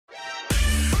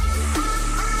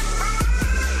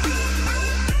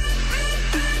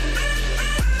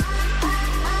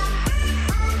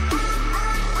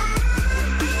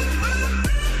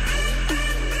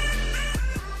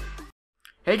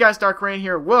Hey guys, DaRkRaIn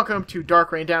here. Welcome to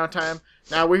DaRkRaIn Downtime.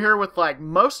 Now we're here with like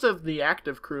most of the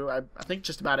active crew. I think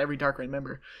just about every DaRkRaIn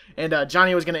member. And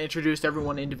Johnny was going to introduce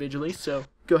everyone individually. So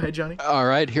go ahead, Johnny. All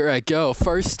right, here I go.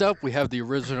 First up, we have the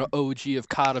original OG of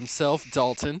COD himself,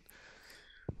 Dalton.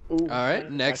 Ooh, All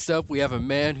right, next up, we have a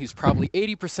man who's probably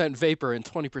 80% vapor and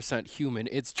 20% human.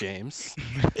 It's James.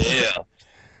 Yeah.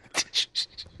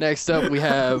 Next up, we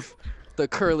have the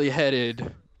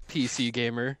curly-headed PC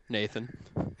gamer, Nathan.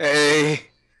 Hey.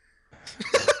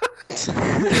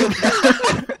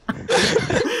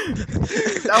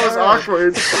 That was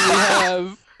awkward.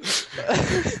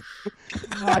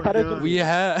 We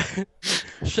have.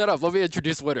 Shut up. Let me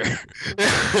introduce winner.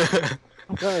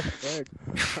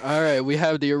 All right, we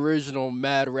have the original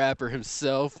mad rapper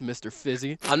himself, Mr.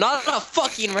 Fizzy. I'm not a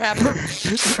fucking rapper.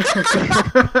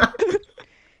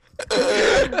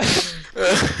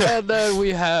 And then we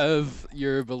have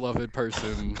your beloved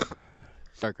person,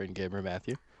 DaRkRaIn gamer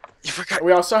Matthew. You forgot.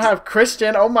 We also have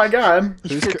Christian. Oh my god.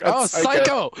 Oh,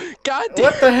 Psycho! God damn!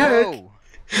 What the heck? Whoa.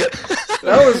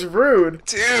 That was rude.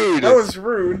 Dude. That was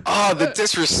rude. Oh, the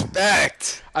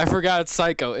disrespect. I forgot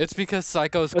Psycho. It's because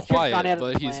Psycho's quiet,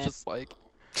 but he's just like.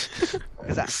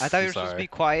 Because I thought you were supposed to be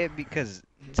quiet because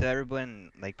to everyone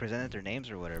like presented their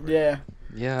names or whatever. Yeah.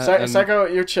 Yeah. Psycho,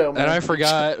 you're chill, man. And I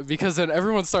forgot because then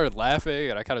everyone started laughing,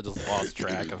 and I kind of just lost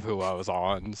track of who I was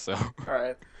on. So. All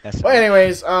right. Well,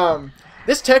 anyways,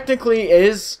 this technically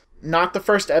is not the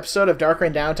first episode of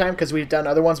DaRkRaIn Downtime because we've done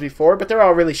other ones before, but they're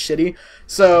all really shitty.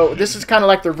 So this is kind of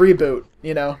like the reboot,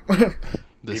 you know.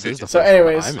 This is the so, first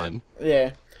anyways, one I'm in.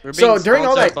 yeah. We're being So during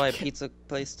all that, by a pizza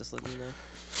place, just let me know.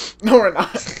 no, we're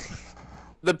not.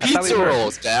 The pizza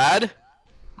rolls, Dad.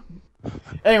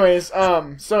 Anyways,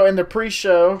 so in the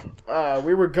pre-show,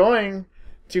 we were going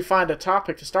to find a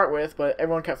topic to start with, but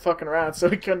everyone kept fucking around, so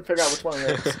we couldn't figure out which one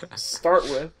to start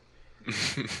with.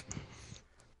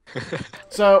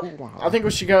 So I think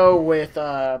we should go with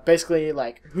basically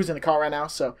like who's in the call right now.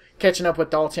 So catching up with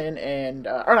Dalton and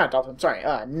or not Dalton, sorry,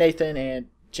 Nathan and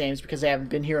James because they haven't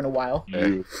been here in a while.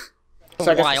 Hey.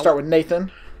 So I guess we'll start with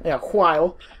Nathan. Yeah,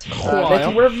 while.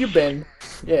 Nathan, where have you been?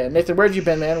 Yeah, Nathan, where have you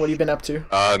been, man? What have you been up to?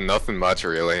 Nothing much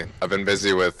really. I've been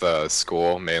busy with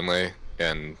school mainly,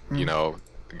 and you know,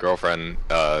 girlfriend.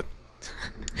 And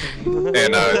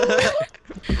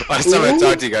last time I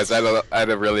talked to you guys, I had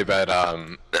a really bad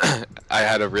I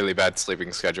had a really bad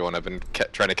sleeping schedule, and I've been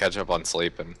trying to catch up on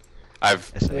sleep, and I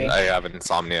have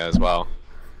insomnia as well.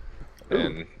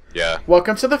 And yeah.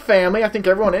 Welcome to the family. I think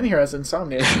everyone in here has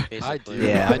insomnia. I do.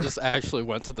 Yeah. I just actually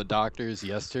went to the doctor's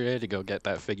yesterday to go get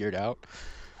that figured out.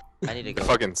 I need to It go.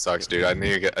 fucking sucks, dude. I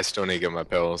still need to get my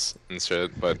pills and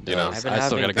shit, but you know. I've been I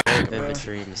still having gotta go. vivid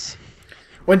dreams.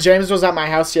 When James was at my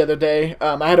house the other day,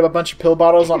 I had a bunch of pill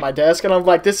bottles on my desk, and I'm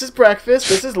like, this is breakfast,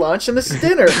 this is lunch, and this is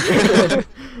dinner.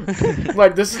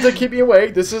 Like, this is to keep you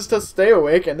awake, this is to stay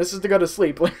awake, and this is to go to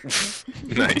sleep. Like,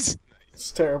 Nice.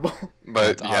 it's terrible.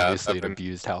 But That's yeah, obviously I've an been...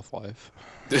 abused half-life.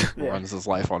 Yeah. Runs his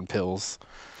life on pills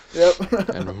Yep.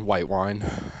 and white wine.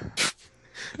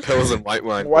 pills and white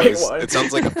wine. White Boys. wine. It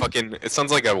sounds like a fucking. It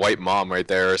sounds like a white mom right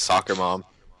there, or a soccer mom.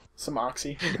 Some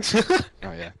oxy.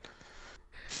 Oh yeah.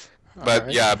 But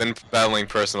Alright. yeah, I've been battling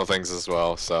personal things as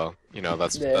well, so you know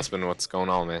that's been what's going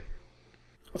on, man.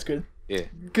 That's good. Yeah.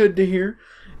 Good to hear.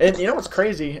 And you know what's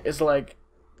crazy is, like,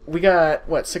 we got,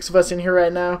 what, 6 of us in here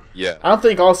right now? Yeah. I don't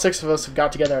think all 6 of us have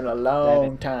got together in a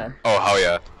long time. Oh hell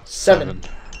yeah. 7.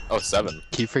 Oh 7.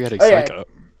 Keep forgetting Oh, yeah. Psycho.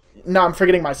 No, I'm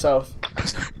forgetting myself.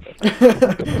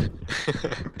 Anyways.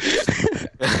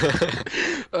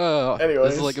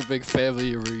 This is like a big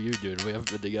family reunion. We haven't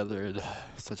been together in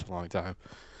such a long time.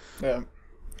 Yeah.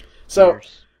 So,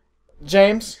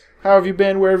 James, how have you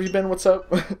been? Where have you been? What's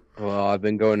up? Well, I've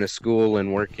been going to school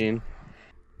and working,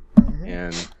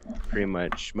 and pretty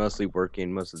much mostly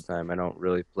working most of the time. I don't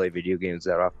really play video games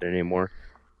that often anymore,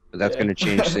 but that's Yeah. going to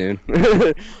change soon.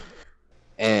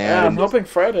 Yeah, I'm And hoping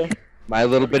Friday. my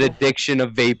little bit addiction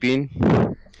of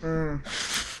vaping.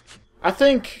 I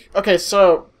think, okay,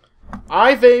 so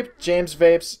I vape, James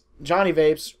vapes, Johnny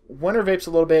vapes, Winter vapes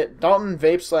a little bit, Dalton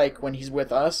vapes like when he's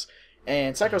with us,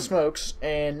 and Psycho smokes,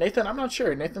 and Nathan, I'm not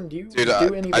sure. Nathan, do you Dude,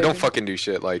 do any vaping? I don't fucking do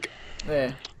shit. Like,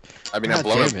 Yeah. I mean, God I've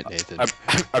blown damn it, Nathan.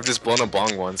 I've just blown a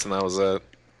bong once, and that was it.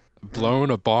 Blown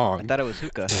a I bong. thought it was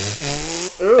hookah.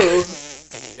 Ooh.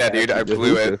 Yeah, dude, I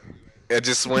blew it. It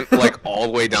just went like all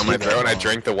the way down my throat, and I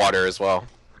drank the water as well.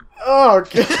 Oh,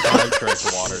 God. I drank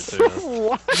water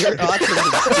too. Your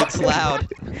autism speaks loud.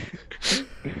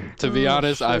 To be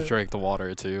honest, I've drank the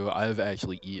water too. I've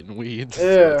actually eaten weed.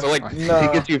 Yeah. So like, It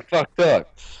No. gets you fucked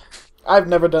up. I've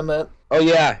never done that. Oh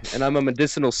yeah, and I'm a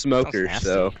medicinal smoker, Sounds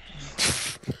so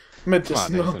Come on,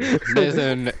 Medicinal. Nathan.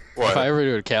 Nathan, What? if I ever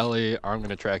do a Cali, I'm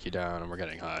gonna track you down and we're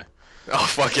getting high. Oh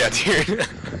fuck yeah, dude.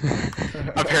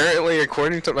 Apparently,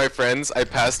 according to my friends, I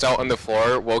passed out on the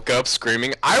floor, woke up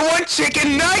screaming, "I want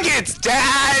chicken nuggets,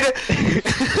 Dad!"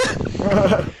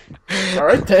 All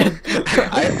right then.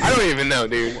 I don't even know,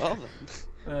 dude. Well,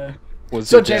 Was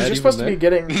So your James, dad you're supposed to even be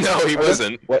getting. No, he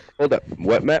wasn't. What? Hold up.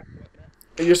 What, Matt?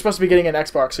 You're supposed to be getting an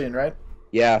Xbox soon, right?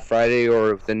 Yeah, Friday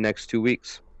or the next 2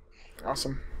 weeks.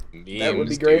 Awesome. Memes, would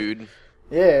be great. dude.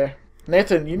 Yeah.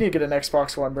 Nathan, you need to get an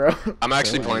Xbox One, bro. I'm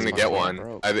actually Yeah, planning to it's get my one.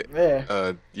 broke.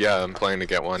 Yeah. Yeah, I'm planning to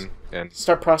get one. And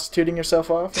Start prostituting yourself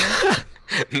off.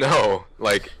 no,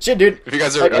 like, Shit, dude. if you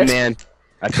guys are, Like, Oh, man,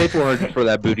 I paid 400 for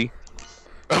that booty.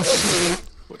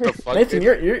 what the fuck? Nathan,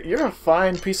 dude? you're a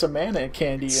fine piece of man and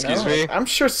candy. You know. Excuse me? I'm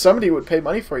sure somebody would pay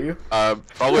money for you.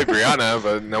 Probably Brianna,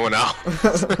 but no one else.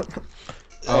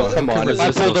 Oh, come who on. If I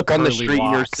resists pulled those up on the curly street and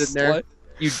you're locks? sitting there, What?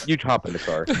 you'd hop in the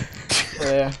car.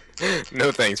 Yeah.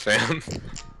 No thanks, fam.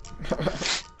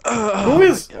 Who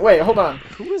is? Wait, hold on.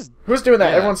 Who's doing that?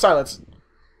 Yeah. Everyone silence.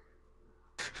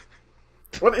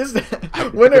 What is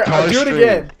that? Winter, Guitar do it string.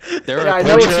 again. There Yeah, are I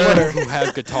know three it's people Winter. who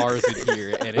have guitars in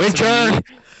here, and it's Winter! me,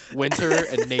 Winter,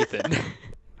 and Nathan.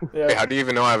 Wait, Yeah. how do you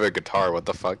even know I have a guitar? What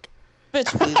the fuck? bitch,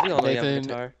 please, we all know you have a Nathan,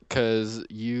 guitar. because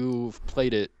you've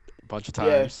played it a bunch of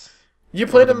Yeah. times. You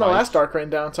played the in the mic. last DaRkRaIn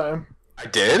downtime. I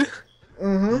did?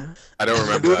 Mm-hmm. I don't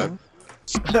remember that.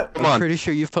 Come I'm on. pretty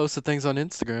sure you've posted things on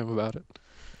Instagram about it.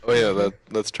 Oh yeah,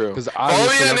 that's true. 'Cause Follow me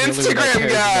obviously on I'm the only one that Instagram,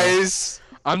 cares enough. guys.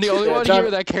 I'm the only Yeah, one John-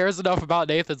 here that cares enough about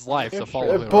Nathan's life to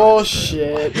follow him. on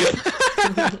Bullshit.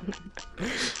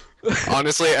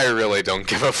 Honestly, I really don't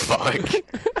give a fuck.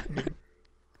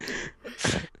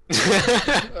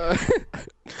 Instagram.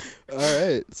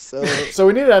 Alright, so So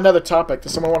we needed another topic.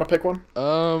 Does someone want to pick one?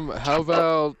 how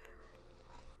about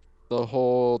the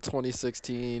whole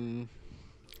 2016?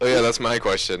 Oh yeah, that's my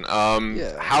question.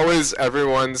 Yeah. How is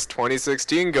everyone's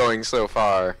 2016 going so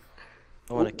far?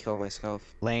 I want to kill myself.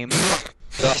 Lame.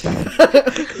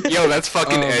 Yo, that's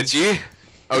fucking edgy.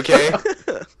 Okay.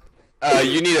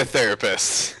 You need a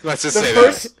therapist. Let's just The say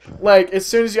first, like, as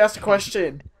soon as you ask the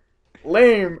question,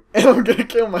 lame, and I'm gonna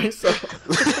kill myself.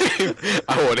 that.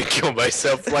 I want to kill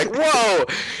myself. Like, whoa!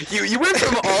 You went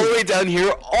from all the way down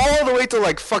here all the way to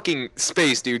like fucking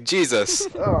space, dude. Jesus.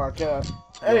 Oh god.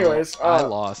 Anyways, I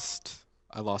lost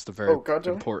a very Oh, God,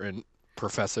 Joey? important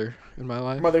professor in my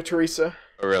life. Mother Teresa.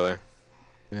 Oh really?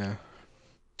 Yeah.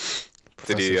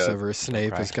 Did he, Professor Severus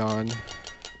Snape cry. is gone.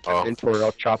 Oh. In for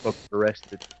I'll chop up the rest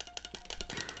of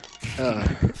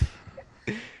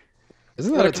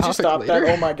Isn't that Wait, a could you topic stop later?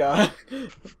 that? Oh my god.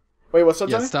 Wait, what's up,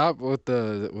 Yeah, Johnny? stop with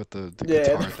the Yeah,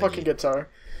 guitar the thingy. fucking guitar.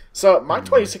 So my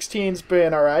 2016's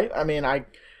been alright. I mean, I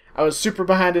was super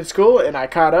behind in school, and I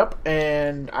caught up,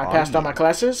 and I passed all my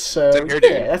classes. So Same here,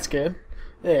 dude. yeah, that's good.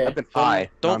 Yeah, I've been high.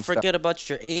 Don't nonstop. forget about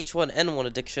your H1N1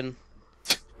 addiction.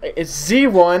 it's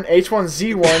Z1,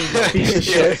 H1Z1, piece of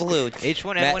shit. Flu.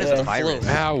 H1N1 is Yeah. a virus.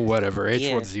 Ah, whatever.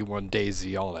 Yeah. H1Z1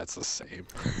 DayZ, all that's the same.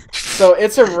 So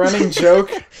it's a running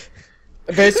joke.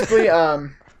 Basically,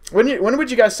 when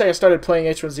would you guys say I started playing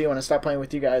H1Z1 and stopped playing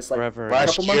with you guys? Like Forever.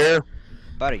 Last couple months? year,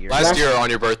 About a year. Last year on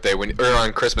your birthday, or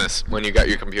on Christmas, when you got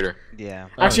your computer. Yeah.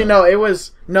 Actually, no, it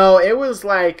was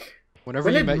like Whenever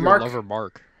When you did met Mark- your lover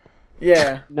Mark.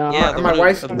 yeah. Yeah, my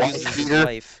wife- abuses his Wife-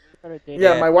 wife.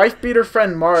 Yeah, my wife beat her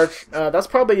friend Mark. That's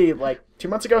probably like 2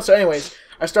 months ago. So, anyways,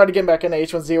 I started getting back into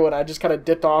H1Z1. And I just kind of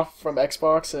dipped off from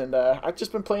Xbox, and I've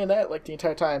just been playing that like the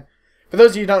entire time. For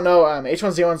those of you who don't know,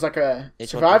 H1Z1 is like a H1Z1.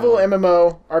 survival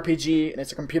MMO RPG, and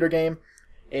it's a computer game.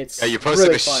 It's Yeah, you posted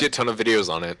really a fun. shit ton of videos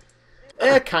on it.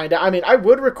 Kinda. I mean, I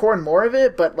would record more of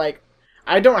it, but like,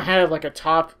 I don't have like a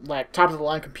top of the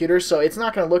line computer, so it's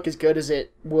not gonna look as good as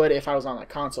it would if I was on like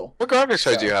console. What graphics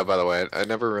card do you have, by the way? I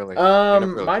never really. I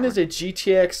never really Mine is a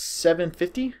GTX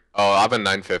 750. Oh, I have a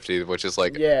 950, which is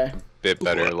like Yeah. a bit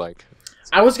better. Like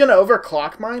I was gonna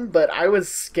overclock mine, but I was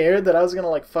scared that I was gonna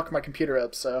like fuck my computer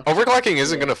up. So overclocking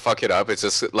isn't gonna fuck it up. It's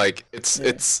just like it's.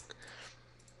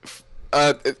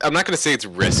 I'm not gonna say it's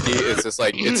risky. It's just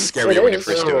like it's scary It when you is.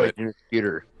 first do it. in your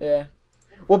computer. yeah.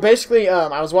 Well, basically,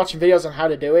 I was watching videos on how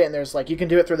to do it, and there's like you can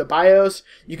do it through the BIOS,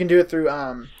 you can do it through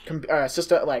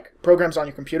system like programs on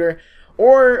your computer,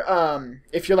 or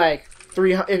if you're like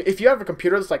if you have a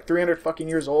computer that's like 300 fucking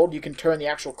years old, you can turn the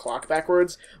actual clock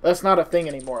backwards. That's not a thing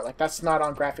anymore. Like that's not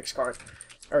on graphic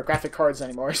cards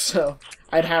anymore. So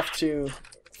I'd have to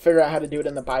figure out how to do it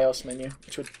in the BIOS menu,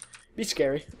 which would be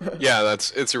scary. Yeah,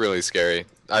 it's really scary.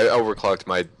 I overclocked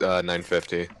my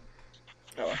 950.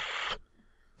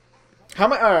 How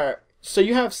much? So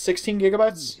you have 16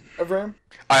 gigabytes of RAM?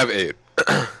 I have 8.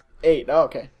 8. Oh,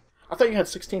 okay. I thought you had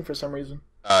 16 for some reason.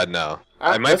 No.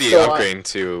 I might be upgrading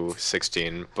to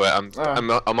 16, but I'm starting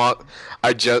to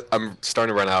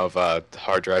run out of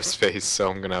hard drive space,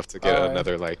 so I'm gonna have to get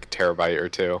another like terabyte or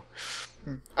 2.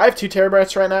 I have 2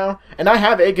 terabytes right now, and I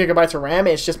have 8 gigabytes of RAM.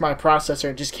 It's just my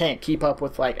processor just can't keep up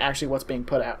with like actually what's being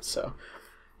put out. So,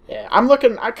 yeah,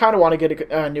 I kind of want to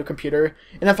get a new computer,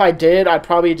 and if I did, I'd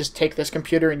probably just take this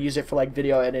computer and use it for like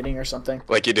video editing or something.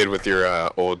 Like you did with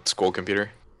your old school computer.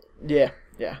 Yeah.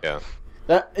 Yeah.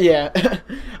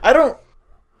 I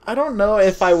don't know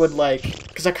if I would like,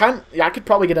 because I could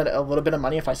probably get a little bit of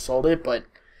money if I sold it, but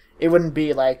it wouldn't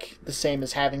be like the same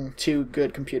as having 2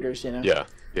 good computers, you know.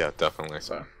 Yeah, definitely.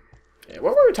 So, yeah,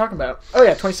 what were we talking about? Oh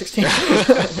yeah, 2016.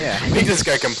 Yeah. We just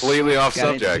got completely off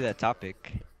Got into subject. that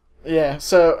topic. Yeah.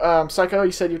 So, Psycho,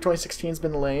 you said your 2016's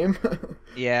been lame.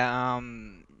 Yeah.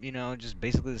 You know, just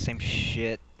basically the same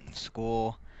shit in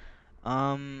school.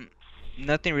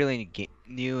 Nothing really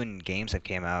new in games that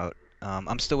came out.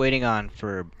 I'm still waiting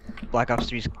for Black Ops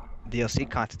 3's DLC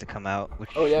content to come out,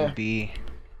 which will be.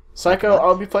 Psycho,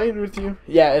 I'll be playing with you.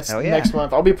 Yeah, it's next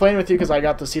month. I'll be playing with you because I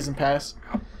got the season pass.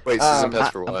 Wait, season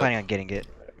pass for what? I'm planning on getting it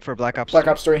for Black Ops. Black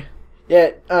Ops 3.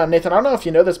 Yeah, Nathan, I don't know if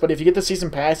you know this, but if you get the season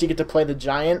pass, you get to play the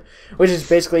Giant, which is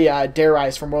basically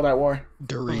DaRkRaIn from World at War.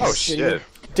 DaRkRaIn. Oh shit.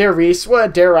 DaRkRaIn.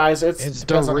 What DaRkRaIn? It's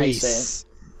depends on how you say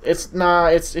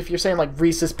DaRkRaIn. It's if you're saying like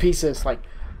Reese's Pieces, like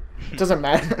it doesn't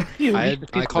matter.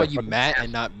 I call you Matt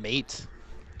and not mate.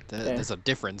 There's a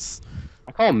difference.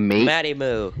 I call him mate. Matty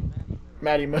Moo.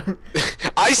 Matty Moon.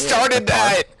 I started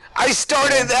that. I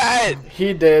started that.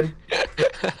 He did.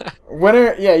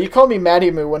 Winner, yeah, you called me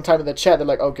Matty Moo one time in the chat. They're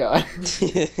like, oh god.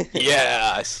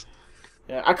 Yes.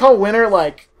 Yeah, I call Winner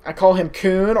like I call him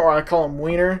Coon or I call him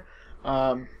Wiener.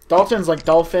 Dalton's like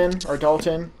Dolphin or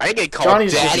Dalton. I get called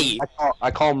Johnny's Daddy.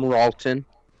 I call him Ralton.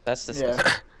 That's disgusting.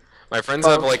 Yeah. My friends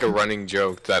have like a running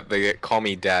joke that they call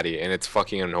me Daddy, and it's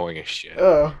fucking annoying as shit.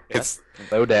 Oh. It's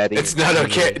Hello, Daddy. It's not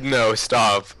okay. No,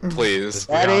 stop, please.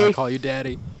 Daddy. I call you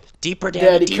Daddy. Deeper,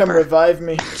 Daddy, deeper. come revive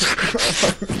me.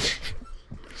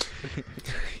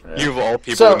 You of all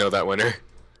people would know that, Winner.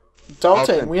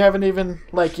 Dalton, we haven't even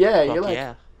like you're Fuck like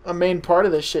yeah. a main part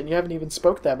of this shit, and you haven't even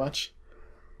spoke that much.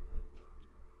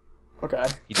 Okay.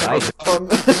 He died.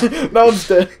 No one's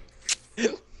dead.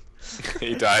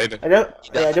 He died.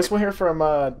 I guess we'll hear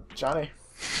from Johnny.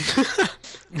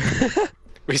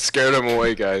 We scared him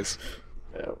away, guys.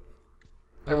 Yeah.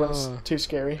 Everyone's too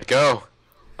scary. Go.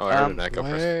 Oh, I heard that go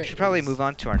first. We should probably move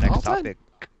on to our next topic.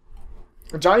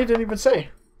 Johnny didn't even say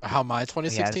how my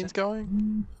 2016's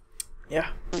going. Yeah.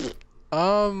 It's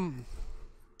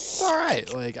all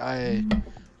right. Like I've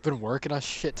been working a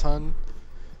shit ton,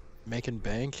 making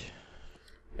bank.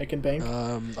 Making bank.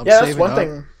 I'm yeah, that's saving one up,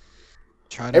 thing.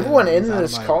 Trying Everyone to in move out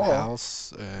this of my call.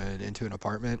 house and into an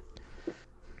apartment.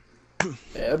 Yeah,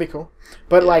 that'd be cool.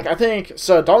 But like, I think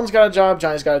so. Dalton's got a job,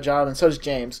 Johnny's got a job, and so does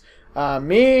James.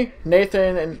 Me,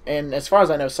 Nathan, and as far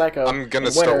as I know, Psycho. I'm gonna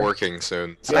start working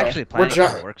soon. I'm actually planning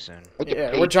to work soon.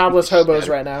 Yeah, we're jobless hobos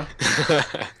right now.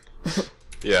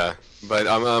 Yeah, but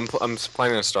I'm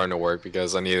planning on starting to work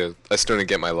because I still need to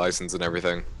get my license and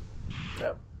everything.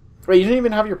 Yep. Wait, you didn't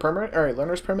even have your permit or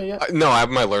learner's permit yet? No, I have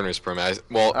my learner's permit.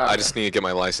 I just need to get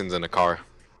my license in a car.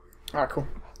 Ah, cool.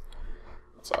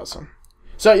 That's awesome.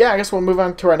 So yeah, I guess we'll move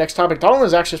on to our next topic. Dalton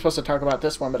was actually supposed to talk about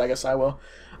this one, but I guess I will.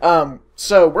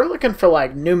 So we're looking for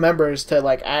like new members to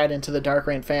like add into the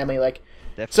DaRkRaIn family. Like,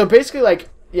 so basically like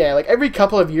every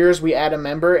couple of years we add a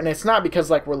member, and it's not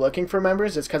because like we're looking for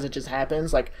members. It's because it just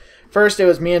happens. Like first it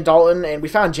was me and Dalton, and we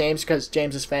found James because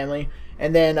James is family.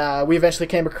 And then we eventually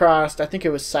came across, I think it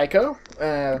was Psycho,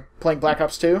 playing Black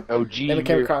Ops 2. Oh, gee. Then we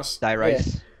came across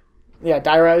DaRkRaIn. Yeah,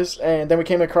 DaRkRaIn. And then we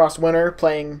came across Winter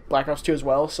playing Black Ops 2 as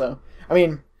well. So, I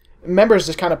mean, members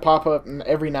just kind of pop up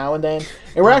every now and then.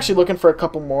 And we're actually looking for a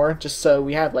couple more just so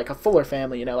we have like a fuller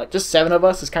family, you know. Like just 7 of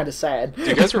us is kind of sad. Do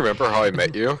you guys remember how I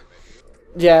met you?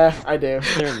 Yeah, I do.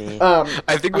 They're me.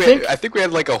 I think we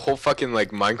had like a whole fucking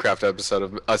like Minecraft episode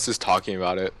of us just talking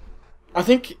about it. I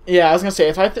think, yeah, I was going to say,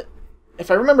 if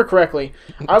I remember correctly,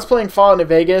 I was playing Fallout New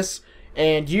Vegas,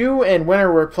 and you and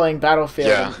Winter were playing Battlefield.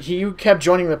 Yeah. And you kept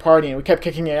joining the party, and we kept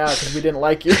kicking you out because we didn't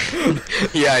like you.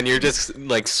 Yeah, and you're just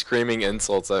like screaming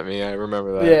insults at me. I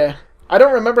remember that. Yeah. I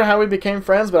don't remember how we became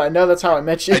friends, but I know that's how I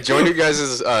met you. I joined you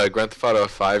guys' Grand Theft Auto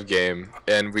 5 game,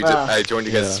 and I joined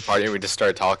you guys' party, and we just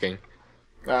started talking.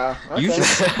 Okay. You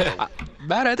just,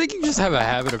 Matt, I think you just have a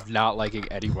habit of not liking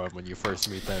anyone when you first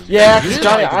meet them. Yeah, you didn't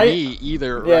Johnny, like me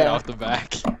either right off the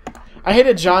back. I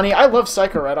hated Johnny. I love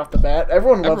Psycho right off the bat.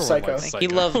 Everyone loves Psycho. He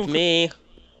loved me.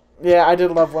 Yeah, I did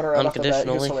love Winter right off the bat. He was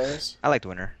Unconditionally. hilarious. I liked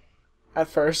Winter. At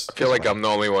first. I feel like I'm the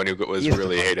only one who was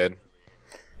really hated.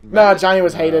 No, Johnny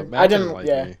was hated. Matt I didn't. like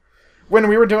Yeah. me. When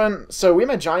we were doing, so we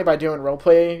met Johnny by doing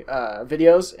roleplay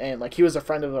videos, and like he was a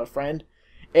friend of a friend.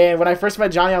 And when I first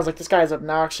met Johnny, I was like, this guy's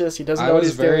obnoxious. He doesn't know what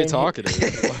he's doing. I was very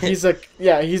talkative.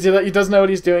 He doesn't know what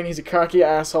he's doing. He's a cocky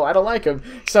asshole. I don't like him.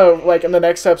 So like in the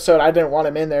next episode, I didn't want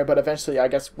him in there, but eventually I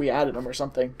guess we added him or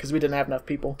something because we didn't have enough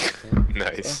people.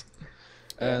 Nice.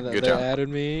 And Good they job. added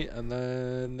me, and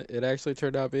then it actually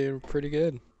turned out being pretty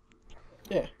good.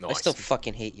 Yeah. I still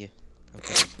fucking hate you.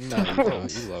 Okay. No, you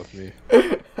don't. You love me.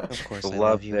 Of course The I love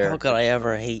love you. there. How could I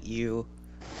ever hate you?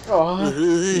 Oh.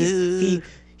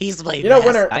 He's my You know, best.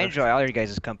 winner. I enjoy all your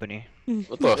guys' company.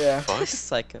 What the Yeah. fuck?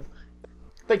 Psycho.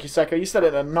 Thank you, Psycho. You said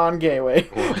it in a non-gay way.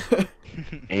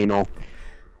 Anal.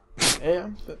 Yeah.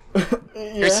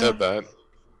 Who said that?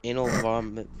 Anal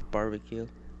vomit barbecue.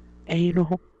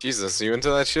 Anal. Jesus, you into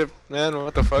that shit, man?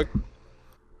 What the fuck?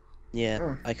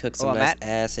 Yeah, I cook some Oh, nice Matt?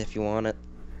 ass if you want it.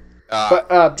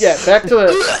 But yeah, back to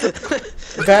the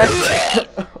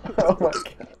oh my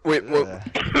god. Wait, what?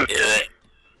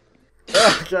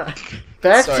 Oh god.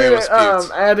 Back Sorry, I almost to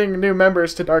puked. adding new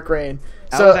members to DaRkRaIn.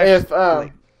 I So was actually-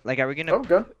 if like, are we gonna oh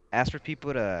good. ask for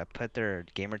people to put their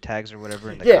gamer tags or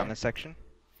whatever in the Yeah. comment section?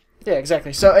 Yeah,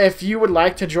 exactly. So if you would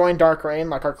like to join DaRkRaIn,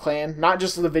 like our clan, not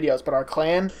just the videos, but our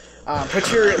clan,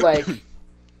 put your like.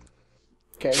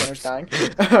 Okay, winner's dying.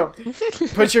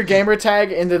 Put your gamer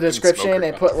tag in the description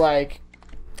and put like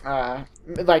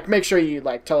make sure you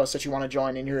like tell us that you want to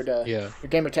join and your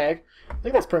gamer tag. I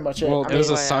think that's pretty much it. Well, I there's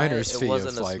mean, a signer's it fee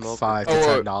wasn't of a like smoker. $5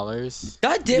 to $10,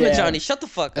 God damn it, Yeah. Johnny! Shut the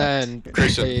fuck up. and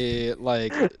Christian. a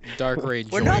like DaRkRaIn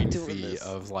We're not join doing fee this.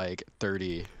 of like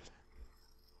 $30.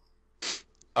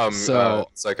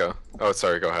 Psycho. Oh,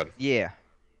 sorry. Go ahead. Yeah.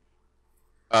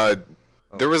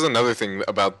 There was another thing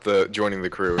about the joining the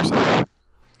crew or something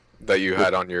that you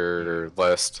had on your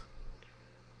list,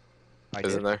 I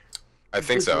isn't did. there? I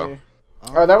think so.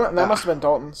 Oh, that must have been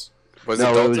Dalton's. Was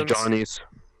No, it it was Dalton's? Johnny's.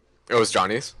 It was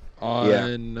Johnny's.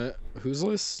 On whose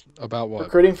list? About what?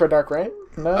 Recruiting for DaRkRaIn?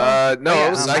 No. No, yeah, it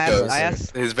was Psycho's. I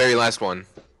asked His very last one.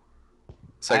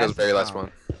 Psycho's asked, very last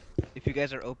one. if you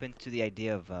guys are open to the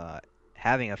idea of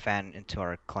having a fan into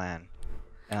our clan.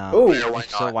 Ooh.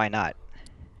 So why not?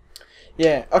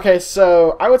 Yeah. Okay.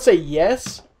 So I would say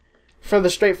yes, for the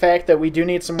straight fact that we do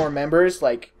need some more members.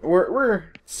 Like we're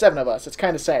 7 of us. It's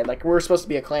kind of sad. Like we're supposed to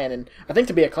be a clan, and I think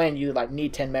to be a clan you like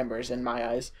need 10 members in my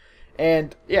eyes.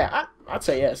 And yeah, I'd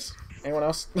say yes. Anyone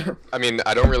else? I mean,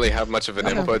 I don't really have much of an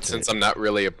input since I'm not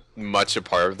really much a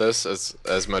part of this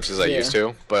as much as I Yeah. used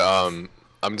to. But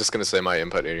I'm just gonna say my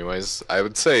input anyways. I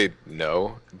would say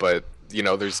no, but you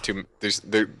know, there's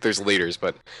leaders,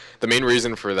 but the main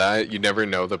reason for that, you never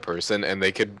know the person, and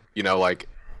they could, you know, like,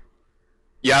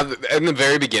 yeah, in the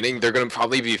very beginning, they're gonna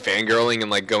probably be fangirling and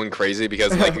like going crazy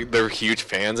because like they're huge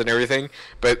fans and everything.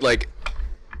 But like,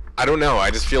 I don't know.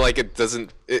 I just feel like it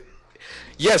doesn't.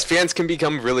 Yes, fans can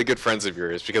become really good friends of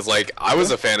yours because like I was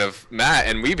a fan of Matt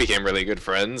and we became really good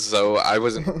friends, so I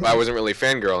wasn't really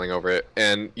fangirling over it.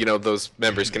 And you know, those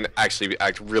members can actually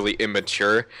act really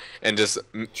immature and just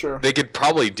Sure. they could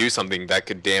probably do something that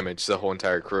could damage the whole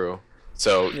entire crew.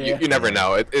 So Yeah. you never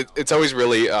know. It's always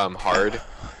really hard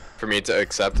for me to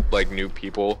accept like new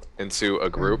people into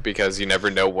a group because you never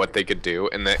know what they could do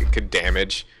and that could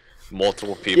damage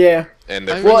multiple people. Yeah. And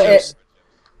their Well, friendships.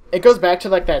 it goes back to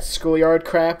like that schoolyard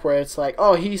crap where it's like,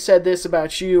 oh, he said this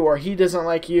about you or he doesn't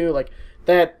like you, like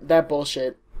that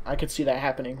bullshit. I could see that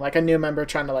happening, like a new member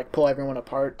trying to like pull everyone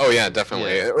apart. Oh yeah,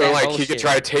 definitely. Yeah. Or Yeah, like he bullshit.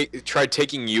 could try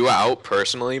taking you out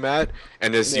personally, Matt,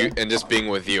 and just being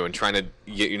with you and trying to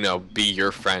you know be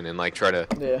your friend and like try to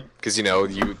Yeah. because you know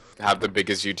you have the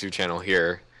biggest YouTube channel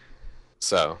here,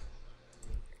 so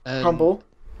And Humbly.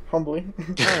 I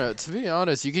don't know, to be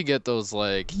honest, you could get those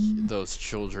like those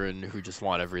children who just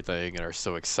want everything and are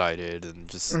so excited and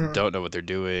just don't know what they're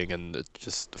doing and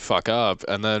just fuck up.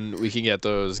 And then we can get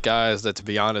those guys that, to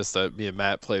be honest, that me and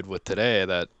Matt played with today,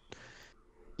 that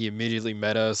he immediately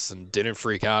met us and didn't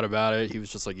freak out about it. He was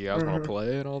just like, "You guys want to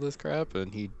play?" and all this crap,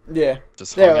 and he Yeah.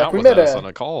 just Yeah, hung like, out we with met us a- on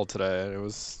a call today, and it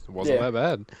wasn't Yeah. that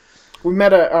bad. We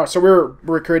met so we were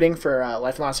recruiting for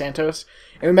Life in Los Santos,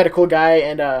 and we met a cool guy,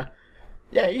 and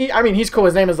yeah, he's cool.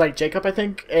 His name is like Jacob, I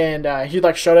think, and he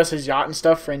like showed us his yacht and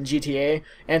stuff in GTA.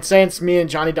 And since me and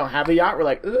Johnny don't have a yacht, we're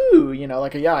like, ooh, you know,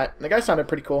 like a yacht. The guy sounded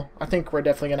pretty cool. I think we're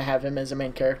definitely gonna have him as a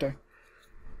main character.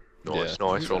 nice, Yeah.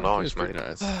 nice, real It nice, was pretty man.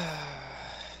 nice.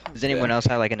 Does anyone else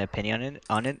have like an opinion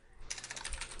on it?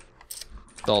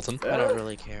 Dalton. I don't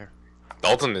really care.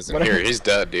 Dalton isn't What- here. He's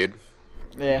dead, dude.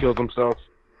 Yeah, Killed himself.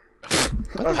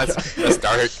 That's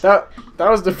dark. that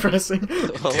was depressing.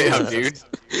 Damn, dude.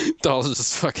 Dalton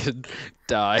just fucking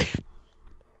die.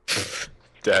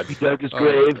 Dead. He dug his Oh,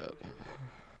 grave. God.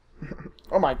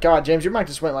 Oh my god, James, your mic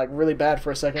just went like really bad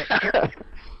for a second.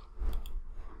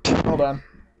 Hold on.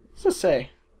 What's it say?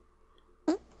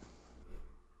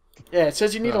 Yeah, it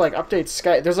says you need to like update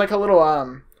Skype. There's like a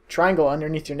little triangle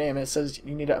underneath your name. And it says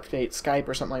you need to update Skype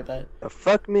or something like that. The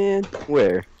fuck, man?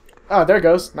 Where? Oh, there it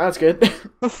goes. Now it's good.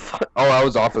 Oh, I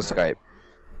was off of Skype.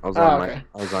 I was I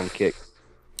was on Kick.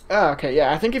 Oh, okay.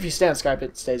 Yeah, I think if you stay on Skype,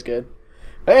 it stays good.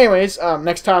 But anyways,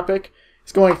 next topic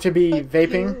is going to be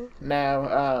vaping.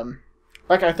 Now,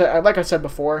 like I said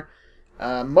before,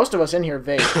 most of us in here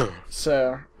vape.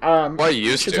 So, Well, I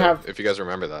used to, have... if you guys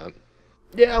remember that.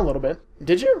 Yeah, a little bit.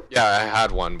 Did you? Yeah, I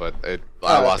had one, but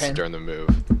I lost it during the move.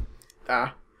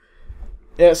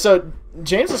 Yeah, so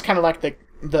James is kind of like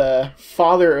the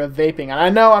father of vaping. And I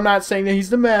know I'm not saying that he's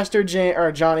the master,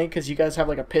 Johnny, because you guys have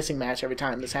like a pissing match every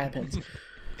time this happens.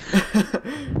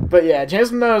 But yeah,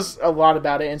 James knows a lot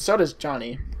about it, and so does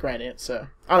Johnny, granted. So,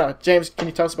 I don't know. James, can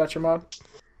you tell us about your mod?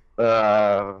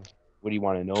 What do you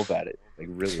want to know about it? Like,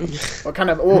 really? What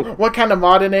kind of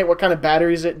mod in it? What kind of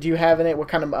batteries do you have in it? What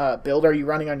kind of build are you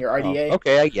running on your RDA? Oh,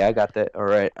 okay, yeah, I got that. All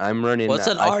right, I'm running. What's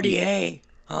an RDA?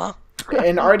 Huh?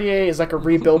 An RDA is like a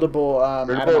rebuildable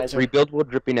atomizer. Rebuildable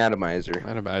dripping atomizer.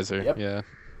 Atomizer, Yep. yeah.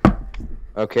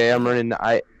 Okay, I'm running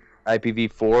the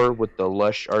IPv4 with the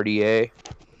Lush RDA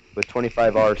with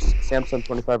 25R Samsung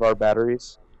 25R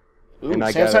batteries. Ooh, and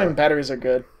I Samsung batteries are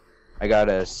good. I got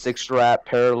a 6-wrap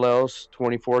parallels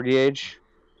 24 gauge,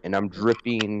 and I'm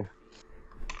dripping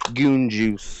goon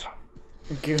juice.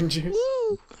 Goon juice.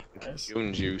 Nice.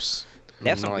 Goon juice. They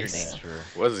have some weird Nice. names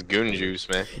for. What is goon juice,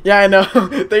 man? Yeah, I know.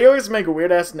 They always make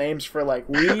weird ass names for like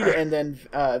weed and then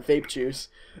vape juice.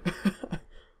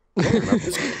 I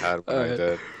had when I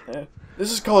did.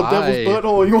 This is called Devil's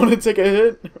Butthole. You want to take a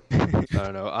hit? I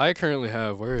don't know. I currently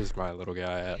have. Where is my little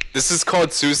guy at? This is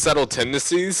called suicidal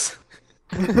tendencies.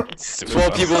 12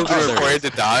 Suicidal. people have Oh, been there required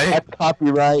it to die. That's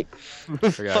copyright.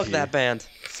 is. Forgot Fuck he that band.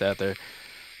 Sat there.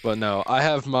 But no, I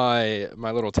have my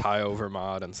little tie over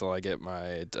mod until I get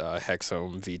my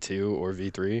Hexome V2 or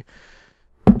V3,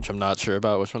 which I'm not sure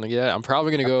about which one to get. I'm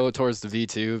probably gonna go towards the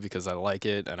V2 because I like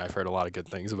it and I've heard a lot of good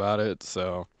things about it.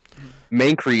 So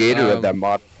Main creator of that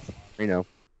mod, you know.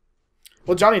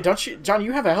 Well, Johnny,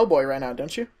 you have a Hellboy right now,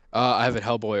 don't you? I have a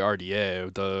Hellboy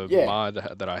RDA. The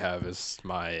mod that I have is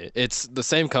it's the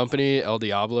same company, El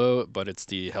Diablo, but it's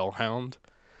the Hellhound.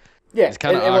 Yeah, It's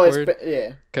kind of awkward.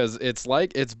 Yeah. Because it's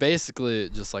basically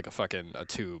just like a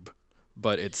tube,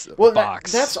 but it's Well,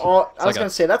 box. that's all. I was like gonna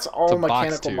say that's all it's a box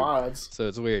mechanical tube. mods. So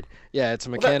it's weird. Yeah, it's a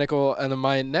mechanical. And then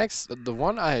the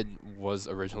one I was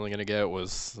originally gonna get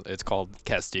it's called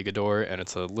Castigador, and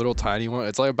it's a little tiny one.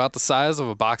 It's like about the size of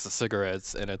a box of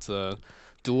cigarettes, and it's a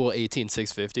dual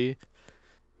 18650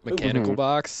 mechanical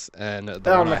box. And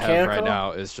the one I have right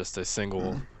now is just a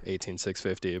single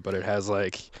 18650, but it has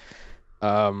like,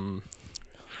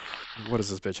 what does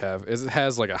this bitch have? It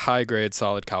has like a high grade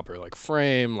solid copper like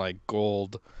frame, like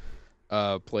gold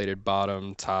plated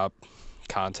bottom, top,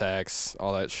 contacts,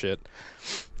 all that shit.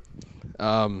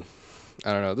 I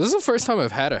don't know. This is the first time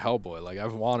I've had a Hellboy. Like,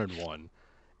 I've wanted one,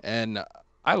 and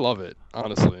I love it,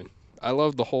 honestly. I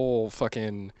love the whole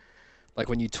fucking, like,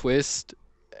 when you twist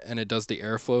and it does the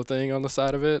airflow thing on the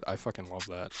side of it. I fucking love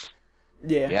that.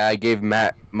 Yeah. Yeah, I gave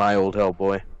Matt my old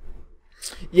Hellboy.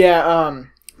 Yeah.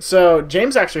 So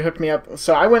James actually hooked me up.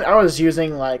 So I was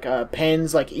using like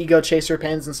pens, like Ego Chaser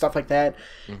pens and stuff like that.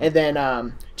 Mm-hmm. And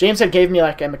then James had gave me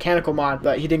like a mechanical mod,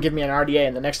 but he didn't give me an RDA.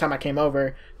 And the next time I came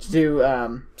over to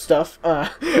do stuff,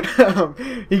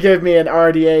 he gave me an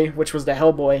RDA, which was the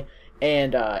Hellboy.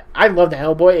 And I love the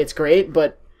Hellboy. It's great,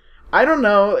 but I don't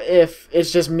know if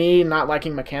it's just me not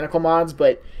liking mechanical mods.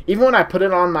 But even when I put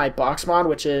it on my box mod,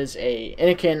 which is a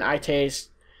Anakin iTaste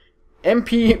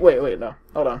MP. Wait, no,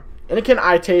 hold on. Anakin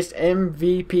iTaste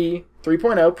MVP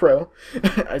 3.0 Pro.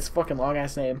 It's a fucking long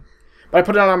ass name. But I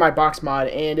put it on my box mod,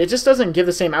 and it just doesn't give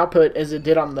the same output as it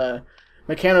did on the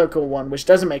mechanical one, which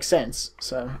doesn't make sense.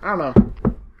 So I don't know.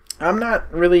 I'm not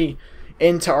really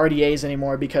into RDAs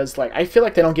anymore because like I feel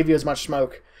like they don't give you as much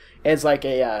smoke as like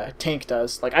a tank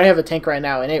does. Like I have a tank right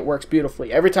now, and it works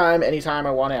beautifully. Every time, anytime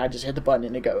I want it, I just hit the button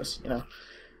and it goes. You know.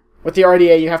 With the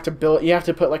RDA, you have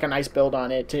to put like a nice build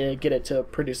on it to get it to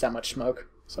produce that much smoke.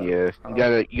 So, yeah, you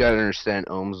gotta understand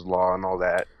Ohm's law and all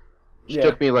that. It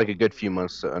took me like a good few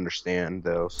months to understand,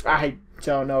 though. So. I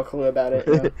don't know a clue about it.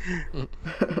 You know?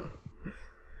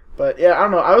 But yeah, I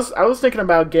don't know. I was thinking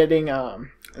about getting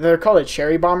they're called a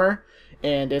Cherry Bomber,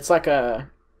 and it's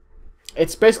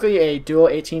basically a dual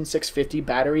 18650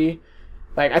 battery.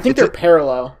 Like I think they're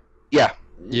parallel. Yeah.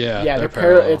 Yeah, Yeah, they're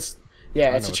parallel.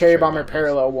 Yeah, I it's know a what Cherry Cherry Bomber Bomber is.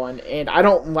 parallel one, and I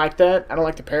don't like that. I don't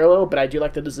like the parallel, but I do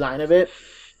like the design of it.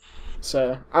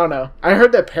 So, I don't know. I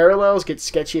heard that parallels get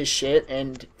sketchy as shit,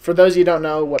 and for those of you who don't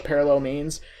know what parallel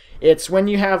means, it's when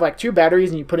you have like two batteries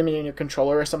and you put them in your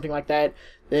controller or something like that.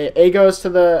 The A goes to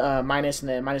the minus, and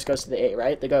the minus goes to the A,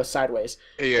 right? They go sideways.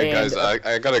 Hey, yeah, And, guys,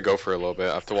 I gotta go for a little bit.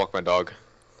 I have to walk my dog.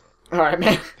 Alright,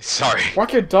 man. Sorry.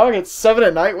 Walk your dog at 7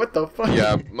 at night? What the fuck?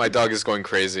 Yeah, my dog is going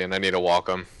crazy, and I need to walk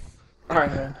him.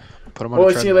 Alright, man. Put him on Well,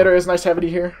 a we'll see you treadmill. later. It's nice having you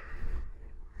here.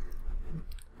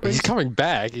 He's coming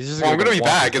back. He's just Well, I'm gonna gonna be walk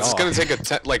back. the It's dog. gonna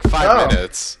take like 5 Oh.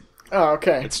 minutes. Oh,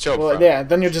 okay. It's chill, Well, bro. yeah,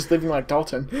 then you're just leaving like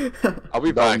Dalton. I'll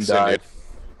be back Dalton soon, died.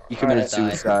 dude. You committed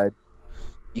Alright. suicide.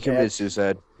 You committed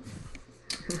suicide.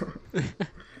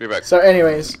 Be back. So,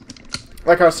 anyways,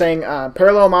 like I was saying,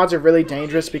 parallel mods are really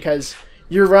dangerous because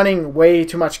you're running way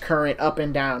too much current up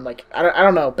and down. Like, I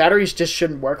don't know, batteries just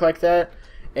shouldn't work like that.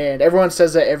 And everyone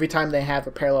says that every time they have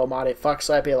a parallel mod, it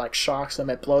fucks up, it like shocks them,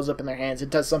 it blows up in their hands, it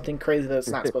does something crazy that it's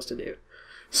not supposed to do.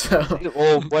 So,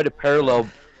 Well, what a parallel,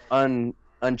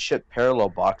 unshipped parallel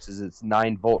box is, it's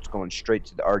 9 volts going straight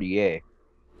to the RDA.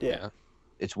 yeah.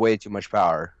 It's way too much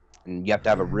power, and you have to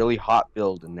have a really hot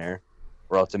build in there,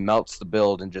 or else it melts the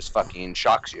build and just fucking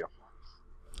shocks you.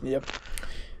 Yep.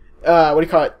 What do you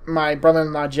call it? My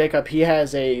brother-in-law Jacob, he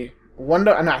has a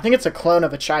no, I think it's a clone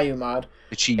of a Chayu mod,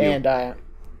 The Chiyu. and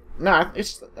no, I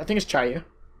think it's Chayu.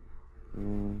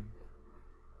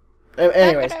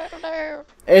 Anyways,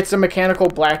 it's a mechanical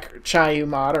black Chayu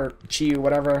mod, or Chiyu,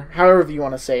 whatever, however you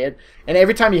want to say it. And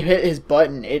every time you hit his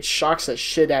button, it shocks the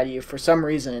shit out of you for some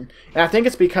reason. And I think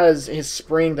it's because his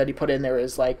spring that he put in there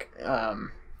is like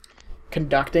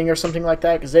conducting or something like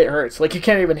that, because it hurts. Like you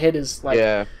can't even hit his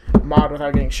Yeah. mod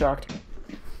without getting shocked.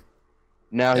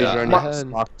 Now he's Yeah, running I the had-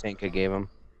 stock tank I gave him.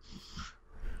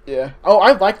 Yeah. Oh,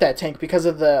 I like that tank because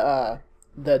of the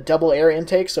double air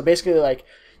intake. So basically, like,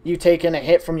 you take in a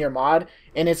hit from your mod,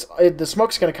 and the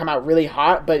smoke's gonna come out really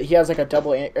hot, but he has like a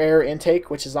double air intake,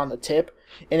 which is on the tip,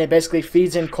 and it basically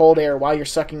feeds in cold air while you're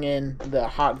sucking in the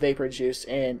hot vapor juice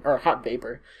or hot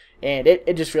vapor, and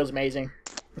it just feels amazing.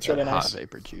 It's really Hot nice.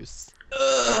 vapor juice.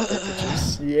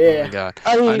 Yeah. Oh my god.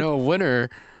 I know Winter.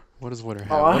 What does Winter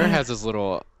have? Oh, Winter I- has this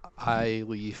little eye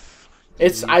leaf.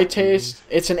 It's E-leaf iTaste.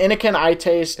 It's an Inniken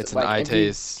iTaste. It's like, an MV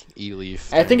iTaste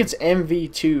E-leaf. I think thing. it's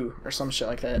MV2 or some shit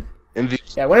like that. MV.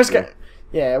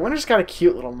 Yeah, Winter's got a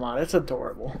cute little mod. It's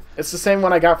adorable. It's the same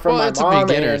one I got from well, my it's mom. a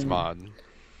beginner's and, mod.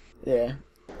 Yeah,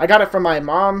 I got it from my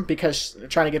mom because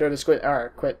trying to get her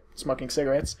to quit smoking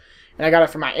cigarettes, and I got it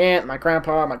from my aunt, my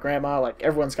grandpa, my grandma. Like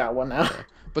everyone's got one now.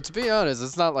 But to be honest,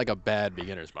 it's not like a bad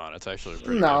beginner's mod. It's actually a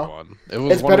pretty No. good one. It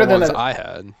was It's one of better the than ones a- I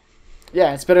had.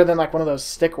 Yeah, it's better than like one of those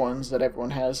stick ones that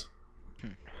everyone has.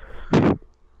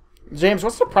 James,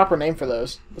 what's the proper name for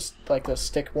those? Like the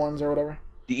stick ones or whatever?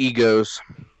 The egos.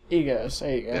 Egos.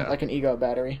 There you go. Yeah. Like an ego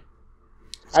battery.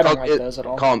 I don't like those at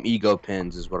all. Call them ego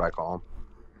pins is what I call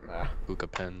them. Hookah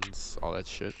pens, all that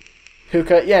shit.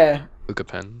 Hookah. Yeah. Hookah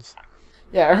pens.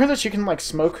 Yeah, I heard that you can like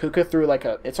smoke hookah through like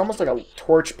it's almost like a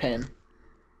torch pen.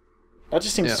 That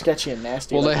just seems Yeah. sketchy and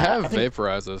nasty. Well, Like, they I have think-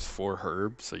 vaporizers for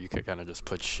herb, so you could kind of just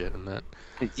put shit in that.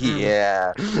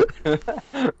 Yeah.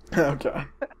 Oh god.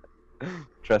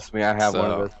 Trust me, I have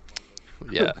one of those.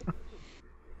 Yeah.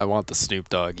 I want the Snoop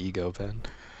Dogg ego pen.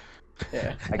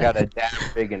 Yeah. I got a dab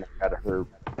big and I got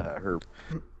a herb.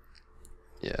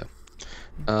 Yeah.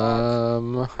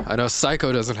 I know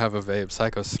Psycho doesn't have a vape.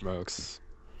 Psycho smokes.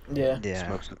 Yeah. Yeah.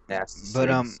 Smokes some nasty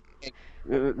But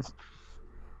cigs.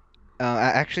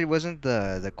 actually, wasn't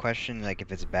the question like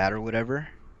if it's bad or whatever?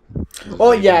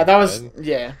 Oh yeah, that was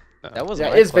yeah. That was Yeah,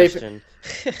 my it's vape- question.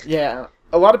 Yeah.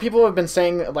 A lot of people have been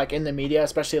saying, like, in the media,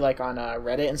 especially, like, on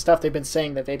Reddit and stuff, they've been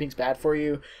saying that vaping's bad for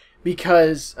you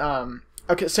because,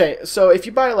 okay, so if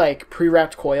you buy, like,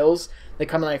 pre-wrapped coils, they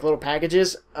come in, like, little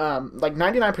packages, like,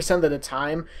 99% of the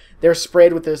time, they're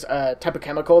sprayed with this type of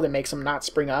chemical that makes them not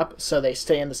spring up, so they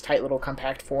stay in this tight little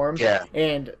compact form. Yeah.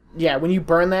 And, yeah, when you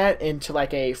burn that into,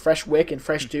 like, a fresh wick and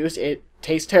fresh juice, it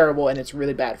tastes terrible, and it's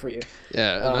really bad for you.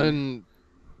 Yeah, and then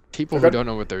people who don't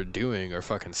know what they're doing are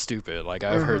fucking stupid. Like,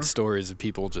 I've heard stories of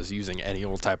people just using any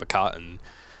old type of cotton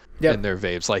in their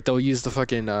vapes. Like, they'll use the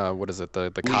fucking, what is it,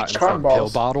 the cotton cotton from pill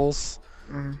balls. bottles?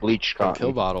 Bleach From cotton.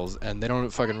 pill bottles, and they don't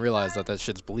fucking realize that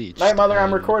shit's bleached. Night, Mother, I'm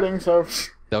and recording, so...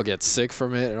 They'll get sick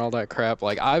from it and all that crap.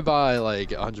 Like, I buy,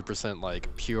 like, 100%,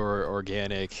 like, pure,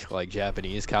 organic, like,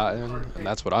 Japanese cotton, and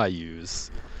that's what I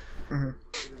use.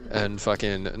 And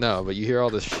fucking, no, but you hear all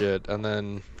this shit, and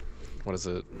then... What is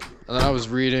it? And then I was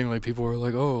reading, like, people were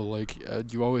like, oh, like,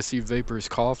 you always see vapors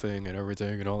coughing and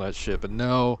everything and all that shit. But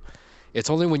no, it's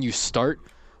only when you start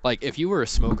like if you were a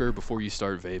smoker before you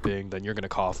start vaping, then you're gonna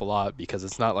cough a lot because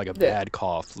it's not like a bad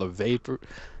cough. The vapor,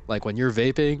 like when you're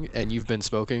vaping and you've been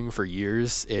smoking for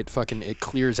years, it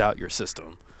clears out your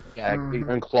system. Yeah, it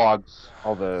unclogs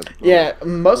all the. Yeah,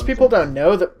 most people don't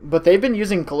know that, but they've been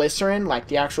using glycerin, like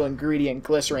the actual ingredient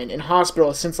glycerin, in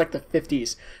hospitals since like the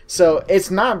 50s. So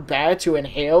it's not bad to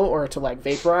inhale or to like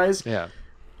vaporize. Yeah.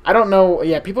 I don't know.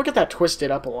 Yeah, people get that twisted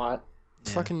up a lot.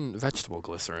 It's fucking vegetable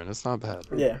glycerin. It's not bad.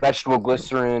 Yeah. Vegetable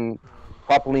glycerin,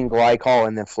 propylene glycol,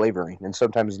 and then flavoring, and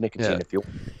sometimes nicotine if you.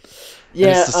 Yeah,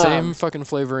 and it's the same fucking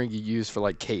flavoring you use for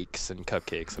like cakes and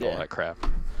cupcakes and all that crap.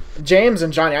 James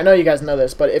and Johnny, I know you guys know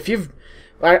this, but if you've,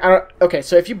 okay,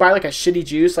 so if you buy like a shitty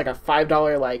juice, like a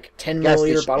 $5 like 10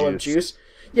 milliliter bottle of juice,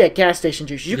 gas station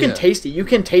juice, you can taste it. You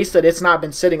can taste that it's not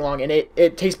been sitting long, and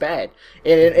it tastes bad.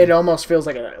 It almost feels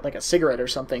like a cigarette or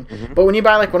something. But when you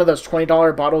buy like one of those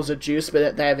 $20 bottles of juice,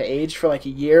 but that have aged for like a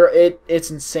year,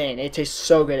 it's insane. It tastes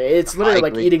so good. It's literally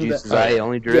like eating the. I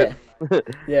only drip.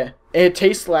 Yeah, it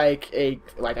tastes like a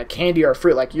candy or a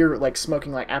fruit, like you're like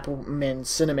smoking like apple mint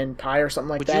cinnamon pie or something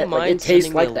like that. Would you mind it tastes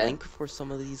sending like me a that. link for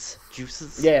some of these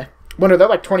juices? Yeah, well, they're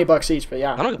like $20 each, but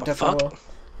yeah, I don't give a fuck. will.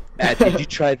 Did you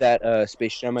try that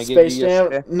Space Jam I gave Space you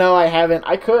Jam? yesterday? No, I haven't.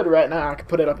 I could right now. I could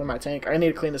put it up in my tank. I need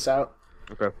to clean this out.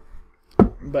 Okay.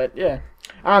 But yeah,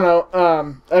 I don't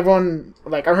know. Everyone,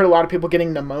 like, I heard a lot of people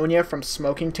getting pneumonia from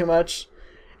smoking too much.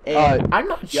 And I'm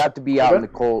not. You have to be out in the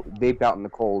cold, vape out in the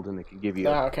cold, and it can give you.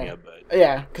 Okay.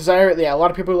 Yeah, because I heard a lot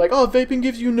of people are like, "Oh, vaping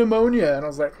gives you pneumonia," and I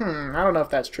was like, I don't know if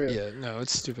that's true. Yeah, no,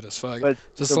 it's stupid as fuck. But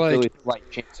just like really slight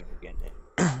chance of getting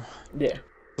it. Yeah.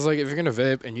 It's like if you're gonna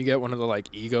vape and you get one of the like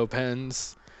ego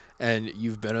pens, and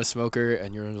you've been a smoker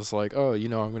and you're just like, oh, I'm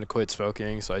gonna quit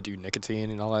smoking, so I do nicotine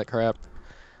and all that crap.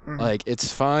 Like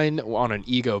it's fine on an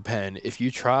ego pen. If you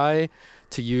try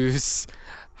to use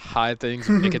high things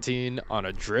with nicotine on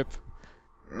a drip,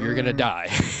 you're gonna die.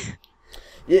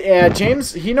 Yeah,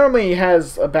 James, he normally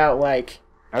has about like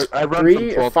I run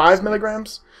 3 or 5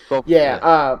 milligrams. 12,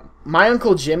 My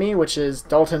uncle Jimmy, which is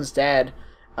Dalton's dad,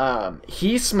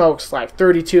 he smokes like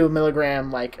 32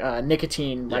 milligram like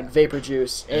nicotine like vapor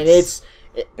juice, and it's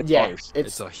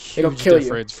a huge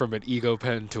difference from an ego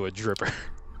pen to a dripper.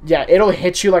 Yeah, it'll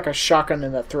hit you like a shotgun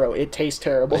in the throat. It tastes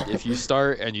terrible. Like if you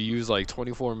start and you use like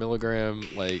 24 milligram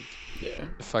like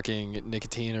fucking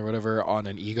nicotine or whatever on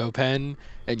an ego pen,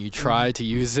 and you try to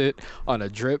use it on a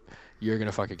drip, you're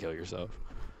gonna fucking kill yourself.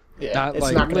 Yeah, not it's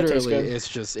like not gonna literally.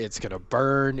 taste good. It's gonna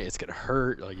burn. It's gonna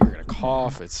hurt. Like you're gonna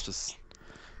cough. It's just.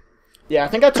 Yeah, I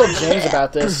think I told James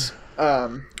about this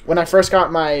when I first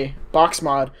got my box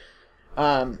mod.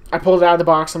 I pulled it out of the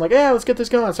box. I'm like, yeah, let's get this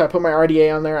going. So I put my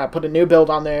RDA on there. I put a new build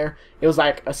on there. It was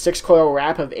like a 6-coil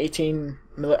wrap of 18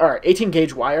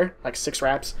 gauge wire, like 6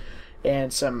 wraps,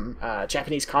 and some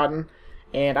Japanese cotton.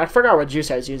 And I forgot what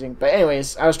juice I was using. But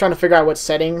anyways, I was trying to figure out what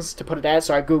settings to put it at,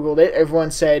 so I Googled it.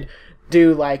 Everyone said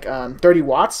do like 30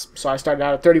 watts. So I started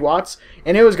out at 30 watts.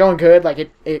 And it was going good. Like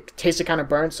it tasted kind of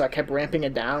burnt, so I kept ramping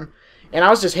it down. And I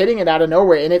was just hitting it out of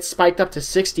nowhere, and it spiked up to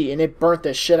 60, and it burnt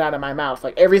the shit out of my mouth.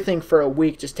 Like, everything for a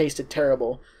week just tasted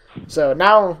terrible. So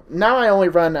now I only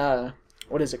run,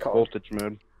 what is it called? Voltage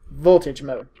mode. Voltage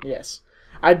mode, yes.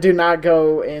 I do not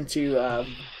go into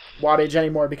wattage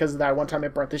anymore because of that one time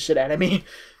it burnt the shit out of me.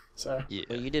 So yeah.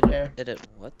 Well, you did it at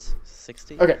what?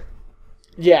 60? Okay.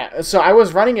 Yeah, so I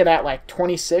was running it at like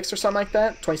 26 or something like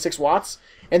that, 26 watts,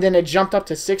 and then it jumped up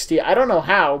to 60. I don't know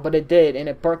how, but it did, and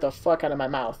it burnt the fuck out of my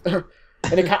mouth.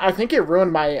 And I think it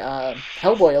ruined my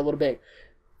Hellboy a little bit,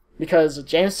 because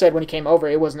James said when he came over,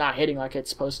 it was not hitting like it's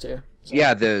supposed to. So.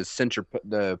 Yeah, the center,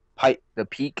 the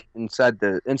peak inside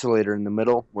the insulator in the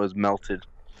middle was melted.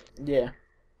 Yeah.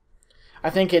 I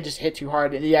think it just hit too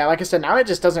hard. Yeah, like I said, now it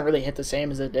just doesn't really hit the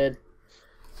same as it did.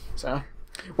 So,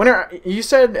 you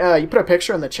said you put a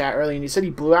picture in the chat earlier, and you said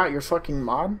you blew out your fucking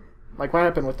mod? Like, what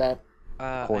happened with that?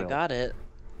 I got it.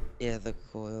 Yeah, the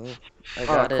coil. I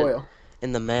got it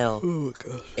in the mail. Oh,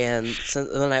 God. And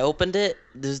when I opened it,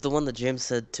 there's the one that James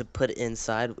said to put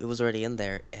inside. It was already in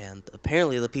there. And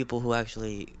apparently the people who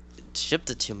actually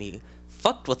shipped it to me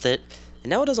fucked with it,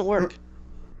 and now it doesn't work.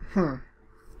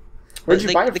 Where'd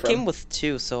you buy it from? They came with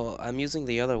 2, so I'm using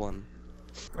the other one.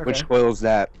 Okay. Which coil is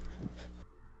that?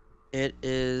 It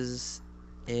is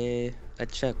I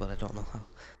check, but I don't know how.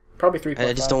 Probably 3.5.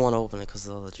 I just don't want to open it because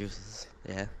of all the juices.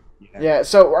 Yeah. Yeah,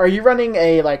 so are you running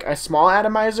a small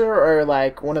atomizer or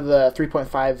like one of the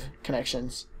 3.5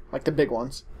 connections? Like the big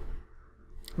ones?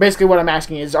 Basically what I'm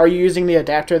asking is, are you using the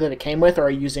adapter that it came with, or are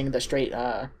you using the straight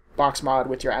box mod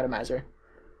with your atomizer?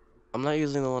 I'm not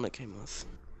using the one it came with.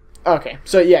 Okay,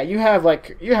 so yeah, you have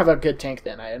a good tank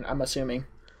then, I'm assuming.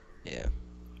 Yeah.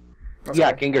 That's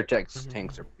Yeah, cool. Kangar tanks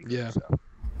are pretty good. Yeah. So.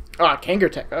 Oh,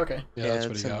 Kangar Tech. Okay. Yeah, Yeah, that's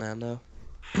what it's he in got. Nano.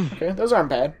 Okay, those aren't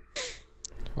bad.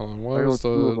 What I was got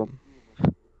two of the? 'em.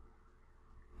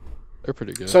 They're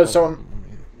pretty good. So Hold someone-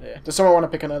 on. Yeah. Does someone want to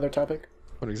pick another topic?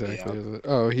 What exactly Yeah. is it?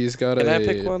 Oh, he's got Can a I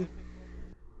pick one?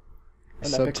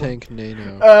 And I pick one. sub-tank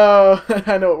nano. Oh,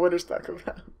 I know what Winter's talking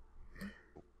about.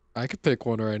 I could pick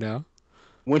one right now.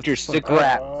 Winter stick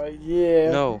wrap. Oh,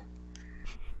 yeah. No.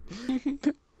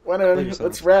 Winter, Leave yourself.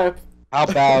 let's rap. How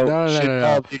about No. should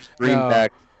Call of Duty bring No.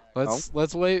 back?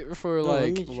 Let's wait for No, let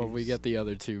like me when we choose. get the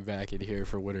other two back in here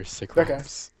for winter sick Okay.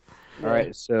 raps. All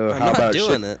right, so I'm how not about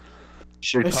doing it.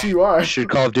 should Yes, you are. should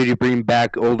Call of Duty bring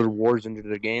back older wars into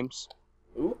their games?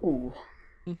 Ooh.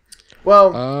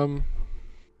 Well,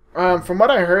 Um, from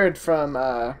what I heard from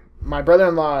my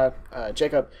brother-in-law,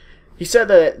 Jacob, he said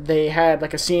that they had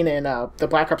like a scene in the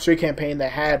Black Ops 3 campaign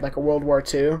that had like a World War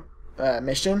II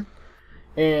mission,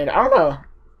 and I don't know.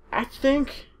 I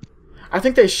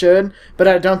think they should, but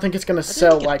I don't think it's gonna I didn't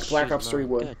sell get like to Black choose Ops 3 mine.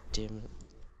 would. God damn it.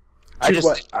 Choose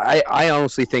what? I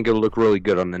honestly think it'll look really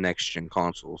good on the next gen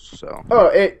consoles. So Oh,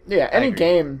 any agree.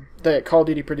 game that Call of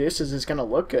Duty produces is gonna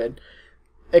look good,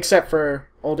 except for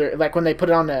older. Like when they put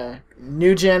it on a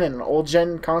new gen and an old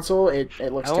gen console, it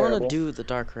looks I terrible. want to do the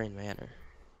DaRkRaIn Manor.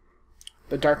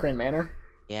 The DaRkRaIn Manor.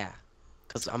 Yeah.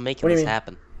 Because I'm making What do you this mean?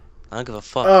 happen. I don't give a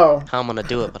fuck Oh, how I'm going to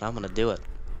do it, but I'm going to do it.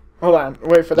 hold on,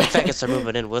 wait for The that. faggots are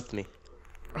moving in with me.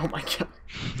 Oh my god.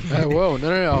 whoa,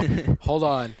 no. Hold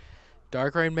on.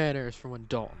 DaRkRaIn Manor is from when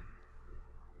Dalton.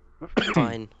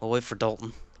 Fine. I'll wait for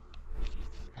Dalton.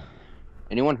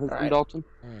 anyone heard from Alright. Dalton?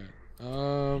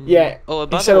 Alright. Yeah. Oh,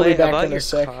 and by said the he'll be way, back about in a your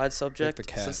sec. COD subject, the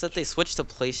cat. since that they switched to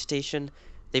PlayStation,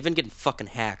 they've been getting fucking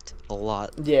hacked a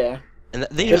lot. Yeah. And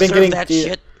they They've been deserve getting that de-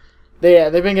 shit.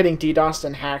 They've been getting DDoSed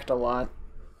and hacked a lot.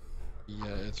 Yeah,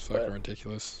 it's fucking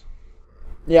ridiculous.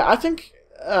 Yeah, I think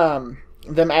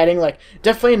them adding like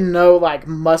definitely no like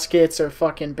muskets or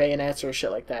fucking bayonets or shit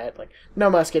like that. Like no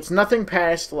muskets, nothing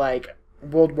past like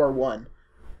World War One.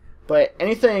 But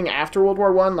anything after World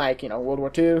War One, like World War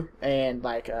Two and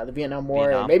like the Vietnam War,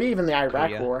 Vietnam. and maybe even the Iraq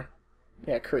Korea. War.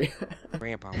 Yeah, Korea.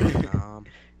 Grandpa,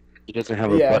 He doesn't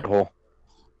have a Yeah. butthole.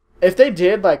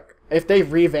 If they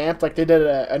revamped, like they did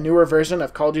a newer version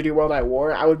of Call of Duty World at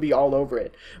War, I would be all over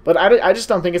it. But I just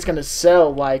don't think it's going to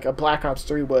sell like a Black Ops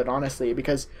 3 would, honestly,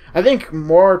 because I think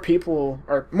more people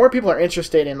are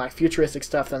interested in like futuristic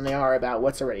stuff than they are about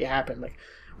what's already happened, like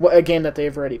a game that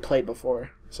they've already played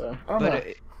before. So I don't know. But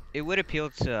it would appeal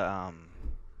to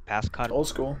past COD. Old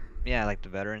school. Yeah, like the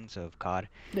veterans of COD.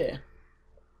 Yeah.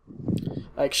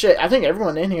 Like shit, I think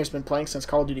everyone in here has been playing since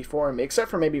Call of Duty 4, except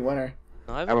for maybe Winter.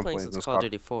 No, I've I been haven't playing played since this Call of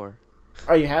COD. Duty 4.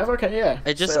 Oh, you have? Okay, yeah.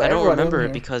 I don't everyone in remember it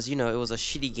here. because, it was a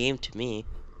shitty game to me.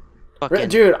 Fucking,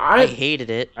 Dude, I hated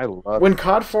it. I love When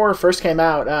COD 4 first came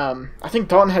out, I think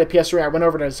Dalton had a PS3. I went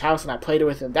over to his house and I played it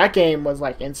with him. That game was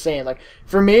like insane. Like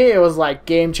for me, it was like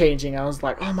game changing. I was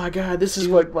like, oh my god, this is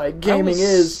what like gaming I was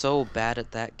is, so bad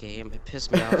at that game. It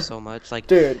pissed me off so much. Like,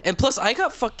 dude. and plus, I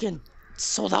got fucking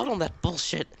sold out on that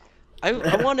bullshit. I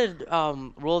wanted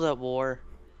World at War,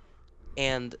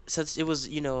 and since it was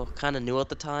kind of new at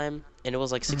the time, and it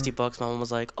was like $60, my mom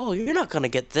was like, "Oh, you're not gonna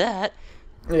get that."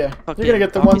 Yeah, Fucking you're gonna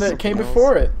get the copy one that something came else.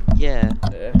 before it. Yeah.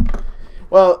 Yeah.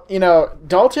 Well,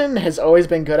 Dalton has always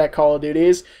been good at Call of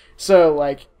Duties, so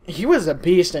like he was a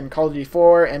beast in Call of Duty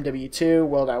 4, MW2,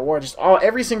 World at War, just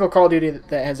every single Call of Duty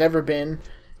that has ever been,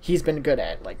 he's been good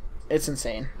at. Like it's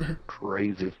insane.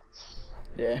 crazy.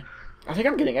 Yeah, I think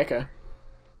I'm getting echo.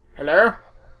 Hello?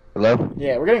 Hello?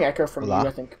 Yeah, we're getting echo from Hola. you,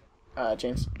 I think,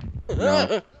 James.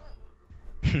 No.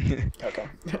 Okay.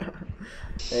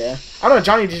 Yeah. I don't know,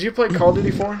 Johnny, did you play Call of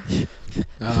Duty 4?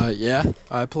 Yeah,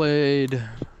 I played.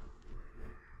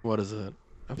 What is it?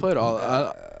 I played all.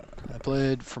 I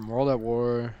played from World at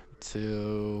War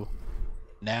to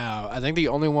now. I think the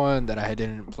only one that I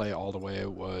didn't play all the way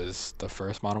was the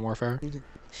first Modern Warfare.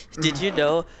 Did you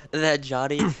know that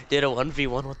Johnny did a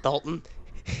 1v1 with Dalton,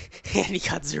 and he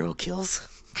got 0 kills?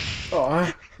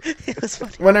 Oh, It was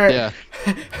funny. Winner, Yeah.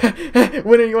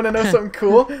 Winner, you want to know something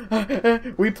cool?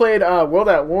 We played World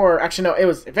at War. Actually, no, it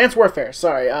was Advanced Warfare.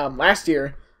 Sorry, last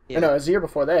year. Yeah. No, it was the year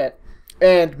before that.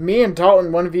 And me and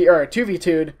Dalton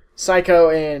 2v2'd Psycho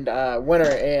and Winner.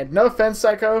 And no offense,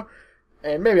 Psycho,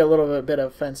 and maybe a little bit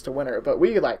of offense to Winner, but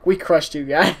we crushed you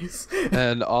guys.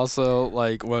 And also,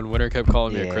 like, when Winter kept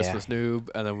calling me a Yeah. Christmas noob,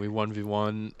 and then we 1v1,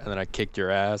 and then I kicked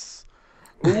your ass.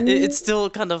 It's still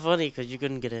kind of funny because you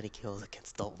couldn't get any kills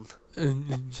against Dalton.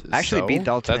 I actually beat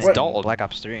Dalton That's in Dalton. Black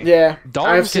Ops 3. Yeah,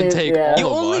 Dalton I've can seen, take yeah. all You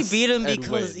of only us beat him and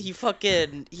because win.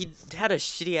 he had a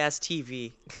shitty ass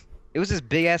TV. It was this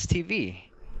big ass TV.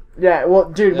 Yeah, well,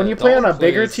 dude, when Yeah, you play on a Dalton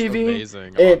bigger plays TV,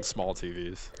 amazing on small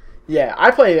TVs. Yeah,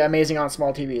 I play amazing on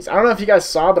small TVs. I don't know if you guys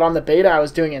saw, but on the beta, I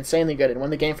was doing insanely good, and when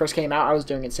the game first came out, I was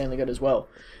doing insanely good as well.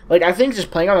 Like, I think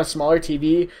just playing on a smaller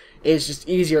TV is just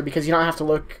easier because you don't have to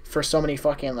look for so many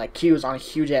fucking like cues on a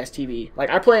huge ass TV. Like,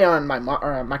 I play on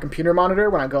my computer monitor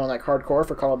when I'm going like hardcore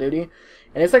for Call of Duty,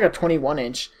 and it's like a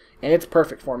 21-inch, and it's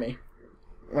perfect for me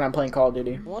when I'm playing Call of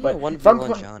Duty. I want But a if I'm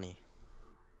 1v1 Johnny.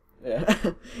 yeah,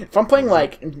 if I'm playing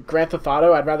like Grand Theft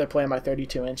Auto, I'd rather play on my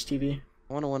 32-inch TV.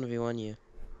 I want a 1v1 you.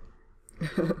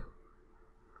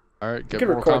 Alright, We get could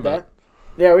Mortal record Kombat. that.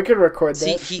 Yeah, we could record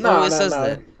See, that. he No, always no, says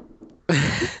no.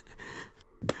 that.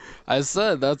 I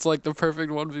said that's like the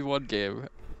perfect 1v1 game.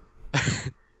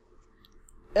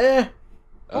 I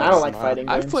don't like not. fighting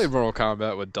games. I've played Mortal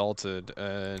Kombat with Dalton,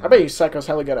 and I bet you Psycho's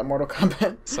hella good at Mortal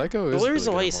Kombat. Psycho is The only really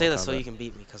reason good why at you say Mortal that so Kombat. you can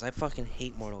beat me, because I fucking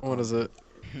hate Mortal Kombat. What is it?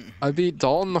 I beat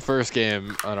Dalton the first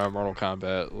game on our Mortal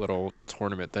Kombat little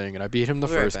tournament thing, and I beat him the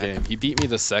We'll be right first back. game. He beat me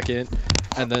the second,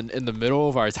 and then in the middle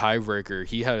of our tiebreaker,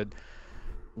 he had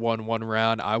won one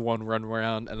round, I won one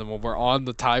round, and then when we're on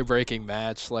the tie-breaking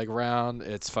match like round,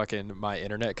 it's fucking my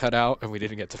internet cut out, and we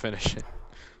didn't get to finish it.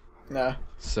 Nah.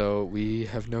 So we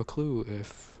have no clue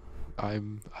if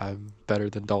I'm better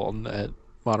than Dalton at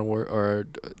Modern War or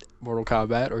Mortal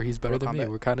Kombat, or he's better Mortal than me. Kombat.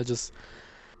 We're kind of just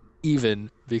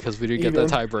even because we didn't get the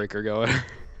Even. tiebreaker going.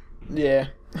 Yeah.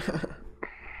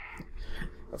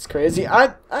 That's crazy.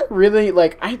 I really,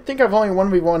 like, I think I've only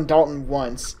 1v1 Dalton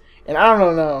once. And I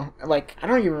don't know, like, I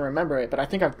don't even remember it, but I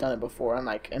think I've done it before on,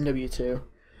 like, MW2.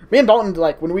 Me and Dalton,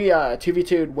 like, when we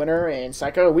 2v2'd Winter and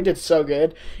Psycho, we did so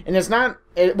good. And it's not,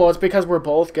 it's because we're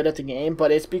both good at the game,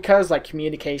 but it's because, like,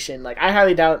 communication. Like, I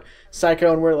highly doubt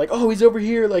Psycho and we're like, oh, he's over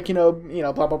here, like, you know,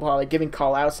 blah, blah, blah, like, giving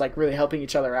call-outs, like, really helping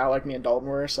each other out, like me and Dalton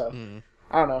were, so,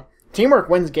 I don't know. Teamwork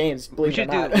wins games, believe it or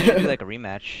not. We should do like a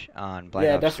rematch on Black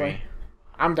Yeah, Ops definitely. 3.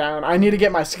 I'm down. I need to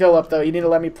get my skill up, though. You need to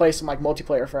let me play some, like,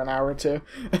 multiplayer for an hour or two.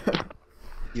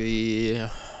 Yeah.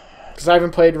 Because I haven't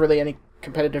played really any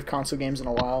competitive console games in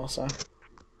a while, so.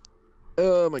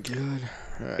 Oh my god.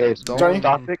 Alright, Okay, so Johnny?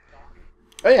 topic.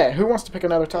 Oh, yeah. Who wants to pick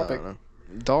another I topic? don't know.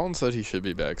 Dalton said he should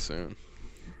be back soon.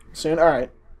 Soon? Alright.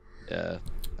 Yeah.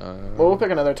 Well, we'll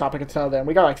pick another topic until then.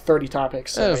 We got, like, 30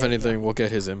 topics. So, If anything, we'll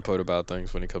get his input about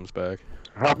things when he comes back.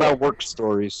 How about work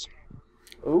stories?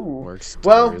 Ooh. Work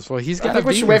Well, stories. Well, he's I got think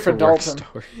we should wait for Dalton.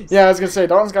 Yeah, I was going to say,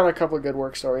 Dalton's got a couple of good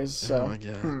work stories, so. Oh my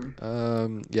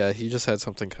god. Yeah, he just had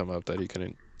something come up that he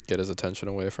couldn't get his attention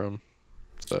away from.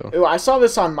 So. Ooh, I saw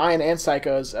this on mine and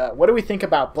Psycho's. What do we think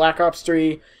about Black Ops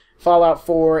 3, Fallout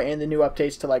 4, and the new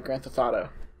updates to, like, Grand Theft Auto?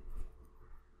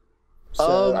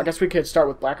 So, I guess we could start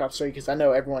with Black Ops 3, because I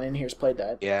know everyone in here's played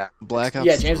that. Yeah. Black Ops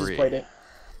Yeah, James 3. has played it.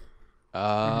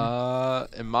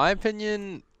 In my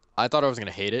opinion, I thought I was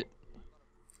gonna hate it,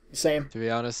 Same. to be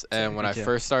honest. And when me I too.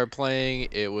 first started playing,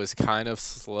 it was kind of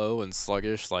slow and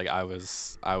sluggish. Like I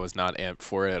was not amped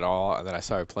for it at all. And then I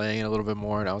started playing it a little bit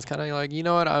more, and I was kind of like, you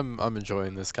know what, I'm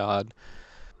enjoying this COD.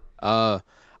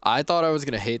 I thought I was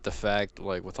gonna hate the fact,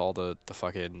 like, with all the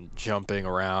fucking jumping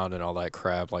around and all that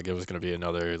crap, like it was gonna be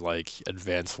another like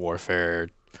Advanced Warfare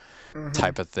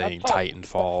type of thing, thought-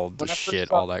 Titanfall, the when I first shit,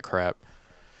 saw- all that crap.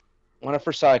 When I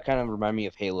first saw it, it kind of reminded me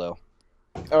of Halo.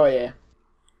 Oh, yeah.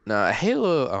 Nah,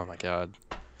 Halo. Oh my god.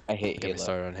 I hate Get me Halo.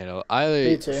 started on Halo.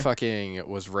 Me I too. fucking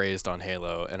was raised on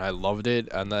Halo, and I loved it.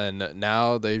 And then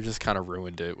now they've just kind of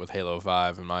ruined it with Halo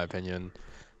 5, in my opinion.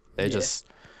 They Yeah. just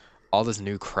all this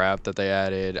new crap that they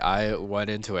added. I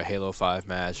went into a Halo 5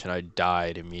 match and I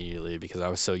died immediately because I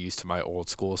was so used to my old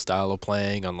school style of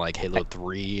playing on like Halo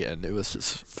 3, and it was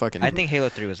just fucking. I think Halo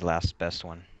 3 was the last best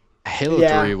one. Halo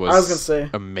Yeah, 3 I was, was gonna say.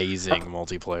 amazing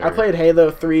multiplayer. I played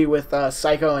Halo 3 with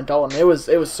Psycho and Dalton. It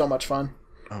was so much fun.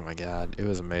 Oh my god, it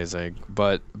was amazing.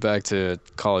 But back to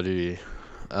Call of Duty.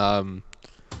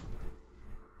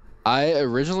 I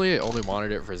originally only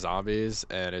wanted it for zombies,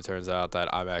 and it turns out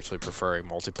that I'm actually preferring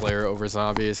multiplayer over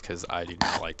zombies because I do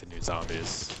not like the new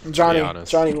zombies. To be Johnny,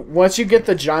 honest. once you get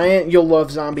the giant, you'll love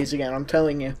zombies again. I'm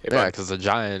telling you. Yeah, because the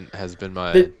giant has been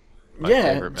my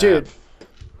Yeah, favorite dude. map.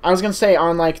 I was gonna say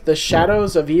on like the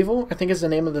Shadows of Evil, I think is the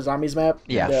name of the zombies map.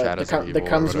 Yeah, Shadows of Evil that or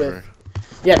comes whatever.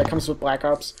 with. Yeah, that comes with Black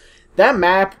Ops. That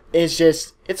map is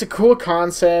just—it's a cool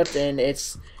concept, and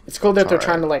it's cool that they're alright.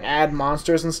 trying to like add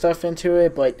monsters and stuff into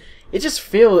it, but it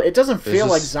doesn't feel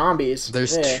like just- zombies.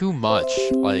 There's yeah. too much.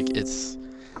 Like it's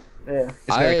Yeah.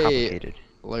 It's very I- complicated.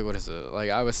 like what is it? Like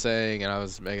I was saying, and I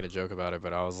was making a joke about it,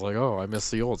 but I was like, oh, I miss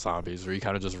the old zombies where you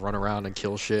kind of just run around and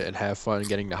kill shit and have fun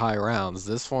getting to high rounds.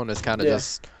 This one is kind of Yeah.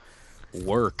 just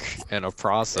work and a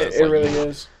process. It like, really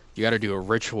is. you got to do a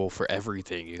ritual for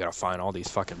everything. You got to find all these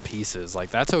fucking pieces.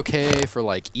 Like that's okay for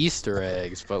like Easter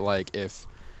eggs, but like if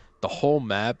the whole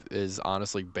map is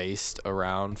honestly based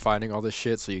around finding all this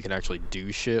shit so you can actually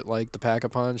do shit like the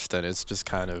Pack-a-Punch, then it's just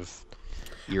kind of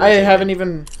irritating.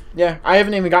 I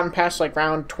haven't even gotten past like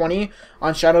round 20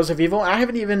 on Shadows of Evil. I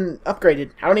haven't even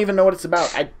upgraded. I don't even know what it's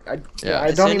about. I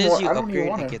don't even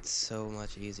want it to. gets so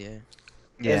much easier.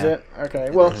 Yeah. Is it? Okay.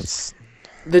 Well,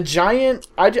 the giant,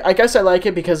 I guess I like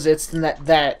it because it's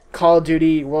that Call of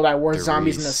Duty World at War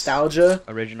Zombies nostalgia.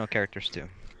 Original characters too.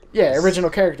 Yeah, original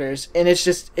characters, and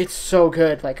it's so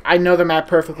good. Like I know the map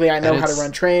perfectly. I know how to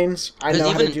run trains. I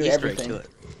know how to do everything.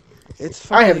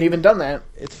 I haven't even done that.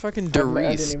 It's fucking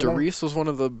DeRkRaIn. DeRkRaIn was one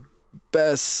of the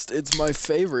best. It's my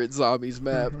favorite zombies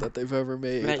map that they've ever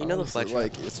made. Matt, you know the flight trap?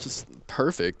 Like it's just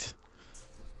perfect.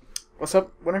 What's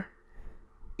up, Winner?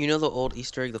 You know the old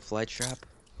Easter egg, the flight trap?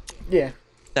 Yeah.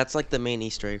 That's like the main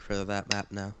Easter egg for that map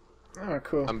now. Oh,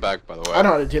 cool. I'm back, by the way. I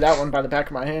know how to do that one by the back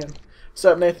of my hand. What's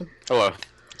up, Nathan? Hello.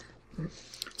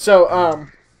 So,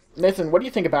 Nathan, what do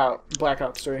you think about Black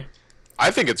Ops 3?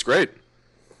 I think it's great.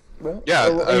 Well,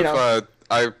 Yeah,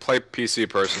 I play PC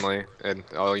personally, and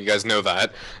all you guys know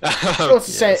that. Well, it's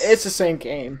the same. It's the same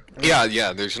game.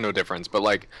 Yeah, there's no difference. But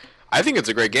like, I think it's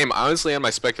a great game. Honestly, on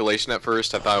my speculation at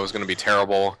first, I thought it was going to be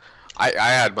terrible. I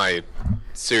had my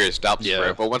serious doubts for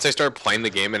it, but once I started playing the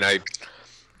game, and it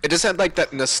just had like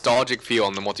that nostalgic feel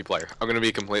in the multiplayer. I'm gonna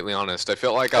be completely honest. I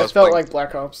felt like I was felt like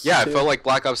Black Ops. Yeah, 2. I felt like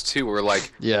Black Ops 2 were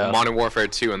like Modern Warfare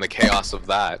 2 and the chaos of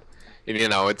that. And, you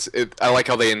know, I like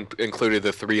how they included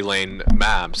the 3-lane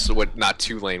maps, not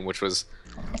 2-lane, which was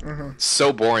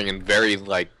so boring and very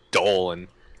like dull.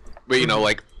 But you know,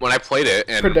 like when I played it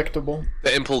and predictable,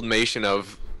 the implementation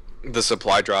of the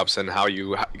supply drops and how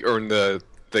you earn the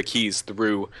keys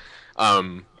through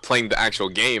playing the actual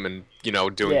game and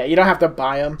doing. Yeah, you don't have to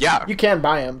buy them. Yeah, you can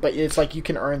buy them, but it's like you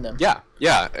can earn them. Yeah,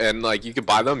 and like you could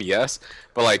buy them, yes,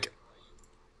 but like,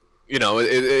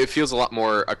 it feels a lot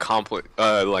more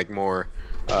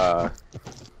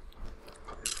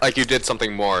like you did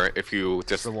something more if you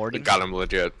just got them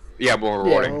legit. Yeah, more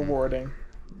rewarding. Yeah, rewarding.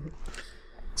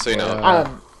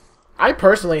 So I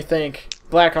personally think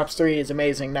Black Ops 3 is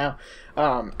amazing. Now,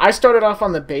 I started off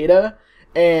on the beta.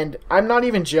 And I'm not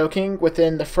even joking,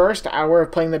 within the first hour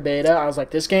of playing the beta, I was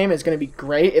like, this game is going to be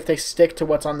great if they stick to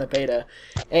what's on the beta.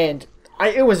 And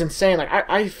it was insane. Like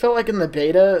I felt like in the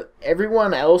beta,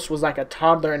 everyone else was like a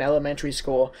toddler in elementary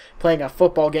school playing a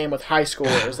football game with high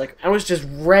schoolers. Like, I was just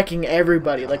wrecking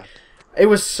everybody. Like, it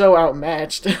was so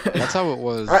outmatched. That's how it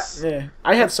was.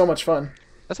 I had so much fun.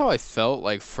 That's how I felt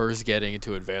like first getting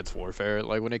into Advanced Warfare.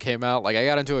 Like when it came out, like I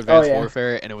got into Advanced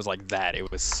Warfare and it was like that. It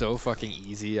was so fucking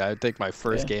easy. I think my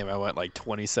first game I went like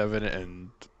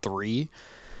 27-3.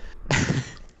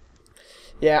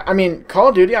 Yeah, I mean, Call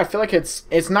of Duty, I feel like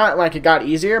it's not like it got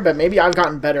easier, but maybe I've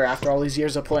gotten better after all these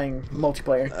years of playing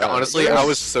multiplayer. Honestly, I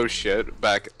was so shit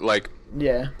back, like...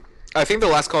 Yeah. I think the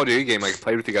last Call of Duty game I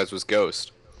played with you guys was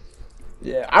Ghost.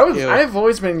 Yeah, I've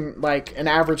always been like an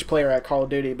average player at Call of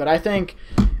Duty, but I think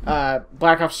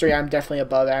Black Ops 3 I'm definitely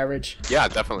above average. Yeah,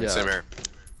 definitely. Same here.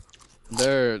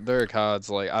 There are CODs,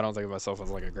 like, I don't think of myself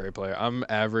as like a great player. I'm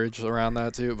average around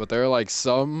that too, but there are like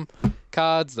some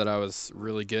CODs that I was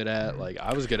really good at. Like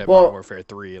I was good at Modern Warfare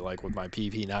 3, like with my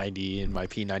PP90 and my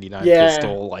P99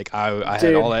 pistol. Like I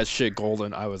had all that shit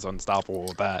golden. I was unstoppable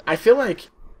with that. I feel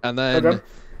like and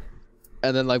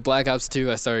then like Black Ops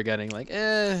 2 I started getting like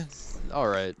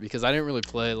alright, because I didn't really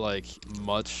play like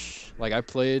much. Like I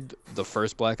played the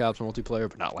first Black Ops multiplayer,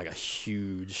 but not like a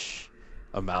huge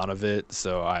amount of it,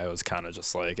 so I was kind of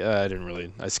just like I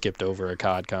skipped over a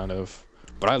COD kind of.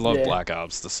 But I love Black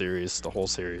Ops, the series, the whole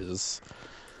series is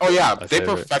they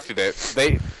perfected it.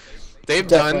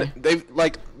 They've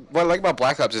like what I like about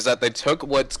Black Ops is that they took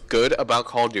what's good about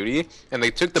Call of Duty and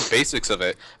they took the basics of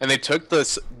it and they took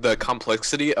the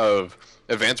complexity of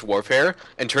Advanced Warfare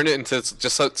and turned it into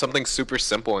just something super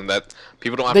simple and that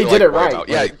people don't have to worry about.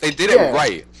 Yeah, they did it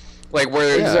right. Like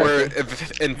where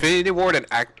Infinity Ward and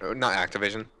not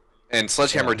Activision and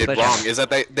Sledgehammer did wrong is that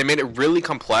they made it really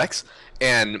complex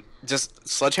and just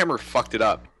Sledgehammer fucked it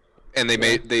up and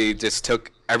they just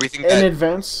took everything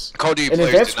that Call of Duty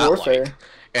players did not like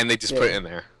and they just put it in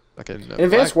there. In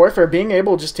Advanced Warfare, being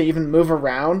able just to even move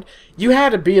around, you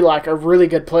had to be like a really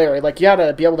good player. Like you had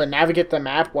to be able to navigate the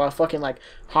map while fucking like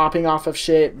hopping off of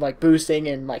shit, like boosting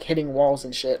and like hitting walls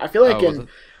and shit. I feel like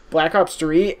Black Ops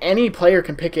 3, any player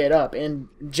can pick it up and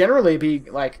generally be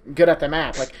like good at the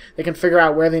map. Like they can figure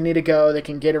out where they need to go. They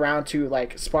can get around to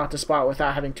like spot to spot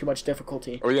without having too much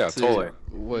difficulty. Oh yeah, See, totally.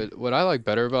 What I like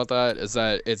better about that is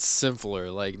that it's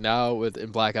simpler. Like now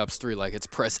in Black Ops 3, like it's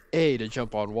press A to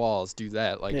jump on walls, do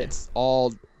that. Like it's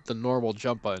all the normal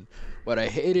jump button. What I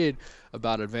hated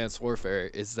about Advanced Warfare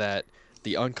is that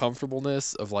the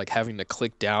uncomfortableness of like having to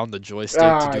click down the joystick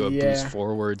to do a boost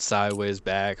forward, sideways,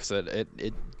 back. So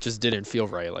it just didn't feel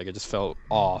right. Like it just felt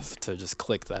off to just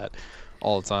click that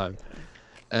all the time.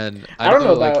 And I don't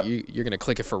know like about... you're gonna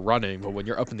click it for running, but when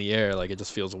you're up in the air, like it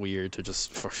just feels weird to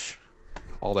just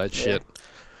all that shit.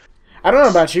 I don't know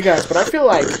about you guys, but I feel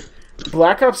like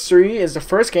Black Ops 3 is the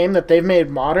first game that they've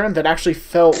made modern that actually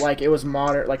felt like it was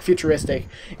modern, like futuristic.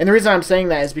 And the reason I'm saying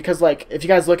that is because like if you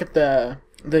guys look at the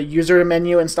user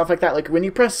menu and stuff like that, like when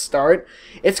you press start,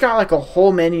 it's got like a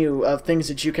whole menu of things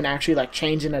that you can actually like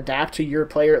change and adapt to your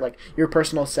player, like your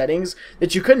personal settings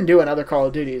that you couldn't do in other Call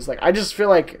of Duties. Like I just feel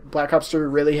like Black Ops 3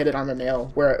 really hit it on the nail,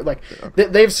 where like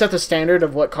they've set the standard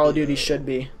of what Call of Duty should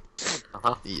be.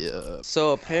 Yeah.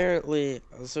 So apparently,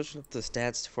 I was searching up the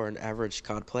stats for an average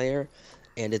COD player,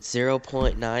 and it's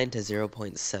 0.9 to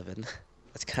 0.7.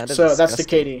 That's kind of disgusting. That's the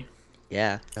KD.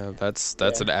 Yeah. That's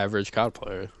an average COD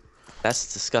player.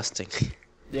 That's disgusting.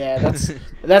 Yeah,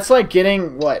 that's like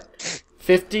getting what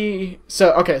 50.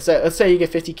 So okay, so let's say you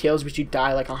get 50 kills, but you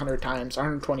die like 100 times,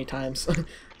 120 times.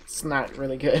 It's not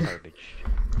really good. Garbage.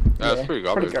 That's pretty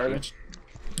garbage. Pretty garbage.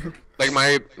 Like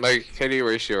my KD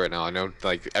ratio right now, I know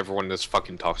like everyone just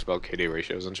fucking talks about KD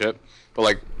ratios and shit, but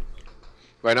like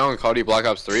right now in Call of Duty Black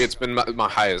Ops 3, it's been my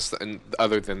highest, and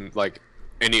other than like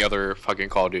any other fucking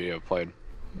Call of Duty I've played.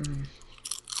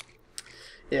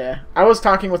 Yeah, I was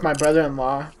talking with my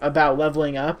brother-in-law about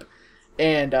leveling up,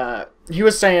 and he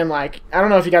was saying like, I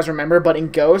don't know if you guys remember, but in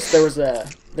Ghost there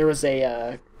was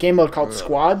a game mode called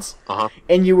Squads,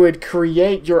 and you would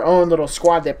create your own little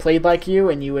squad that played like you,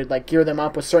 and you would like gear them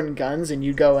up with certain guns, and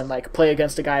you'd go and like play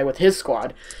against a guy with his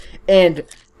squad, and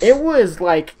it was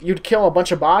like you'd kill a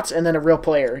bunch of bots and then a real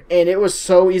player, and it was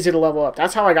so easy to level up.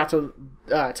 That's how I got to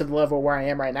the level where I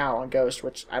am right now on Ghost,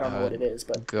 which I don't know what it is,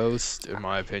 but Ghost, in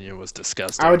my opinion, was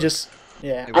disgusting. I would just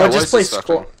play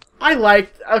Squad. I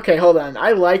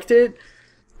liked it,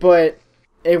 but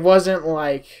it wasn't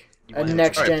like a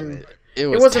next gen. It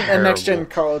wasn't a next gen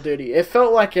Call of Duty. It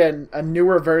felt like a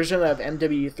newer version of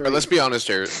MW3. But let's be honest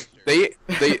here. They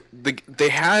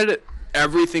had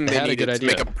everything they needed to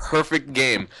make a perfect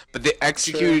game, but they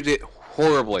executed it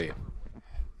horribly.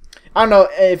 I don't know,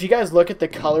 if you guys look at the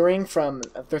coloring from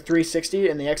the 360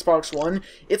 and the Xbox One,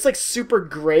 it's like super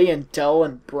gray and dull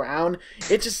and brown.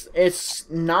 It's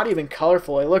not even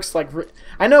colorful. It looks like...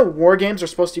 I know war games are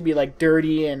supposed to be like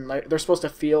dirty and like they're supposed to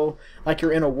feel like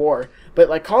you're in a war. But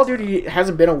like Call of Duty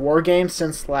hasn't been a war game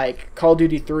since like Call of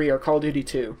Duty 3 or Call of Duty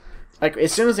 2. Like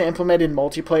as soon as they implemented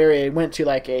multiplayer, it went to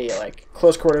like a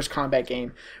close quarters combat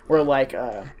game where like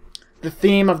the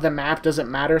theme of the map doesn't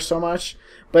matter so much.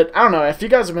 But I don't know, if you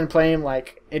guys have been playing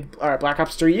like Black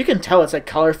Ops 3, you can tell it's like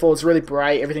colorful, it's really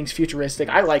bright, everything's futuristic.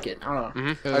 I like it. I don't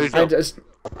know.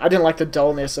 I didn't like the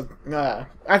dullness of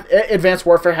Advanced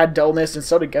Warfare had dullness, and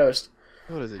so did Ghost.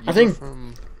 What is it? I think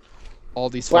from all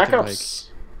these Black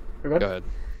Ops. Go ahead.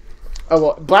 Oh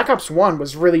well, Black Ops 1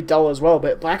 was really dull as well,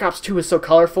 but Black Ops 2 was so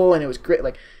colorful and it was great.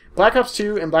 Like Black Ops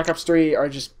 2 and Black Ops 3 are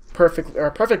just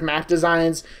perfect map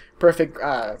designs, perfect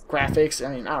graphics.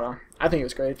 I mean, I don't know. I think it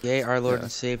was great. Yay, our Lord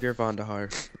and Savior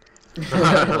Vondahar.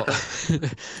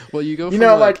 Well, you go. You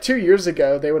know, like 2 years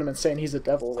ago, they would have been saying he's a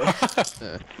devil.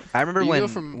 I remember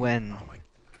when.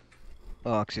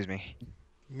 Oh, excuse me.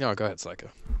 No, go ahead, Psycho.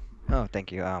 Oh,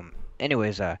 thank you.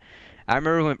 Anyways, I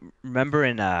remember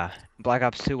in Black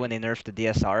Ops 2 when they nerfed the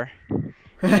DSR, and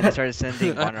they started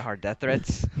sending Vondahar death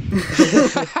threats.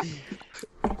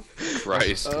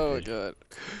 Christ. Oh god.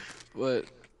 But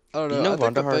I don't know. You know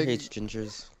Vondahar hates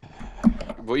gingers.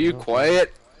 Will you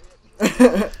quiet?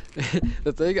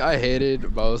 The thing I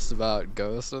hated most about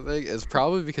Ghost, I think, is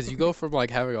probably because you go from like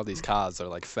having all these CODs that are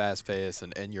like fast paced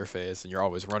and in your face, and you're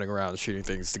always running around shooting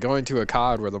things, to going to a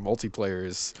COD where the multiplayer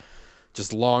is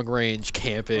just long range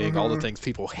camping, all the things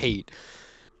people hate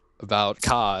about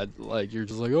COD. Like you're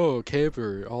just like, oh,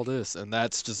 camper, all this, and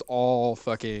that's just all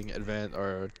fucking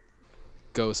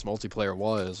Ghost multiplayer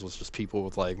was just people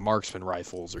with like marksman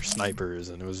rifles or snipers,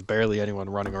 and it was barely anyone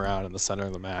running around in the center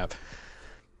of the map.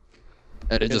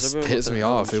 And it just pissed me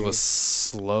off. It was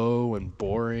slow and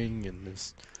boring, and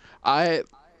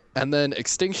and then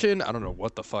Extinction, I don't know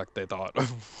what the fuck they thought.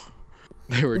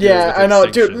 they were doing Yeah, with I know, dude.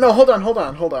 Extinction. No,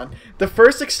 hold on. The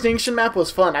first Extinction map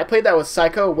was fun. I played that with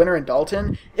Psycho, Winter, and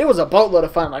Dalton. It was a boatload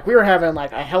of fun. Like we were having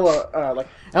like a hell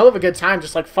of a good time,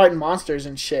 just like fighting monsters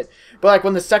and shit. But like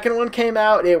when the second one came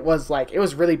out, it was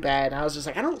really bad. And I was just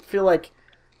like, I don't feel like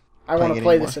I want to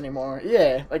play this anymore.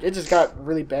 Yeah, like it just got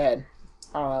really bad.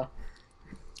 I don't know.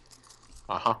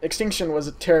 Extinction was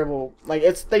a terrible. Like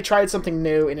they tried something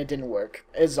new and it didn't work.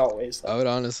 As always. I would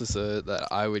honestly say that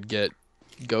I would get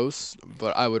Ghost,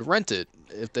 but I would rent it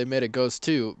if they made a Ghost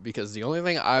 2, because the only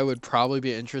thing I would probably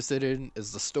be interested in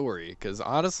is the story. Because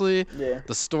honestly,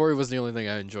 the story was the only thing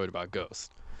I enjoyed about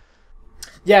Ghost.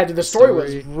 Yeah, dude, the story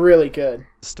was really good.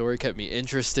 The story kept me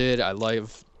interested. I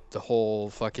love the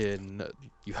whole fucking.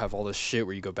 You have all this shit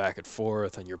where you go back and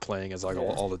forth, and you're playing as like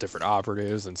all the different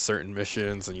operatives and certain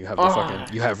missions, and you have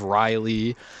you have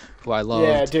Riley, who I loved.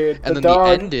 Yeah, dude. And then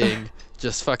dog. the ending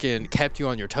just fucking kept you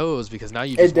on your toes, because now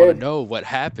you just want to know what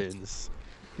happens.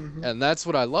 And that's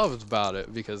what I loved about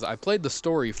it, because I played the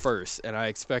story first and I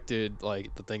expected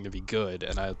like the thing to be good,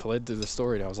 and I played through the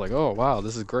story and I was like, oh wow,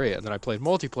 this is great. And then I played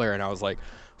multiplayer and I was like,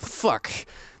 fuck,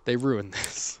 they ruined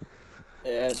this.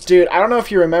 Yeah, dude, I don't know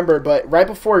if you remember, but right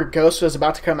before Ghost was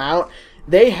about to come out,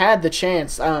 they had the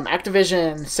chance.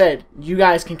 Activision said, you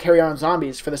guys can carry on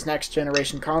zombies for this next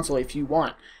generation console if you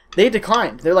want. They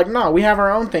declined. They're like, no, we have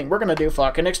our own thing. We're going to do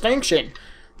fucking Extinction.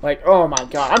 Like, oh my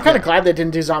god. I'm kind of glad they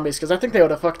didn't do zombies, because I think they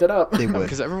would have fucked it up. They would.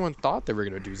 Because everyone thought they were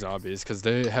going to do zombies, because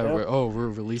they have, we're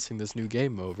releasing this new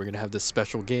game mode. We're going to have this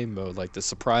special game mode, like the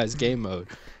surprise game mode.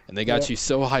 And they got you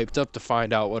so hyped up to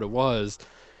find out what it was.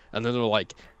 And then they're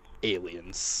like,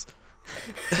 aliens.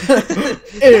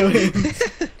 Aliens.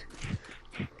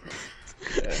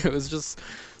 It was just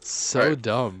so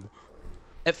dumb.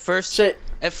 At first, it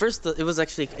was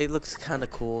actually, it looks kind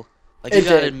of cool. Like, It you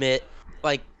gotta did. admit,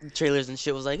 like, trailers and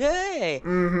shit was like, hey!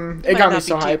 It got me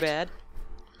so too hyped. bad.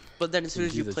 But then as soon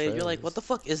as you the play it, you're like, trailers. what the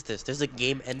fuck is this? There's a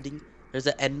game ending? There's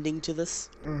an ending to this?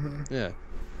 Yeah.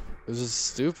 It was just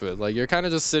stupid. Like, you're kind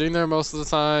of just sitting there most of the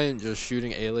time, just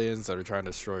shooting aliens that are trying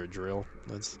to destroy a drill.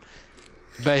 That's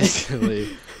basically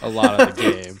a lot of the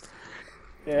game.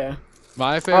 Yeah.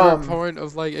 My favorite point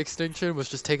of, like, Extinction was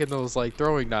just taking those, like,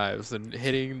 throwing knives and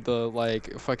hitting the,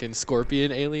 like, fucking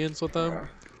scorpion aliens with them.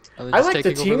 And then I just like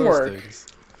the taking over those teamwork. things.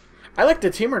 I like the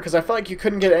teamwork, because I felt like you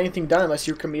couldn't get anything done unless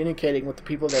you were communicating with the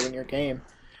people that were in your game.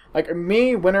 Like,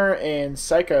 me, Winter, and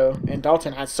Psycho, and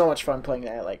Dalton had so much fun playing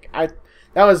that. Like,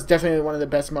 that was definitely one of the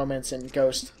best moments in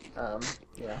Ghost.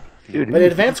 Yeah. Dude, But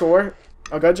Advanced War...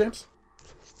 Oh, go, James?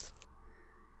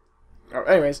 Oh,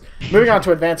 anyways, moving on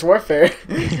to Advanced Warfare.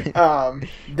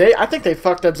 I think they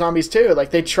fucked up zombies too.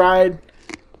 Like, they tried...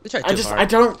 They tried too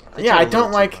hard.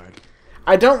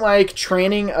 I don't like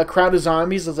training a crowd of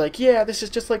zombies. It's like, yeah, this is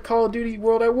just like Call of Duty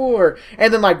World at War.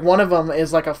 And then, like, one of them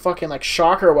is like a fucking, like,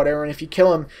 shocker or whatever, and if you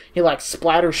kill him, he, like,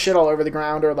 splatters shit all over the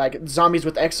ground, or, like, zombies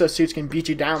with exosuits can beat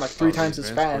you down, like, 3 times as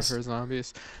fast. Warfare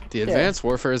zombies. The Advanced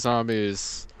Warfare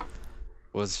zombies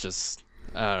was just...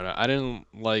 I don't know. I didn't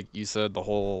like you said the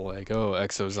whole like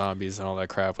exo zombies and all that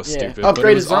crap was stupid. But it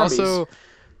Upgraded was zombies. also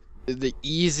the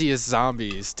easiest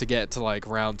zombies to get to like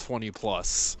round 20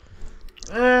 plus.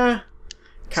 Kinda.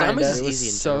 Zombies is It was easy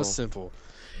in so general. simple.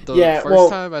 The Yeah, first well,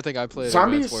 time I think I played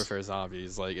zombies- Advanced Warfare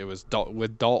Zombies, like it was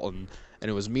with Dalton, and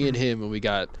it was me and him, and we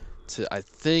got to I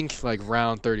think like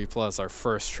round 30 plus our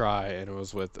first try, and it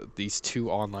was with these 2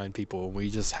 online people, and we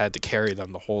just had to carry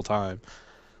them the whole time.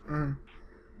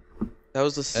 That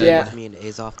was the same with me and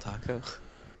Azov Taco.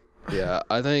 Yeah,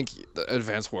 I think the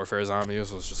Advanced Warfare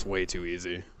Zombies was just way too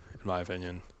easy, in my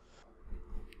opinion.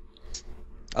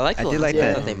 I like the did like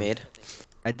that that. they made.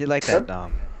 I did like that.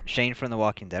 Shane from The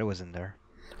Walking Dead was in there.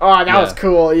 Oh, that was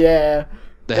cool, yeah.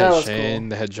 They That had was Shane, cool.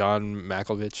 they had John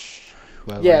Malkovich.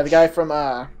 who I Yeah, liked. the guy from,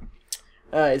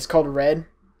 it's called Red,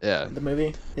 Yeah. the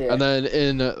movie. Yeah. And then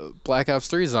in Black Ops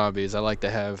 3 Zombies, I like to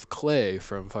have Clay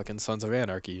from fucking Sons of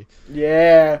Anarchy.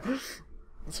 Yeah.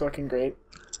 That's fucking great.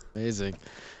 Amazing.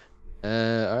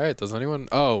 Alright, does anyone...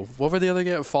 Oh, what were the other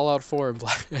games? Fallout 4 and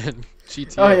Black and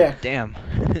GTA. Oh, yeah. Damn.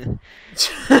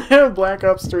 Black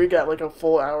Ops 3 got like a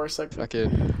full hour segment.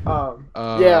 Fucking...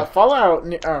 Yeah,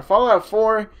 Fallout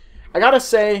 4, I gotta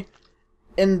say,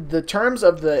 in the terms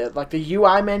of the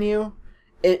UI menu,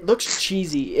 it looks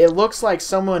cheesy. It looks like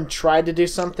someone tried to do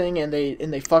something and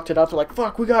they fucked it up. They're like,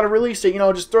 fuck, we gotta release it,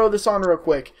 just throw this on real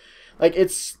quick. Like,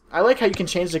 I like how you can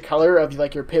change the color of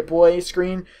like your Pip-Boy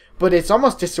screen, but it's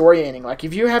almost disorienting. Like,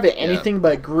 if you have it anything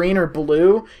but green or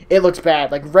blue, it looks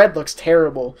bad. Like, red looks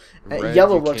terrible. Red,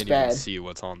 Yellow you looks can't bad. even see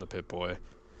what's on the Pip-Boy.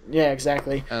 Yeah,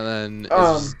 exactly. And then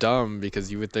it's just dumb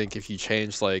because you would think if you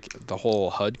changed like the whole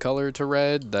HUD color to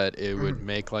red that it would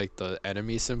make like the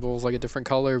enemy symbols like a different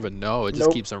color, but no, it just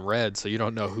Nope. keeps them red, so you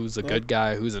don't know who's a good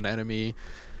guy, who's an enemy.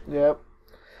 Yep.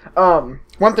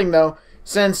 One thing though,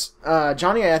 since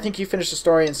Johnny, I think you finished the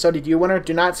story, and so did you, Winter.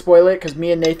 Do not spoil it, because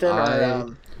me and Nathan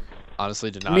are.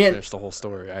 Honestly, did not finish the whole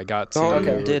story. I got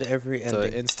to did every ending.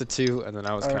 the Institute, and then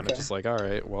I was kind of just like, all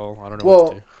right, well, I don't know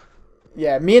what to do.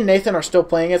 Yeah, me and Nathan are still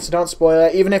playing it, so don't spoil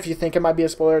it. Even if you think it might be a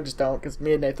spoiler, just don't, because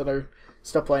me and Nathan are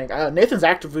still playing. Nathan's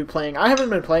actively playing. I haven't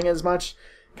been playing it as much,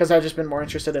 because I've just been more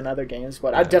interested in other games,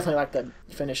 but I'd definitely like to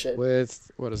finish it.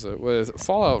 With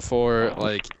Fallout 4,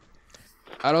 like,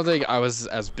 I don't think I was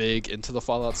as big into the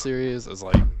Fallout series as,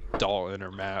 like, Dalton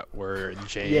or Matt were, and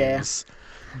James.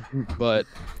 Yeah. But,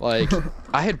 like,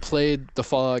 I had played the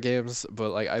Fallout games,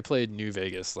 but, like, I played New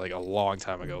Vegas, like, a long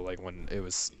time ago, like, when it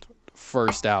was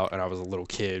first out and I was a little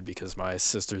kid because my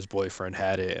sister's boyfriend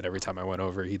had it, and every time I went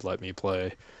over he'd let me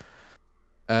play.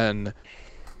 And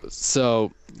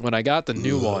so when I got the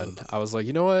new one, I was like,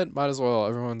 you know what, might as well,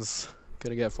 everyone's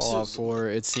gonna get Fallout 4,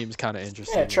 it seems kind of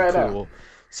interesting. Yeah, try it out.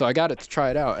 So I got it to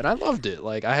try it out, and I loved it.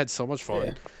 Like, I had so much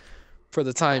fun for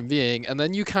the time being. And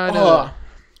then you kind of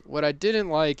what I didn't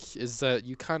like is that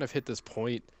you kind of hit this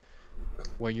point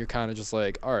when you're kind of just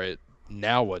like, all right,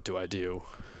 now what do I do?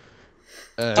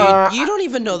 Dude, you don't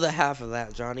even know the half of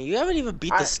that, Johnny. You haven't even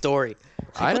beat the story.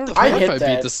 Like, I don't know if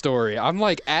I beat the story. I'm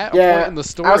like at a point in the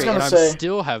story, and I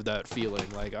still have that feeling.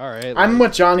 Like, all right. I'm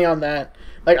with Johnny on that.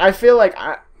 Like, I feel like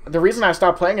the reason I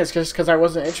stopped playing is because I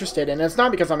wasn't interested, and it's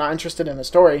not because I'm not interested in the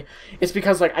story. It's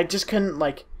because like I just couldn't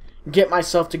like get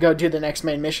myself to go do the next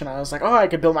main mission. I was like, oh, I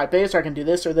could build my base, or I can do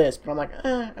this or this, but I'm like,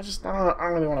 I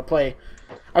don't really want to play.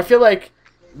 I feel like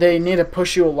they need to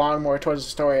push you along more towards the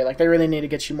story. Like, they really need to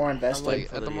get you more invested.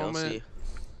 Like, at the moment,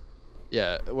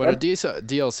 when a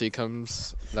DLC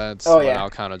comes, that's when I'll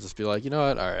kind of just be like, you know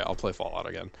what, all right, I'll play Fallout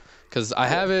again. Because I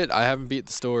haven't beat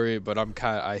the story, but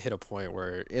I hit a point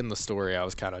where in the story I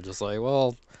was kind of just like,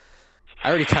 well, I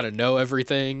already kind of know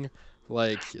everything.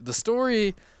 Like, the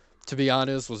story, to be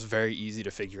honest, was very easy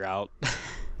to figure out.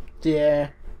 Yeah.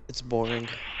 It's boring.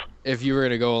 If you were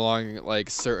going to go along, like,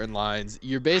 certain lines,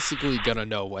 you're basically going to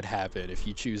know what happened. If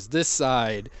you choose this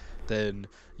side, then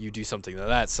you do something to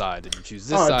that side. And you choose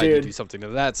this side, you do something to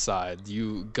that side.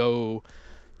 You go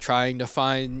trying to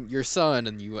find your son,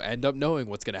 and you end up knowing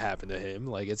what's going to happen to him.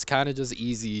 Like, it's kind of just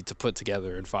easy to put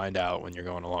together and find out when you're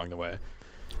going along the way.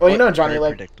 Well, you know, Johnny,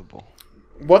 like, predictable.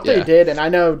 What they did, and I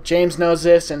know James knows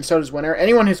this, and so does Winter.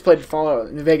 Anyone who's played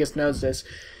Fallout New Vegas knows this.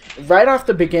 Right off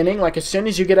the beginning, like, as soon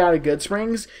as you get out of Good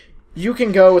Springs, you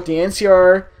can go with the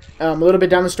NCR. A little bit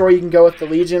down the story, you can go with the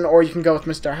Legion, or you can go with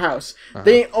Mr. House.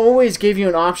 They always give you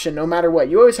an option, no matter what.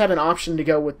 You always had an option to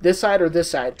go with this side or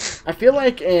this side. I feel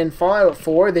like in Fallout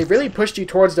 4, they really pushed you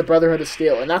towards the Brotherhood of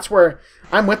Steel, and that's where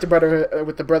I'm with the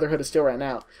Brotherhood of Steel right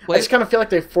now. I just kind of feel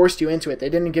like they forced you into it. They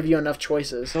didn't give you enough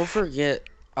choices. Don't forget,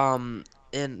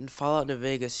 in Fallout New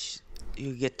Vegas,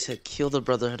 you get to kill the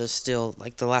Brotherhood of Steel,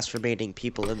 like the last remaining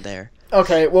people in there.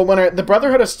 Okay, well, the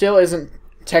Brotherhood of Steel isn't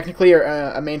technically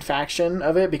a main faction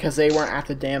of it because they weren't at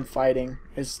the dam fighting.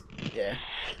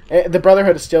 The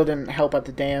Brotherhood of Steel didn't help at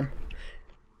the dam.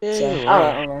 Yeah, so,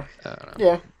 I don't know.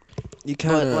 Yeah. You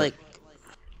kind of like.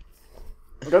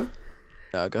 Good.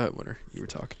 Go ahead, Winter. You were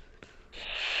talking.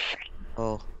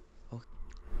 Oh.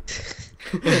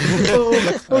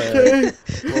 Okay.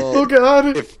 Well, oh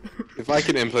God. If I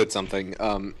can input something,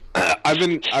 I've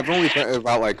only put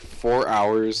about like 4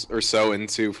 hours or so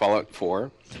into Fallout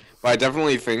 4. But I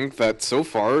definitely think that so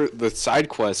far the side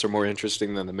quests are more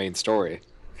interesting than the main story.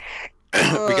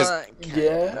 Because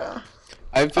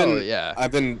I've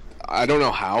been I don't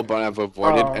know how, but I've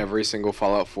avoided every single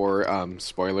Fallout 4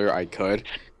 spoiler I could,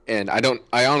 and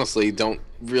I honestly don't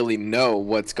really know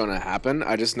what's gonna happen.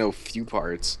 I just know few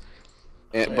parts.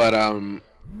 But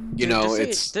you know,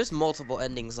 there's multiple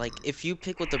endings. Like, if you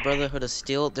pick with the Brotherhood of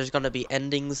Steel, there's gonna be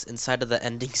endings inside of the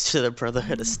endings to the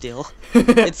Brotherhood of Steel.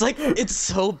 It's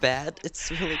so bad. It's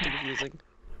really confusing.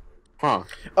 Huh.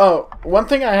 Oh, one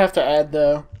thing I have to add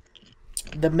though,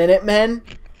 the Minutemen.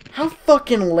 How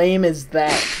fucking lame is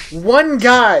that? One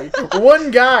guy,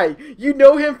 you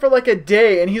know him for like a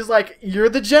day, and he's like, "You're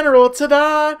the general,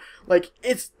 ta-da!" Like,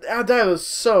 that was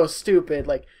so stupid.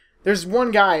 Like, there's one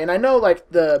guy, and I know,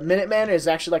 like, the Minuteman is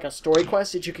actually, like, a story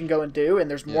quest that you can go and do, and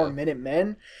there's more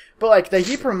Minutemen. But, like, that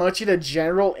he promotes you to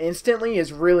general instantly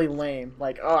is really lame.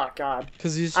 Like, oh, God.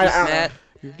 Because he's just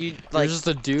you're just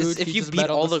a dude. If you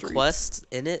beat all the quests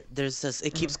in it,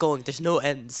 it keeps going. There's no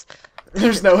ends.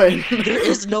 There's no end. There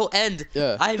is no end.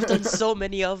 Yeah. I've done so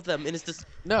many of them, and it's just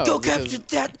No, go because- capture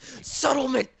that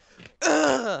settlement.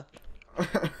 Ugh.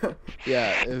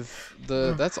 Yeah, if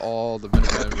that's all the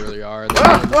Minutemen really are. They're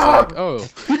just like, oh,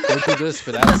 go do this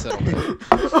for that settlement.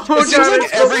 Oh It seems like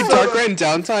it's so every soda. DaRkRaIn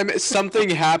downtime, something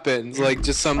happens. Like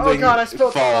just something God, I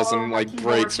spilled falls soda all and over my like keyboard.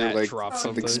 breaks or Matt like dropped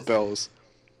something something. spills.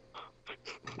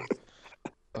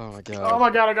 Oh my Oh god. my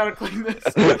god, I gotta clean this.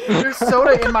 There's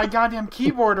soda in my goddamn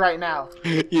keyboard right now.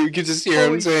 You could just hear him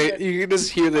Holy say. shit. You could just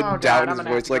hear the Oh, God, doubt in I'm his gonna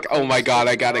have voice, to go like, clean "Oh my this god,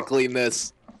 I shit gotta up." clean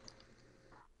this."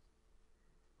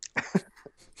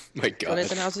 My god.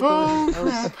 Nathan, how's it Oh,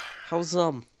 going? crap. How's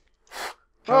Oh,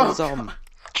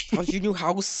 how's your new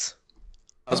house?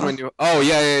 How's my new? Oh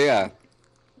yeah.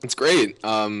 It's great.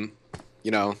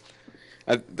 You know,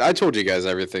 I told you guys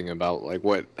everything about like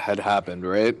what had happened,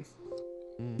 right?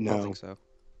 I don't think so.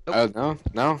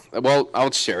 No. Well,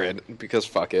 I'll share it because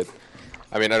fuck it.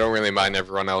 I mean, I don't really mind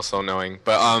everyone else so knowing,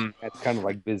 but That's kind of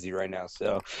like busy right now,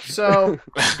 so. So,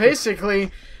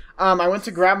 basically, I went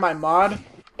to grab my mod,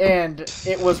 and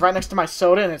it was right next to my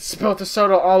soda, and it spilled the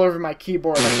soda all over my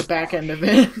keyboard at the back end of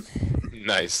it.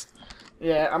 nice.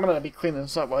 Yeah, I'm gonna be cleaning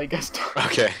this up while you guys talk.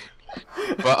 Okay.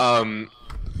 But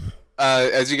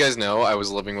as you guys know, I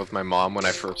was living with my mom when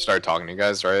I first started talking to you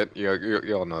guys, right?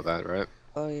 You all know that, right?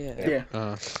 Oh yeah.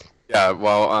 Yeah. Yeah.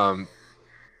 Well,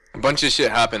 a bunch of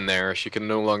shit happened there. She could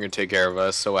no longer take care of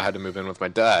us, so I had to move in with my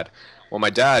dad. Well, my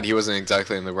dad, he wasn't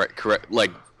exactly in the correct,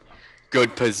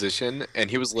 good position, and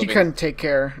he was He living. couldn't take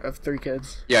care of 3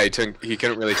 kids. Yeah, he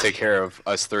couldn't really take care of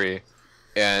us 3,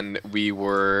 and we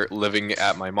were living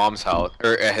at my mom's house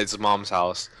or at his mom's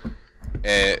house.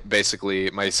 And basically,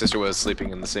 my sister was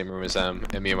sleeping in the same room as him,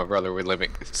 and me and my brother were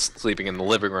sleeping in the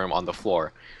living room on the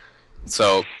floor.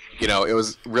 So, you know, it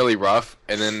was really rough.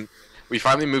 And then we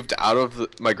finally moved out of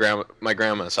my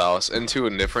grandma's house into a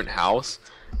different house,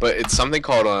 but it's something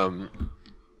called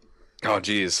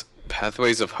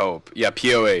Pathways of Hope. Yeah,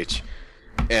 POH.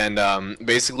 And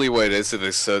basically, what it is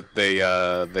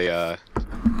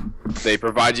they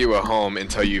provide you a home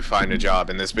until you find a job,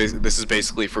 and this is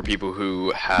basically for people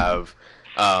who have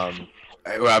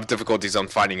difficulties on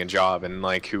finding a job and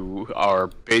like who are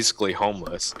basically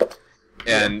homeless.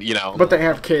 And you know, But they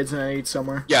have kids and they need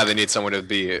somewhere. yeah, they need someone to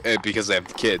be because they have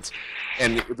kids,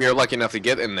 and we were lucky enough to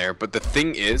get in there. But the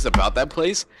thing is about that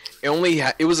place, it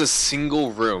was a single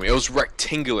room. It was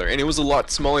rectangular, and it was a lot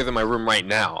smaller than my room right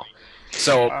now.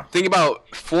 So think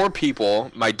about 4 people: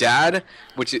 my dad,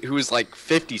 who was like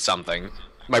 50 something,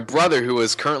 my brother who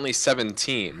was currently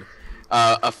 17,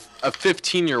 a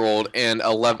 15-year-old, and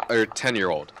 11 or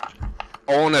 10-year-old,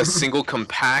 all in a single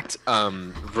compact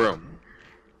room.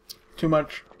 Too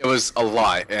much. It was a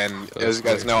lot, and as you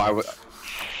guys know,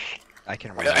 I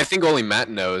can relate. I think only Matt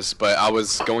knows, but I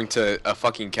was going to a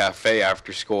fucking cafe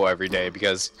after school every day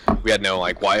because we had no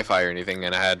like Wi-Fi or anything,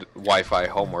 and I had Wi-Fi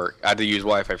homework. I had to use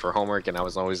Wi-Fi for homework, and I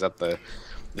was always at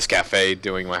this cafe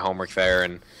doing my homework there,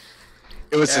 and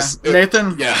it was just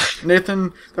Nathan. Yeah.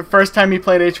 Nathan, the first time he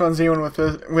played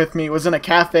H1Z1 with me was in a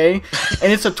cafe,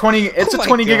 and it's a 20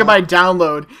 gigabyte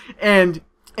download, and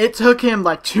it took him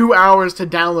like 2 hours to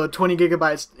download 20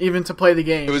 gigabytes even to play the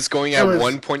game. It was going at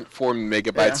 1.4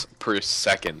 megabytes per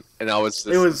second, and I was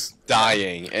just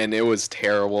dying, and it was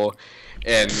terrible.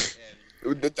 And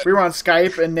we were on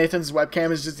Skype, and Nathan's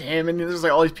webcam is just him, and there's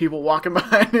like all these people walking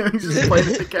behind him. He's just playing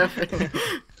at the cafe.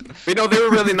 You know, they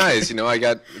were really nice. You know,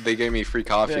 they gave me free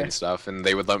coffee and stuff, and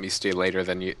they would let me stay later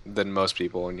than most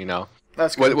people. And you know,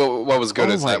 that's good. What was good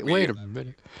is that wait a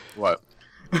minute. What?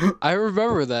 I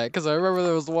remember that because I remember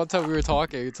there was one time we were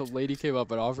talking, some lady came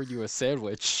up and offered you a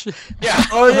sandwich. Yeah.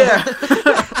 Oh yeah.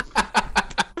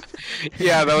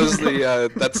 Yeah, that was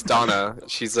that's Donna.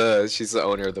 She's the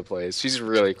owner of the place. She's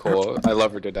really cool. I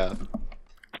love her to death.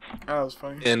 That was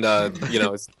funny. And you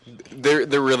know,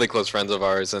 they're really close friends of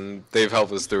ours, and they've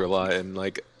helped us through a lot. And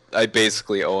like, I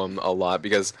basically owe them a lot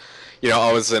because, you know,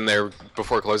 I was in there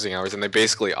before closing hours, and they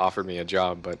basically offered me a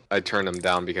job, but I turned them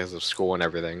down because of school and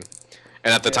everything.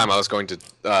 And at the time, I was going to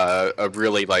a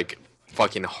really like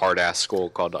fucking hard ass school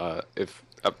called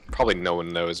probably no one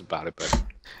knows about it, but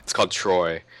it's called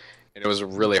Troy, and it was a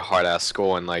really hard ass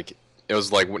school, and like it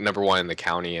was like #1 in the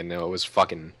county, and it was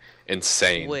fucking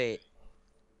insane. Wait,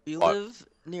 you live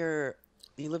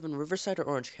in Riverside or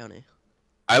Orange County?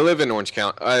 I live in Orange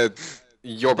County,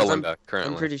 Yorba Linda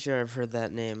currently. I'm pretty sure I've heard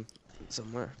that name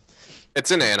somewhere.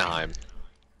 It's in Anaheim,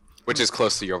 which is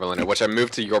close to Yorba Linda, which I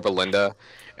moved to Yorba Linda,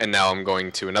 and now I'm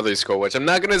going to another school, which I'm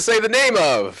not going to say the name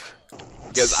of,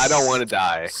 because I don't want to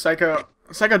die. Psycho,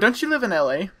 don't you live in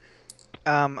LA?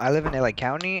 I live in LA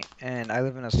County, and I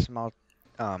live in a small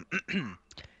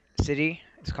city.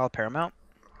 It's called Paramount.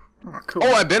 Oh, cool.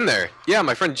 Oh, I've been there. Yeah,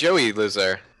 my friend Joey lives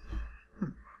there.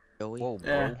 Joey. Whoa, bro.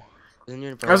 Yeah. Isn't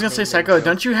your I was gonna brother say, named Psycho, Joe?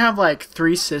 don't you have like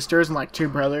 3 sisters and like 2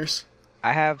 brothers?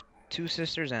 I have 2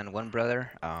 sisters and 1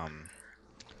 brother.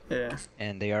 Yeah.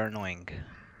 And they are annoying.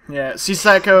 Yeah. See,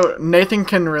 Psycho, Nathan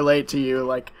can relate to you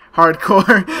like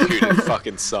hardcore. Dude, it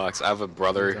fucking sucks. I have a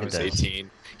brother who's does. 18.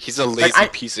 He's a lazy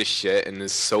piece of shit and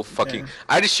is so fucking. Yeah.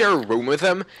 I had to share a room with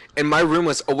him, and my room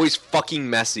was always fucking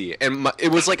messy, and it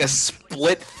was like a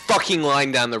split fucking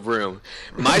line down the room.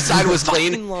 My side was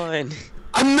clean. Fucking line.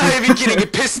 I'm not even kidding.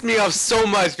 It pissed me off so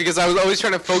much because I was always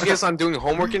trying to focus on doing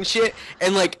homework and shit,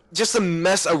 and like just the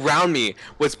mess around me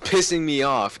was pissing me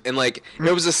off. And like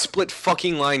there was a split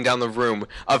fucking line down the room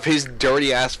of his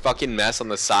dirty ass fucking mess on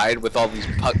the side with all these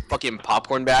fucking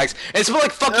popcorn bags, and it smelled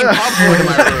like fucking popcorn in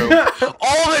my room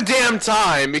all the damn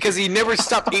time because he never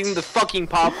stopped eating the fucking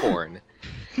popcorn.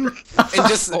 And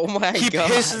just Oh my he God.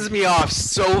 pisses me off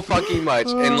so fucking much,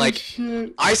 and like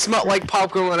Shit. I smelled like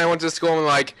popcorn when I went to school. And I'm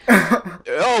like,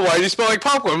 oh, why do you smell like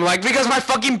popcorn? I'm like, because my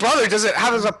fucking brother doesn't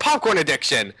have a popcorn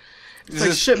addiction. It's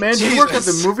like, shit, man. Do you work at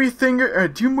the movie thing, or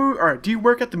do you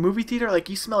work at the movie theater? Like,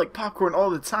 you smell like popcorn all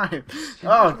the time.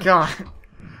 Oh god.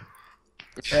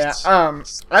 Yeah.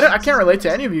 I can't relate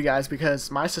to any of you guys because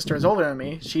my sister is older than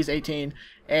me. She's 18,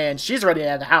 and she's already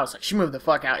out of the house. Like, she moved the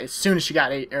fuck out as soon as she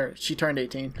turned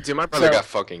 18. Dude, my brother So- got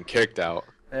fucking kicked out.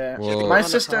 Yeah. Whoa. My Upon a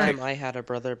sister. time, I had a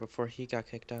brother before he got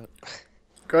kicked out.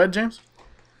 Go ahead, James.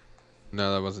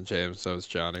 No, that wasn't James. That was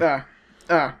Johnny.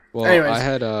 Well, anyways. I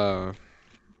had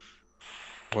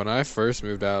when I first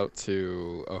moved out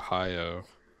to Ohio,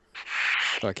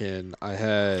 I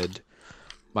had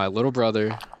my little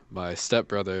brother, my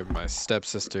stepbrother, my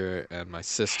stepsister, and my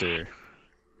sister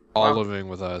all Wow. living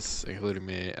with us, including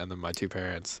me, and then my 2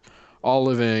 parents, all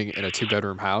living in a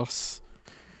 2-bedroom house.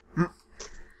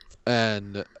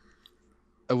 And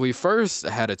we first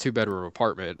had a 2-bedroom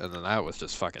apartment, and then that was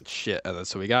just fucking shit. And then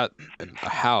so we got a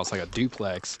house, like a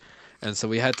duplex, and so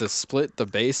we had to split the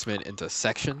basement into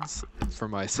sections for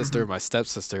my sister and my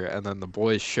stepsister, and then the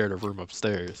boys shared a room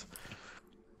upstairs.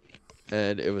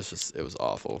 And it was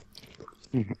awful.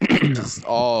 Just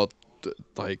all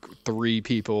like 3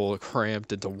 people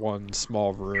cramped into one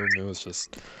small room. It was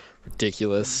just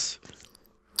ridiculous.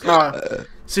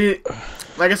 See,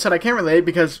 like I said, I can't relate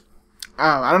because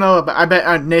I don't know, but I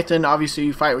bet Nathan, obviously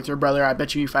you fight with your brother. I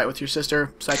bet you fight with your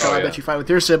sister. Psycho, Oh, I yeah. bet you fight with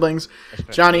your siblings.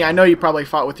 Especially- Johnny, I know you probably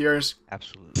fought with yours.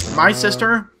 Absolutely. My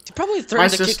sister, He probably My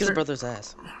threatened to kick his sister- brother's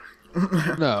ass.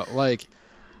 No, like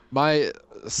my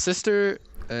sister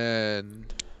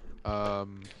and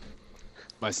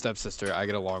my stepsister, I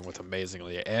get along with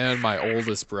amazingly, and my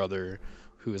oldest brother,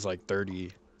 who is like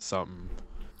 30 something,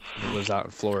 who lives out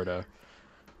in Florida,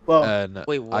 well, and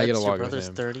Wait, what? I get Your along with brother's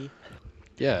him. 30?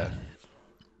 Yeah.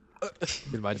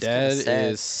 Dude, my That's dad kinda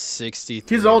sad. is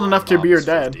 63. He's old my enough to be your mom's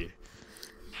dad. 50.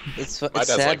 It's dad's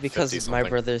sad like because 50 my something.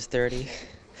 brother's 30.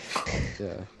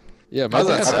 Yeah. Yeah, my How's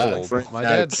that dad's sad? old. My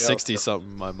dad's 60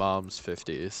 something. My mom's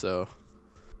 50. So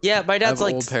Yeah, my dad's have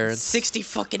like old parents. 60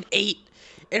 fucking 8.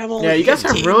 And I'm only yeah, you guys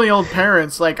have 15. really old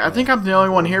parents. Like, I think I'm the only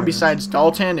one here besides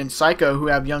Dalton and Psycho who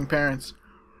have young parents.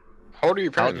 How old are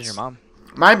your How old parents? is your mom?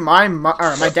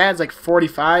 My dad's like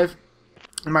 45,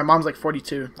 and my mom's like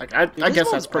 42. Like, I this guess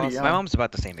that's one's pretty awesome. young. My mom's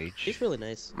about the same age. She's really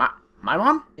nice. My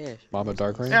mom? Yeah. Mama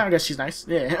DaRkRaIn? Yeah, I guess she's nice.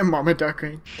 Yeah, Mama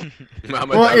DaRkRaIn.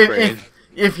 Mama Well, DaRkRaIn.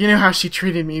 if you knew how she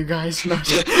treated me, you guys. No.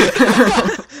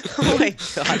 Oh my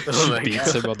god. Oh my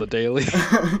Beats God. him on the daily.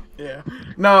 Yeah.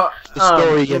 No. The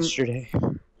story and- yesterday.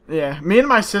 Yeah, me and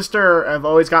my sister have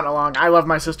always gotten along. I love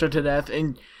my sister to death,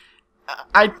 and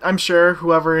I'm sure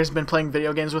whoever has been playing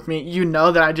video games with me, you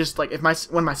know that I just like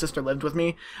when my sister lived with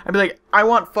me, I'd be like, I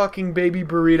want fucking baby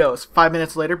burritos. 5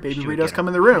 minutes later, baby She would burritos get come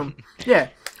in the room. Yeah,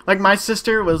 like my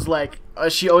sister was like,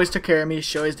 she always took care of me.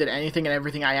 She always did anything and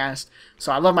everything I asked.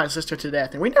 So I love my sister to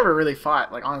death, and we never really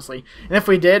fought, like honestly. And if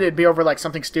we did, it'd be over like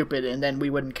something stupid, and then we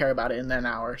wouldn't care about it in an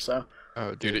hour. So.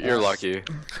 Oh, Dude, you're lucky.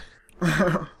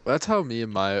 That's how me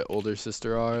and my older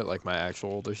sister are, like my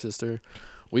actual older sister.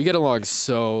 We get along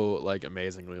so like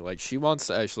amazingly. Like she wants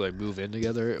to actually like move in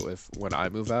together with when I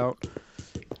move out.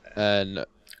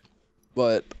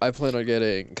 But I plan on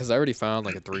getting, because I already found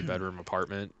like a 3-bedroom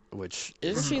apartment, which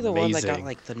Isn't is she the one that got amazing.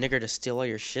 like the nigger to steal all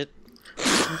your shit?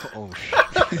 Oh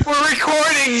shit. We're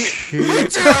recording!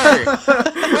 Winter!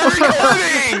 We're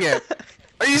recording!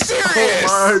 Are you serious?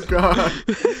 Oh my god.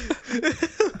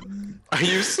 Are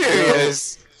you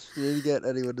serious? She didn't get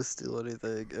anyone to steal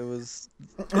anything. It was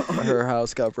her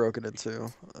house got broken into,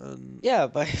 and Yeah,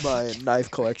 but my knife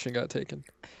collection got taken.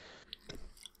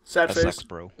 Sad That face. sucks,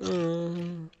 bro.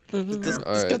 just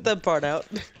Alright. cut that part out.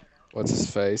 what's his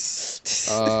face?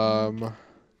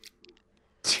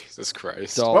 Jesus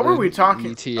Christ. Dalton, What were we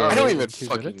talking- ETA I don't in even 2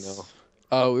 fucking minutes. know.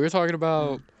 Oh, we were talking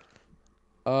about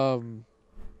Oh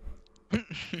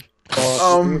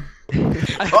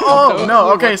no,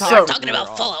 no, okay, what so topic Talking we were about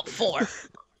on. Fallout 4. I'll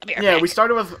be right yeah, back. we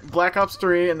started with Black Ops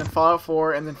 3 and then Fallout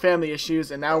 4 and then family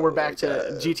issues and now we're back to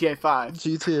GTA 5.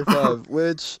 GTA 5,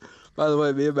 which, by the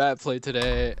way, me and Matt played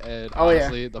today, and Oh, yeah.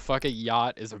 honestly, the fucking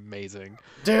yacht is amazing.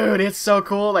 Dude, it's so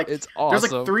cool. Like, It's there's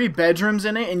awesome. like 3 bedrooms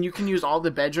in it, and you can use all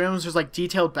the bedrooms. There's like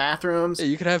detailed bathrooms. Yeah,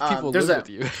 you can have people there's live a- with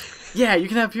you. Yeah, you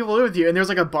can have people live with you, and there's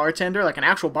like a bartender, like an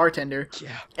actual bartender.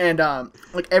 Yeah. And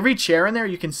like every chair in there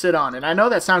you can sit on, and I know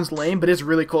that sounds lame, but it's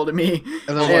really cool to me.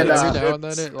 And then And, every now and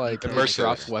then it immersive.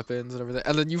 drops weapons and everything.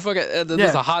 And then you fucking and then Yeah.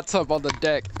 there's a hot tub on the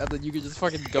deck, and then you can just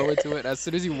fucking go into it. And as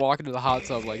soon as you walk into the hot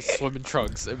tub, like swimming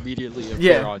trunks immediately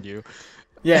appear Yeah. on you.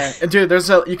 Yeah, and dude,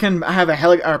 you can have a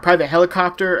or a private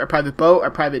helicopter, a private boat, or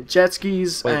private jet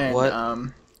skis, Wait, and what?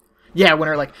 yeah, when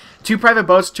are like 2 private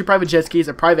boats, 2 private jet skis,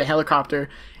 a private helicopter,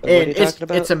 What are and you it's talking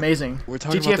about? it's amazing. We're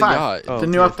talking GTA about 5, the yacht. the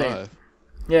new GTA update. 5.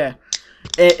 Yeah,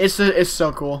 it's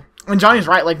so cool. And Johnny's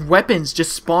right, like weapons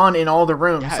just spawn in all the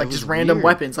rooms, Yeah, it like was just random weird.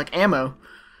 weapons, like ammo.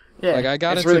 Yeah, Like I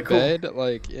got it's into really cool. bed,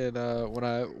 like in when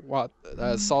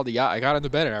I saw the yacht, I got into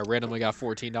bed and I randomly got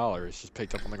 $14 just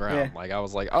picked up on the ground. Yeah. Like I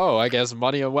was like, oh, I guess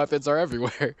money and weapons are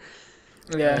everywhere.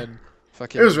 Yeah, And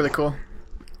fucking, it was really cool.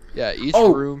 Yeah, each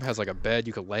Oh. room has like a bed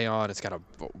you can lay on. It's got a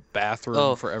bathroom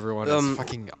Oh, for everyone. um, It's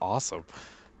fucking awesome.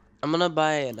 I'm gonna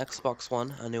buy an Xbox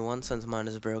One, a new one, since mine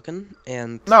is broken.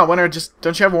 And No, Winter, just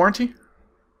don't you have a warranty?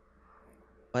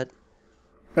 what?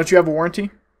 Don't you have a warranty?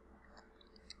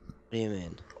 What do you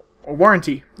mean? A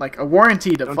warranty, like a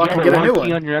warranty to Don't you fucking have get a new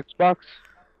warranty one. on your Xbox?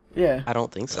 Yeah, I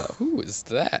don't think so. Who is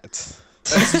that?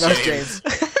 that's James.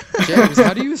 James,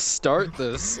 how do you start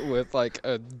this with like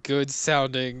a good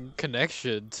sounding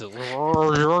connection to?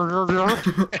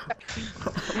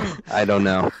 I don't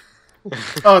know.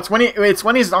 Oh, it's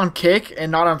when he's on Kick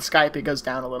and not on Skype. It goes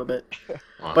down a little bit.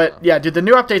 But yeah, dude, the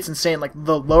new update's insane. Like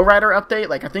the Lowrider update.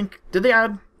 Like I think did they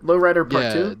add Lowrider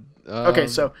Part 2? Okay,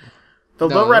 so the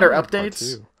no, Lowrider they added Part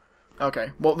updates. 2.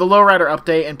 Okay, well the Lowrider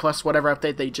update and plus whatever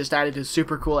update they just added is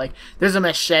super cool. Like there's a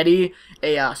machete,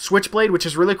 a switchblade, which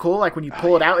is really cool. Like when you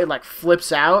pull it out, it like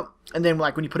flips out, and then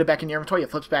like when you put it back in your inventory, it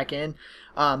flips back in.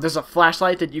 There's a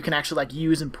flashlight that you can actually like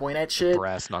use and point at shit.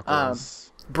 Brass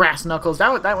knuckles. Brass knuckles.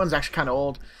 That one's actually kind of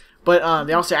old, but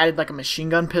they also added like a machine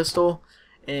gun pistol,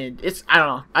 and it's I don't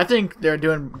know. I think they're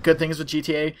doing good things with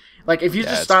GTA. Like if you Yeah,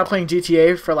 just it's stop playing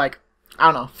GTA for like I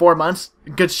don't know 4 months,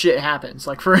 good shit happens.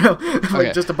 Like for real, like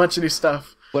Okay. just a bunch of new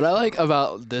stuff. What I like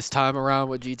about this time around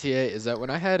with GTA is that when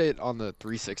I had it on the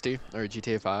 360 or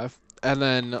GTA 5, and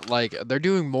then like they're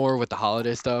doing more with the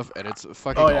holiday stuff, and it's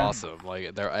fucking Oh, yeah. awesome.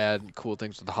 Like they're adding cool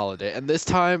things with the holiday, and this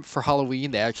time for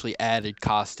Halloween they actually added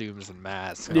costumes and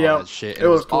masks and Yeah, all that shit. And it it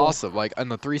was was cool. awesome. Like on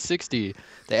the 360,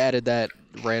 they added that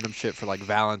random shit for like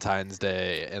Valentine's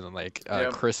Day and then like Yeah.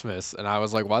 Christmas, and I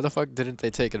was like, why the fuck didn't they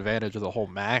take advantage of the whole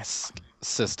mask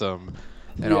system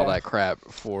and all Yeah. that crap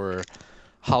for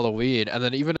Halloween? And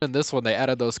then even in this one they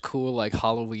added those cool like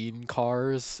Halloween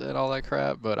cars and all that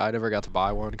crap, but I never got to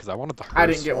buy one because I wanted the hearse I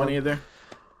didn't get one either.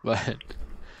 but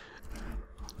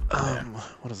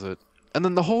what is it? And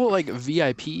then the whole like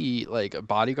VIP like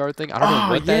bodyguard thing, I don't know Oh,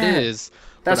 what that yeah. is,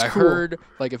 That's but I cool. heard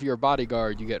like if you're a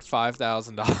bodyguard you get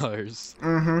 $5,000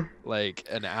 Mm-hmm. like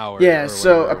an hour. Yeah. or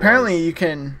So whatever it apparently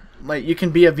was. you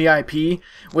can be a VIP,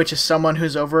 which is someone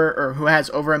who's over or who has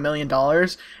over $1 million,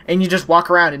 and you just walk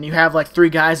around and you have like 3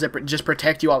 guys that just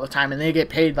protect you all the time, and they get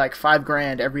paid like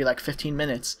 $5,000 every like 15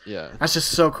 minutes. Yeah. That's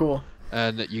just so cool.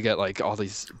 And you get like all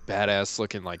these badass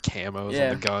looking like camos Yeah.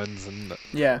 on the guns and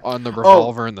Yeah. on the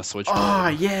revolver and the switchblade. Oh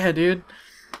yeah, dude.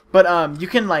 But you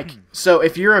can like so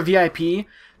if you're a VIP,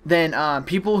 then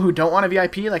people who don't want a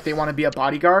VIP, like they want to be a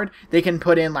bodyguard, they can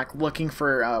put in like looking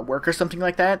for work or something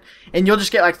like that, and you'll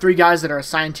just get like 3 guys that are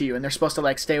assigned to you, and they're supposed to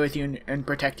like stay with you and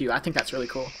protect you. I think that's really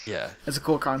cool. Yeah. It's a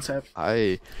cool concept.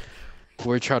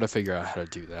 We're trying to figure out how to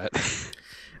do that.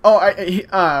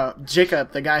 Oh,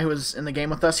 Jacob, the guy who was in the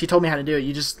game with us, he told me how to do it.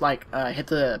 You just like hit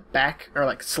the back or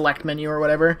like select menu or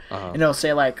whatever, and it'll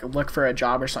say like look for a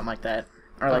job or something like that,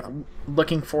 or like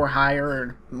looking for hire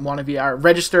or want to VR,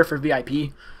 register for VIP.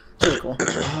 It's really cool.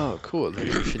 Oh, cool. Then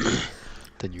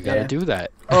you gotta Yeah. do that.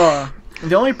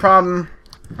 The only problem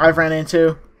I've ran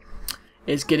into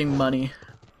is getting money.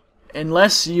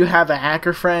 Unless you have a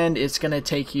hacker friend, it's gonna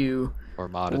take you Or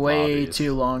modded way lobbies.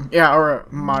 too long. Yeah, or a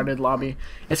modded lobby.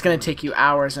 It's gonna take you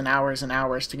hours and hours and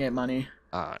hours to get money.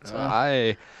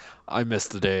 So I miss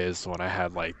the days when I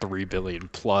had like 3 billion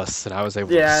plus, and I was able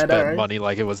to Yeah, I know, spend right? money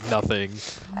like it was nothing.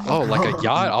 Oh, like a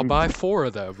yacht, I'll buy 4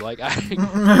 of them. Like I,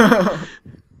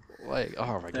 like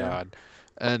oh my Yeah. god.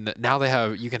 And now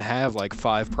you can have like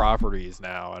 5 properties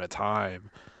now at a time.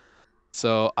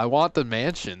 So I want the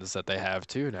mansions that they have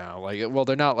too now. Like, well,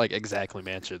 they're not like exactly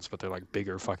mansions, but they're like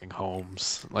bigger fucking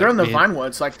homes. Like They're in the me and-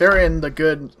 Vinewoods. Like, they're in the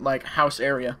good, like, house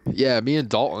area. Yeah, me and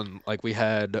Dalton, like we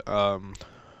had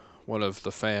one of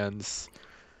the fans.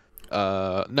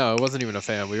 No, it wasn't even a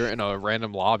fan. We were in a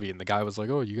random lobby, and the guy was like,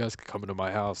 "Oh, you guys could come into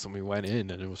my house," and we went in,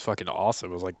 and it was fucking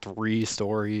awesome. It was like 3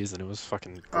 stories, and it was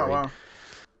fucking Oh, great. wow.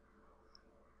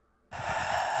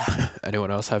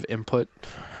 Anyone else have input? I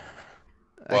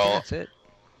think Well- that's it.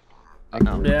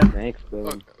 Yeah. Thanks,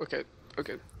 Billy. Okay.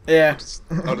 Yeah.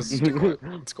 I'll just be quiet.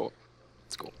 It's cool.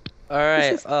 All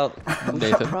right. We should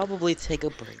Nathan. probably take a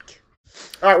break.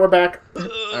 All right, we're back. All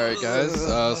right, guys.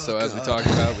 So as we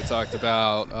talked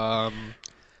about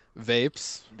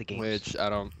vapes, The games. which I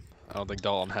don't think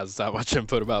Dalton has that much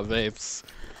input about vapes,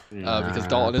 because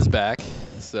Dalton is back.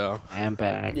 So I am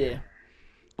back. Yeah.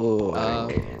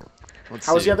 let's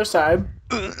How was see. the other side?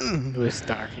 It was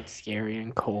dark and scary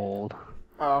and cold.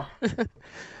 Oh.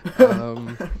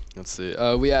 Let's see.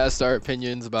 We asked our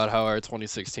opinions about how our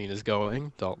 2016 is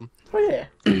going, Dalton. Oh, yeah.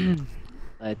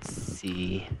 Let's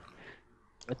see.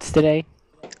 What's today?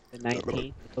 The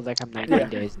 19th? Feels like I'm 19 Yeah.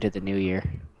 days into the new year.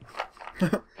 All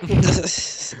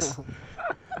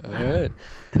right.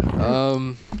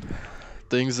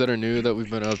 Things that are new that we've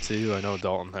been up to. I know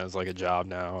Dalton has like a job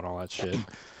now and all that shit.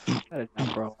 That is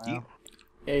not for a while.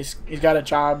 Yeah, he's got a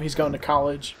job. He's going to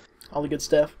college. All the good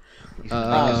stuff. He's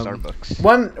gonna make Um,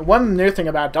 Starbucks. One new thing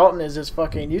about Dalton is his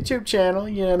fucking YouTube channel,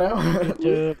 you know?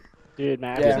 Dude,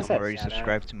 man, Yeah. I Already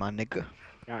subscribed to my nigga.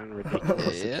 gotten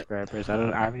ridiculous Yeah. subscribers. I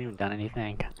haven't even done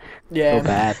anything. Yeah. So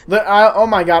bad. Oh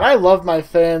my god, I love my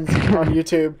fans on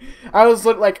YouTube. I was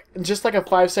like just like a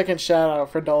 5-second shout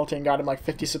out for Dalton. Got him like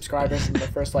 50 subscribers in the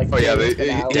first like. Oh yeah, day it's been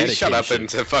out. they shut up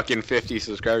Dedication. into fucking 50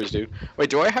 subscribers, dude. Wait,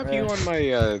 do I have you Yeah. on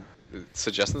my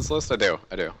suggestions list? I do.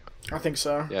 I think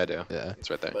so. Yeah, I do. Yeah. It's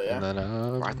right there. But yeah. And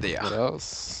then Right there. what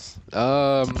else?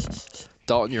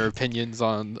 Dalton, your opinions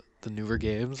on the newer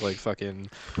games like fucking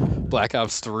Black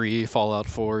Ops 3, Fallout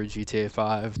 4, GTA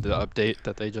 5, the update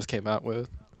that they just came out with.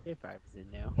 If I was in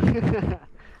now.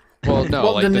 Well, no,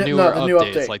 Well, like the the new- newer no, the new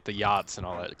updates, update. like the yachts and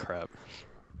all that crap.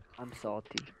 I'm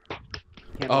salty.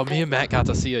 Oh, me and Matt got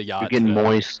to see a yacht. You're getting today.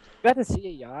 moist. You got to see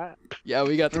a yacht. Yeah,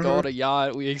 we got to go on a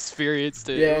yacht. We experienced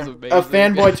it. It Yeah, was amazing. a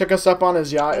fanboy took us up on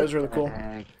his yacht. It was really cool.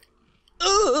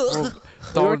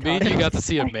 Dalton, me and you got to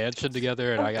see a mansion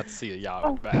together, and I got to see a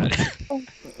yacht with Matt.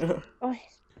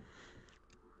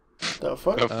 The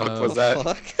fuck? The fuck was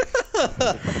that?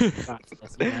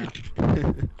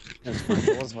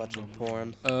 I was watching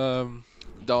porn.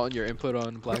 Dalton, your input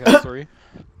on Black Ops 3?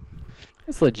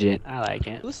 It's legit. I like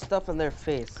it. Who's stuffing their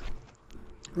face?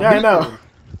 Yeah, I know.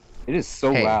 It is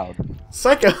so Hey. loud.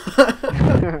 Psycho.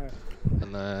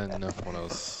 And then what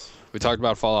else? We talked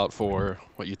about Fallout 4.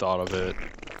 What you thought of it?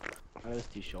 That was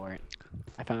too short.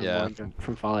 I found Yeah. more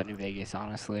from Fallout New Vegas,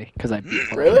 honestly, because I beat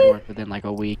Fallout Really? 4 within like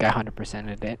a week. I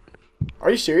 100%ed it.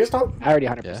 Are you serious, Dalton? I already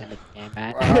 100%ed the game,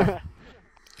 man. Wow.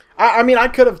 I mean, I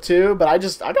could have too, but I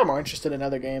got more interested in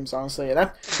other games, honestly. And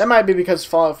that might be because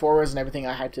Fallout 4 wasn't everything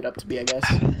I hyped it up to be, I guess.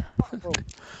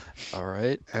 All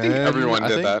right. I think everyone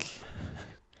did that.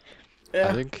 I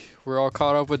Yeah. think we're all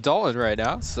caught up with Dalton right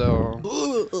now. So,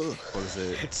 what is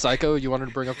it? Psycho, you wanted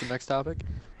to bring up the next topic?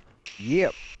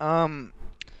 Yep.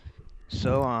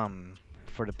 So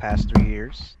for the past 3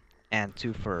 years, and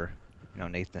 2 for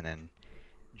Nathan and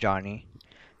Johnny,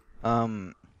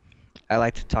 I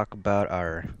like to talk about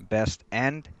our best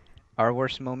and our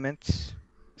worst moments,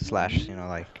 slash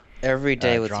like Every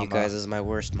day with drama. you guys is my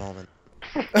worst moment.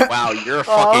 Wow, you're a Aw.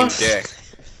 fucking dick.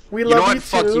 We You love know what? you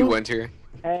Fuck too. you, Winter.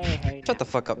 Hey, Shut the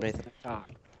fuck up, Nathan. Talk.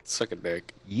 Suck a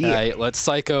dick. yeah. Alright, let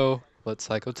Psycho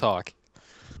talk.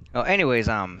 Oh, anyways,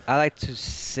 I like to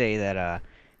say that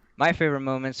my favorite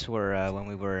moments were when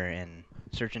we were in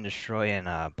Search and Destroy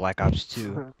and Black Ops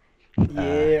 2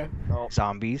 Yeah.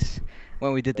 Zombies.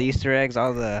 When we did the Easter eggs,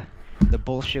 all the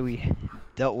bullshit we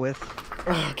dealt with.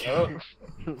 Okay.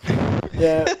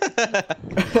 Yeah.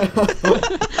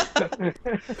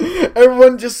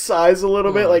 Everyone just sighs a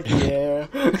little bit, like, yeah.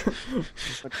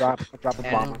 I'll drop a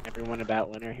bomb on everyone about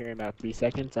Winter here in about 3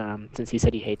 seconds. Since he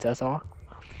said he hates us all.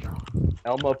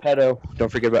 Elmo Pedo. Don't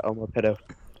forget about Elmo Pedo.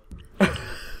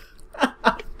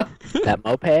 That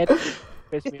moped.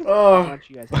 pissed me off. Oh. A bunch of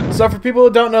you guys had. So for people who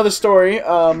don't know the story,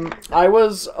 I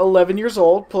was 11 years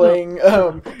old playing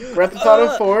Grand Theft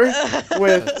Auto 4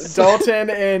 with Dalton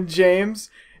and James,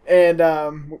 and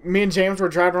me and James were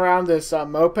driving around this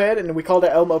moped, and we called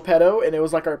it El Mopedo, and it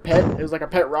was like our pet. It was like our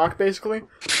pet rock, basically.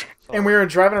 And we were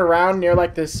driving around near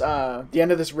like this the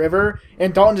end of this river,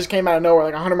 and Dalton just came out of nowhere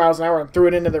like 100 miles an hour and threw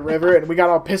it into the river, and we got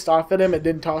all pissed off at him and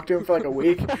didn't talk to him for like a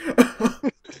week.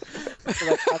 So,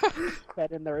 like,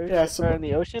 pet in the ocean, Yeah, so- or in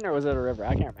the ocean, or was it a river?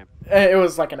 I can't remember. It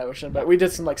was like an ocean, but we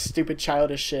did some like stupid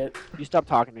childish shit. You stopped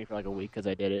talking to me for like a week because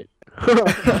I did it.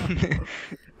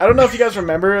 I don't know if you guys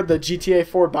remember the GTA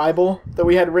 4 Bible that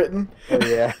we had written. Oh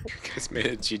yeah. You guys made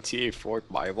a GTA 4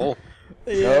 Bible.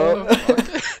 Yeah.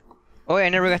 Oh, I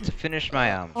never got to finish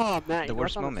my Oh, Matt, the you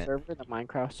worst on moment. The server, the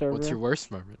Minecraft server. What's your worst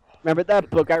moment? Remember that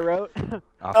book I wrote?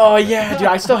 Oh yeah, dude,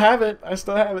 I still have it.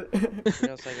 You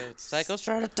know, Psycho's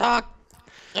trying to talk.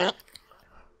 Nah,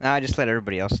 I just let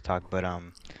everybody else talk. But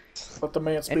Let the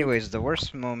man speak. anyways, the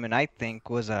worst moment I think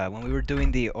was when we were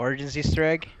doing the Origins Easter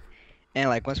egg, and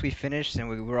like once we finished and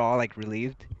we were all like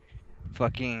relieved,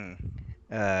 fucking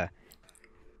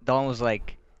Dalton was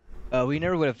like, we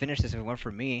never would have finished this if it weren't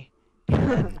for me.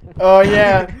 Oh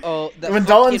yeah. Oh, that When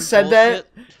Dalton fucking said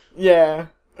that, bullshit. yeah.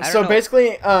 I don't So know.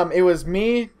 basically, it was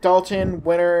me, Dalton,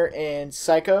 Winter, and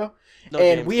Psycho, No,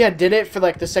 and James. we had did it for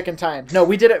like the second time. No,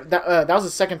 we did it. That was the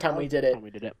second time we did it. We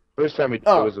did it. First time it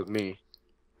Oh. was with me.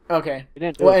 Okay. We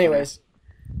didn't do Well, it. anyways.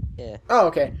 Yeah. Oh,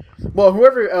 okay. Well,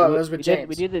 whoever. Oh, it was with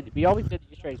James. We always did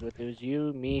the Easter eggs with. It was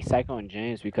you, me, Psycho, and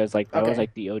James because like that Okay. was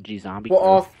like the OG zombie.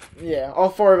 Well, crew. all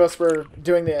four of us were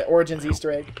doing the Origins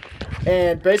Easter egg,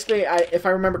 and basically, if I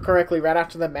remember correctly, right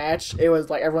after the match, it was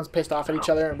like everyone's pissed off at each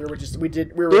other, and we were Dude, so we had a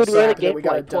happy that game we for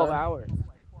got like it 12 done. hours.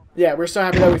 Yeah, we're so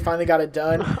happy that we finally got it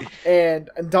done, and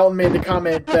Dalton made the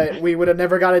comment that we would have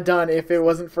never got it done if it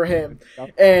wasn't for him.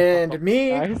 And me,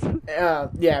 Guys.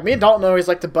 me and Dalton always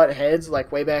liked to butt heads, like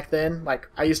way back then. Like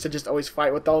I used to just always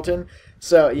fight with Dalton.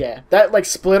 So yeah, that like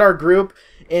split our group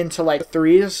into like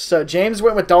threes. So James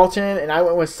went with Dalton, and I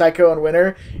went with Psycho and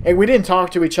Winter, and we didn't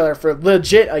talk to each other for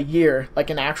legit a year, like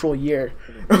an actual year.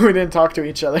 We didn't talk to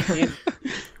each other.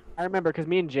 I remember because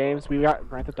me and James we got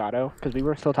Grand Theft Auto because we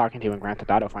were still talking to you when Grand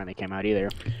Theft Auto finally came out either.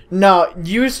 No,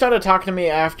 you started talking to me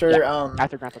after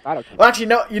After Grand Theft Auto came Well, out. actually,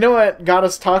 no. You know what got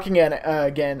us talking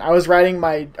again? I was driving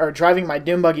my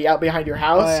dune buggy out behind your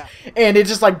house, and it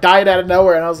just like died out of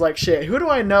nowhere. And I was like, "Shit, who do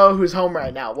I know who's home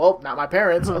right now?" Well, not my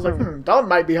parents. I was like, Dalton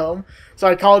might be home. So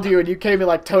I called you, and you came and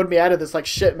like towed me out of this like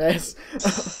shit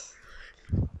mess.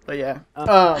 But yeah,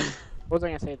 What was I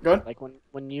gonna say? Go ahead. Like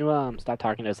when you stopped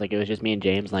talking to us, like it was just me and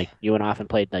James. Like you went off and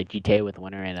played like GTA with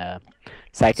Winter and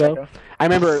Psycho. I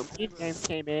remember me and James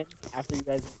came in after you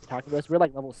guys were talking to us. We were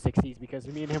like level 60s because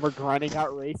me and him were grinding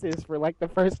out races for like the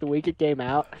first week it came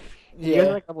out. You guys yeah,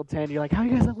 are like level 10. You're like, how are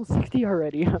you guys level 60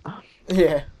 already?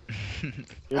 yeah,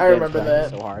 Dude, I remember James grinded that.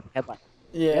 so hard. Had, like,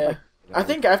 yeah. I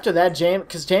think after that,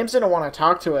 because James didn't want to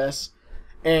talk to us,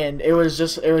 and it was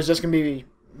just gonna be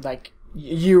like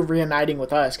you reuniting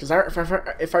with us. Because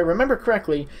if I remember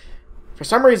correctly, for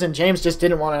some reason James just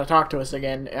didn't want to talk to us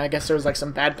again. I guess there was like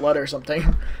some bad blood or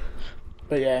something.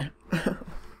 But yeah,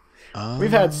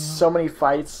 we've had so many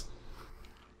fights.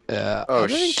 Yeah. Oh I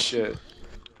think shit.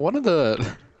 one of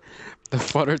the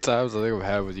funner times I think I've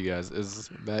had with you guys is,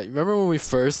 Matt, you remember when we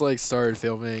first like started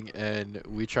filming and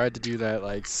we tried to do that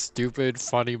like stupid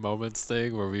funny moments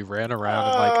thing where we ran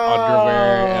around in like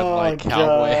underwear and like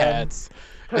cowboy God. hats.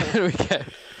 And we kept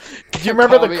Do you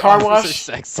remember the calling car Officer wash?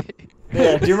 Sexy.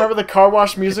 Yeah, do you remember the car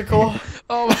wash musical?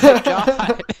 Oh my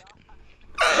god.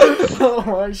 Oh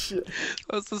my shit.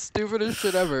 That's the stupidest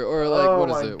shit ever. Or like, Oh what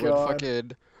my is it? God.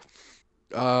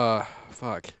 When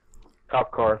fuck.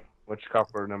 Cop car. Which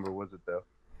cop car number was it though?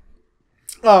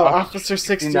 Oh, Officer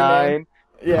 69. 69.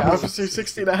 Yeah, Officer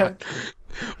 69.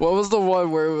 What was the one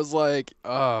where it was like,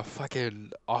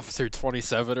 fucking Officer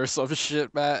 27 or some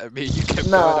shit, Matt? I mean, you kept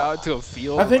No, going out into a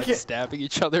field I and, think like, it- stabbing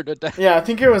each other to death. Yeah, I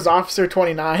think it was Officer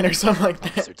 29 or something like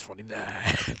that. Officer 29.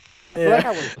 I feel like Yeah.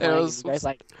 I was playing, was- and you guys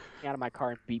like took me out of my car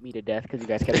and beat me to death because you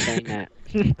guys kept saying that.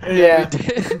 Yeah. We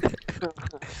did.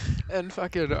 And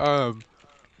fucking,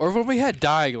 or when we had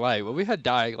Dying Light. When we had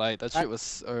Dying Light, that shit was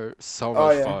so Oh,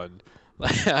 much yeah. fun.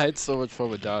 Like, I had so much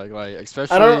fun with Dying Light, I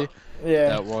especially don't. Yeah.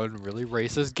 that one really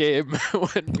racist game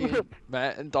when me and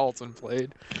Matt and Dalton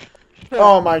played.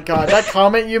 Oh my god, that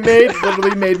comment you made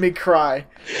literally made me cry.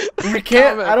 We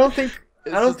can't. Comment. I don't think.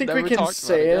 It's I don't just think we never can talked about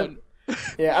say it. again.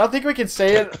 Yeah, I don't think we can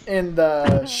say it in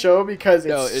the show because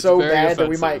it's so very bad that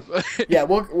we offensive. might. Yeah,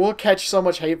 we'll catch so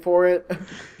much hate for it.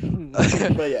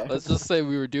 But yeah. Let's just say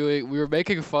we were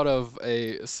making fun of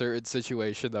a certain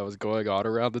situation that was going on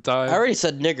around the time. I already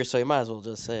said nigger, so you might as well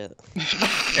just say it.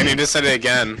 And he just said it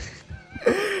again.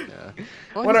 Yeah.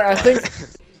 Winner, I think.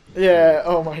 Yeah.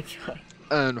 Oh my god.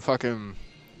 And fucking.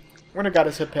 Winner got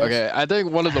his hit picks. Okay, I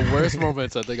think one of the worst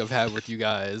moments I think I've had with you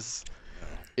guys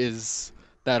is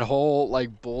that whole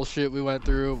like bullshit we went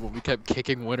through when we kept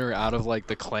kicking Winner out of like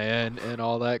the clan and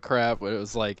all that crap. When it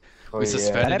was like we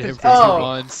suspended him for 2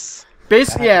 months.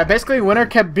 Basically, Winner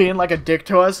kept being like a dick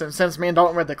to us, and since me and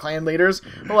Dalton were the clan leaders,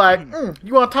 we're like,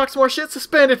 you want to talk some more shit?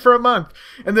 Suspended for a month.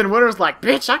 And then Winner's like,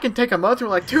 bitch, I can take a month. We're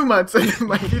like, 2 months. And then,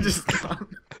 like, he just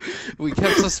We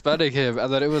kept suspending him,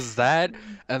 and then it was that,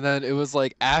 and then it was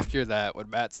like after that when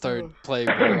Matt started playing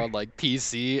more on like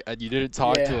PC, and you didn't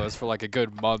talk to us for like a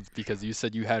good month because you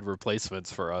said you had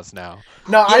replacements for us now.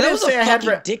 No, Yeah, I that didn't was say a I had.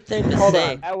 fucking dick thing to Hold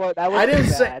say. on. That was I didn't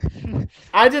say. bad.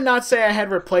 I did not say I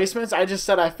had replacements. I just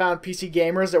said I found PC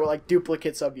gamers that were like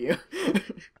duplicates of you.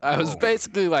 I was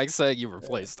basically like saying you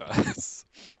replaced us.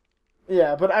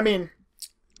 Yeah, but I mean,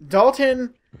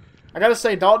 Dalton. I gotta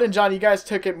say, Dalton and John, you guys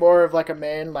took it more of like a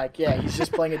man. Like, yeah, he's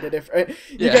just playing a different.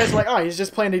 You guys are like, oh, he's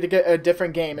just playing a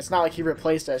different game. It's not like he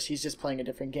replaced us. He's just playing a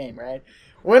different game, right?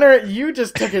 Winner, you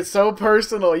just took it so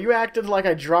personal. You acted like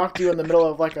I dropped you in the middle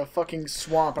of like a fucking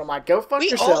swamp. I'm like, go fuck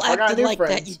yourself. I got new like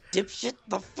friends. that, you dipshit.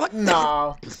 The fuck?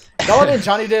 No. Dalton and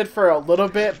Johnny did for a little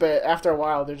bit, but after a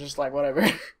while, they're just like, whatever.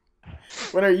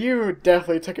 Winner, you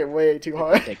definitely took it way too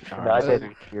hard. I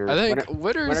think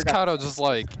Winner's kind of just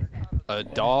like a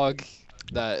dog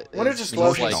that Winner is just just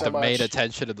loves you like so the main much.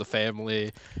 attention of the family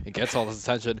and gets all this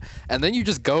attention, and then you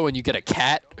just go and you get a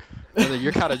cat, and then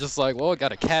you're kind of just like, well, I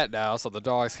got a cat now, so the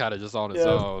dog's kind of just on its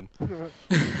own.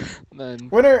 And then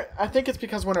Winner, I think it's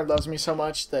because Winner loves me so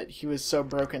much that he was so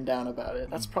broken down about it.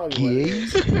 That's probably what it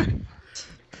is.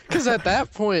 because at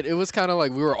that point it was kind of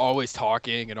like we were always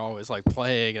talking and always like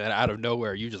playing, and then out of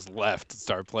nowhere you just left and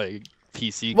started playing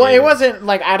PC Well, it games. wasn't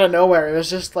like out of nowhere. It was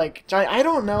just like, Johnny, I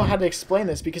don't know how to explain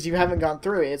this because you haven't gone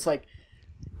through it. It's like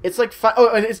it's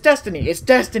Destiny. It's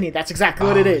Destiny. That's exactly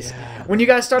what it is. Yeah. When you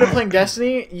guys started playing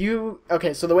Destiny,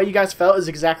 so the way you guys felt is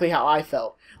exactly how I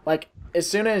felt. Like, as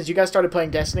soon as you guys started playing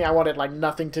Destiny, I wanted like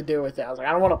nothing to do with it. I was like,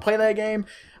 I don't want to play that game.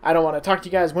 I don't want to talk to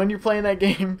you guys when you're playing that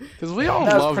game. Because we all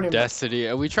That was love pretty much- Destiny,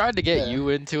 and we tried to get you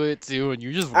into it too, and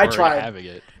you just I weren't tried. having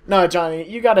it. No, Johnny,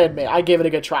 you gotta admit, I gave it a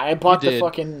good try. I bought the did.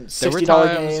 fucking There were $60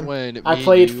 times game. when I me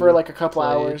played and for you like a couple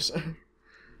played. hours.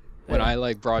 When I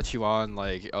like brought you on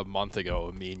like a month ago,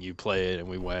 and me and you played, and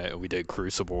we went and we did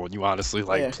Crucible, and you honestly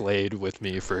like played with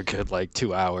me for a good like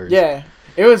 2 hours. Yeah,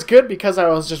 it was good because I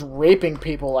was just raping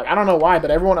people. Like, I don't know why, but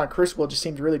everyone on Crucible just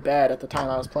seemed really bad at the time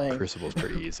I was playing. Crucible's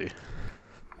pretty easy.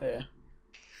 Yeah.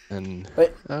 And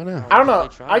But I don't know. I don't know.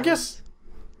 I guess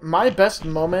my best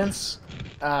moments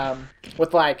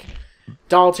with like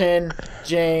Dalton,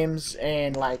 James,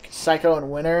 and like Psycho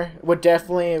and Winter would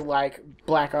definitely like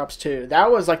Black Ops 2.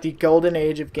 That was like the golden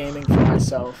age of gaming for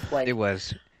myself. Like, It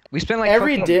was. We spent like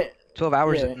every fucking day. 12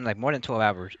 hours, Yeah. like more than 12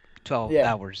 hours. 12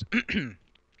 Yeah. hours.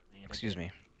 Excuse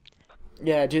me.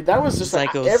 Yeah, dude, that was just like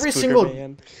Psycho every Scooter single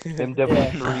Man.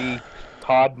 MW3,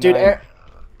 COD dude. 9.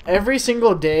 Every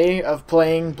single day of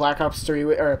playing Black Ops 3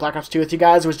 or Black Ops 2 with you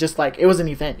guys was just like, it was an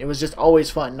event. It was just always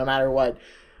fun, no matter what.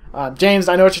 James,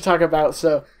 I know what you're talking about.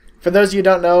 So, for those of you who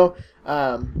don't know,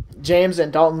 James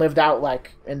and Dalton lived out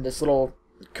like in this little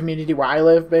community where I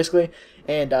live, basically.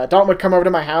 And Dalton would come over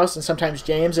to my house, and sometimes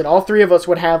James, and all three of us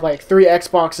would have like 3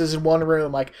 Xboxes in one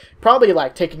room, like probably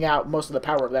like taking out most of the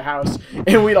power of the house.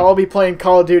 And we'd all be playing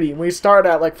Call of Duty. And we started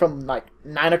at like from like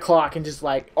 9 o'clock and just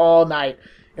like all night,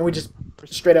 and we just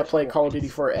straight up play Call of Duty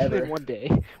forever. In one day,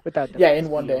 without In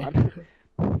one day.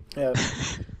 Yeah.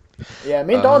 Yeah,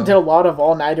 me and Dalton did a lot of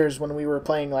all-nighters when we were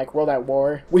playing like World at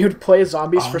War. We would play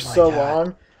zombies for so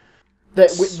long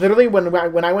that literally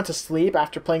when I went to sleep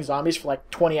after playing zombies for like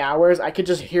 20 hours, I could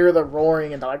just hear the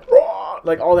roaring and like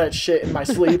all that shit in my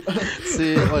sleep.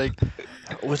 See, like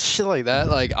with shit like that,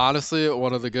 like honestly,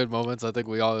 one of the good moments I think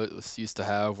we all used to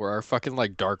have were our fucking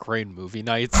like DaRkRaIn movie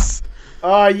nights.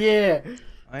 Oh yeah.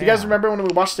 Oh, Do you guys remember when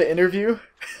we watched the interview?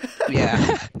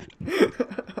 Yeah.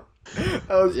 That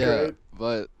was great.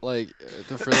 But like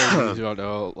for those of you who don't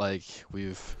know, like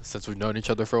since we've known each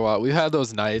other for a while, we've had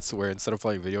those nights where instead of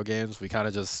playing video games, we kind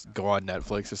of just go on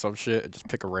Netflix or some shit and just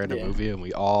pick a random movie, and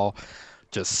we all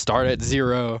just start at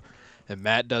 0, and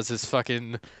Matt does his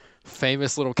fucking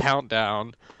famous little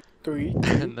countdown, 3, 2,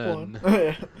 and then 1.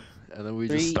 and then we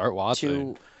just start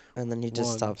watching. 2, And then he just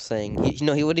One. stopped saying. He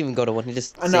wouldn't even go to 1. He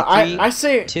just say No, 3, I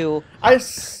say 2. I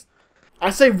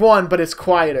say 1, but it's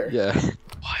quieter. Yeah.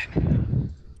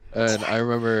 And I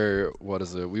remember, what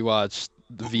is it? We watched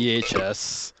the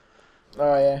VHS.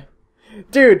 Oh yeah,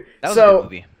 dude. That was a so good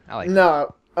movie. I like it.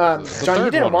 no, The Johnny, you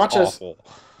third didn't one was watch us. awful.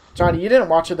 Johnny, you didn't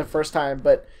watch it the first time,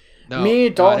 but No, me, no, I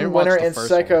Dalton, didn't watch Winter, the and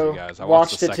first one with you Psycho guys. I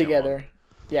watched the it second together. one.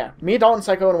 Yeah, me, Dalton,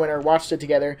 Psycho, and Winter watched it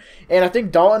together, and I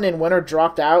think Dalton and Winter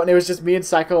dropped out, and it was just me and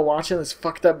Psycho watching this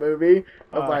fucked up movie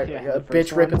of Yeah, a the first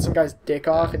bitch ripping one. some guy's dick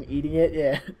off and eating it.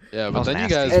 Yeah, Yeah, That but was then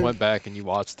nasty. you guys And- went back and you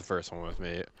watched the first one with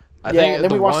me. I yeah, think and then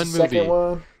the we watched one the second movie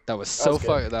one. that was That so was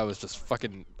good. that was just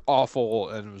fucking awful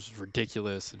and was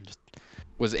ridiculous and just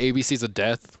was ABC's of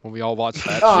Death when we all watched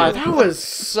that Oh, shit. that was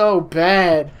so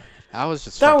bad. That was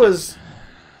just That fucking... was.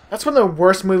 That's one of the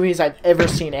worst movies I've ever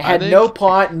seen. It I had think- no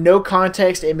plot, no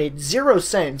context. It made zero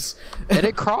sense. And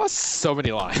it crossed so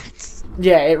many lines.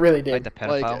 Yeah, it really did. Like the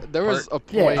pedophile. Like, there was part. a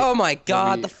point... Yeah. Oh my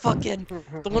god, we- the fucking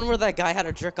the one where that guy had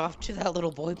to jerk off to that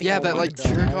little boy. Yeah, that like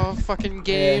jerk off fucking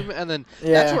game, and then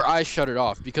that's Yeah. where I shut it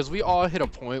off because we all hit a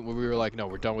point where we were like, no,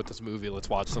 we're done with this movie. Let's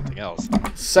watch something else. And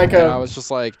I Psycho. was just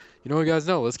like, you know what, guys?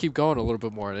 No, let's keep going a little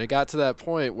bit more. And it got to that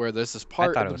point where there's this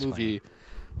part thought of it the was funny. movie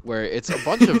where it's a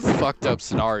bunch of fucked up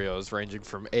scenarios ranging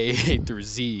from A through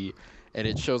Z, and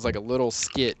it shows like a little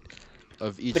skit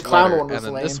of each The clown letter. one was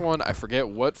And then this lame. one, I forget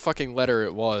what fucking letter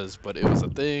it was, but it was a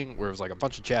thing where it was like a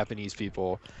bunch of Japanese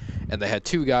people, and they had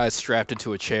two guys strapped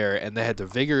into a chair, and they had to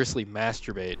vigorously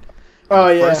masturbate. Oh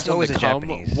The yeah. first one Always to the come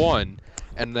Japanese. won,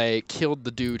 and they killed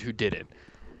the dude who did it.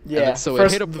 Yeah. then so it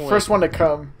first, hit a the point first one to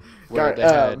come Where got they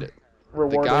had the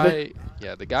rewarded.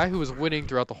 the guy who was winning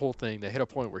throughout the whole thing, they hit a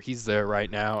point where he's there right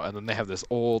now, and then they have this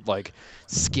old, like,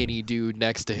 skinny dude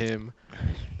next to him,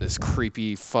 this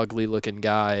creepy, fugly looking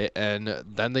guy, and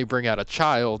then they bring out a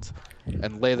child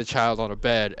and lay the child on a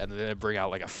bed, and then they bring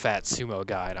out like a fat sumo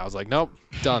guy, and I was like, nope,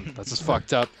 done. That's just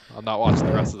fucked up. I'm not watching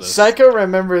the rest of this. Psycho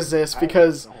remembers this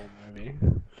because The whole movie.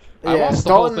 I yeah, watched the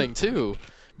Dalton, whole thing too,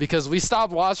 because we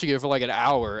stopped watching it for like an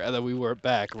hour, and then we were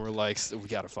back, and we're like, we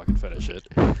gotta fucking finish it.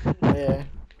 Yeah.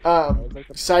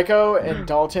 Psycho and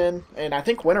Dalton, and I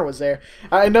think Winter was there.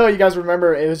 I know you guys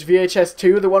remember it was VHS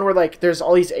 2, the one where like there's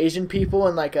all these Asian people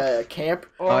in like a camp.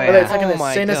 Oh, Or yeah. it's like an Oh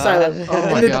my insane God. asylum. Oh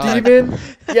and my the God. demon,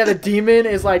 yeah, the demon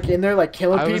is like in there like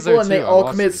killing I was people, there and they too. I all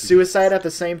watched commit it. suicide at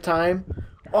the same time.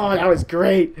 Oh, that was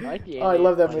great. I like the Oh, I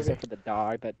love that ending, movie. except for the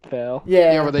dog that fell.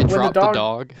 Yeah, Yeah, where they when dropped the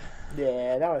dog.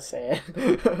 Yeah, that was sad.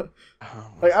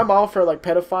 Oh, Like I'm all for like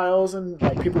pedophiles and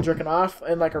like people jerking off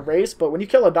and like a race, but when you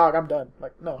kill a dog, I'm done.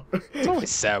 Like no. It's always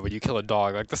sad when you kill a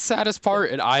dog. Like the saddest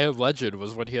part in I Am Legend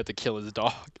was when he had to kill his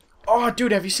dog. Oh,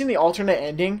 dude, have you seen the alternate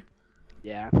ending?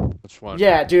 Yeah. Which one?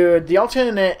 Yeah, dude, the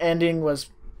alternate ending was.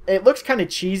 It looks kind of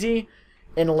cheesy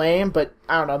and lame, but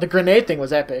I don't know. The grenade thing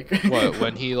was epic. What,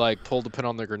 when he like pulled the pin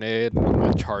on the grenade and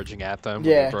went charging at them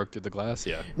when Yeah. they broke through the glass?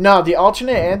 Yeah. No, the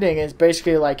alternate ending is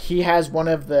basically like he has one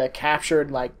of the captured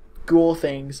like ghoul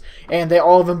things, and they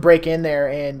all of them break in there,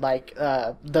 and like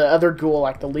the other ghoul,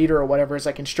 like the leader or whatever, is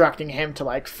like instructing him to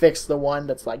like fix the one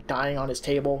that's like dying on his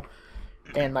table,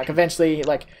 and like eventually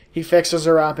like he fixes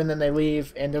her up, and then they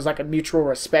leave, and there's like a mutual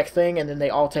respect thing, and then they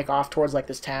all take off towards like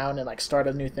this town and like start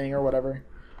a new thing or whatever.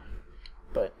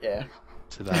 But yeah.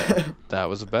 So that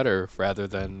was better rather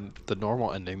than the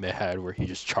normal ending they had where he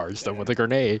just charged them with a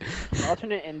grenade. The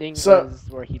alternate ending So- was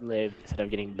where he lived instead of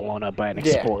getting blown up by an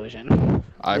Yeah. explosion.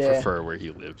 I Yeah. prefer Where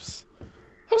He Lives.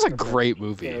 That was a great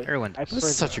movie. Yeah. It Everyone. I was prefer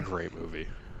such a the- great movie.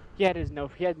 He had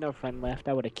no friend left.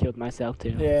 I would have killed myself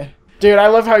too. Yeah. Dude, I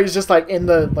love how he's just like in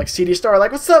the like CD store,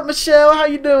 like, "What's up, Michelle? How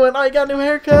you doing? Oh, you got a new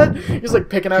haircut?" He's like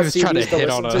picking He out was trying to CDs to hit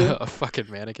listen on to. a fucking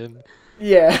mannequin.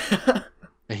 Yeah.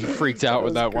 And he freaked out when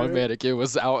was that one great. mannequin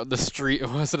was out in the street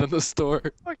and wasn't in the store.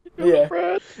 Yeah.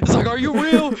 It's like, are you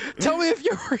real? Tell me if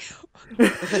you're real.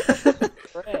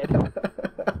 Fred.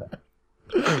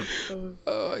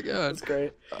 Oh my god. That's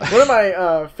great. One of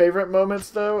my favorite moments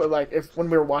though, like if when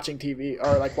we were watching TV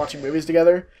or like watching movies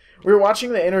together, we were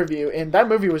watching The Interview, and that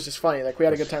movie was just funny. Like we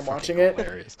had a good time watching it.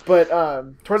 Hilarious. But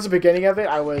towards the beginning of it,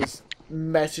 I was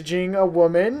messaging a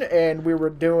woman, and we were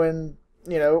doing,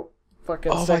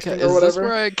 fucking Oh my sexting god, or is this whatever.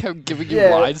 where I kept giving you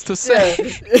Yeah. lines to say?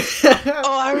 Yeah.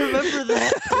 Oh, I remember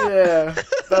that. Yeah,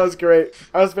 that was great.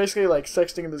 I was basically like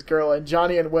sexting this girl, and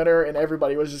Johnny and Winter and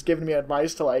everybody was just giving me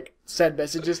advice to like send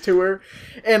messages to her,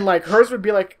 and like hers would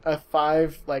be like a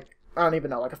 5, like I don't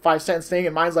even know, like a 5-sentence thing,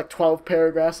 and mine's like 12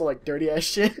 paragraphs of like dirty ass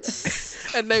shit.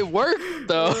 And they worked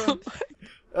though.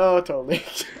 Oh, totally.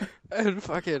 And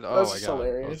fucking, oh That's my just god,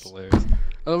 hilarious. that was hilarious.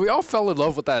 And we all fell in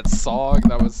love with that song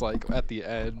that was like at the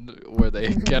end where they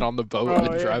get on the boat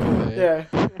and drive away.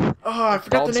 Yeah. Oh, I forgot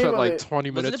Dalton the name spent of like it.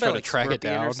 20 Wasn't minutes it trying by to like track it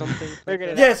Scorpion down. or something? Figured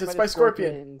it Yes, out it's by by the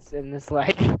Scorpion. Scorpions, and it's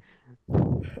like,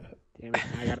 damn it,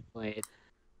 I gotta play it.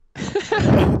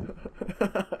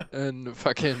 And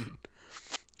fucking,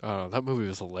 oh, that movie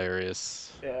was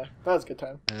hilarious. Yeah, that was a good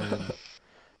time. And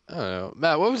I don't know,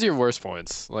 Matt, what was your worst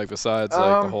points? Like besides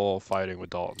like the whole fighting with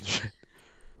Dalton.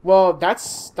 Well,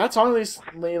 that's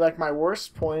honestly like my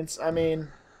worst points. I mean,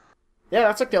 yeah,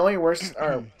 that's like the only worst,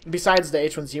 or besides the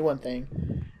H1Z1 thing.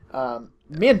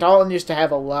 Me and Dalton used to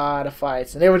have a lot of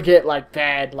fights, and they would get like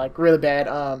bad, like really bad.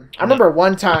 I remember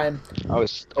one time,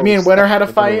 me and Winter had a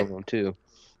fight. Too.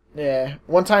 Yeah,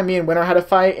 one time me and Winter had a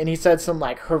fight, and he said some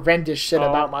like horrendous shit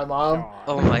about my mom.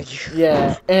 Oh my god.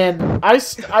 Yeah, and I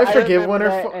forgive Winter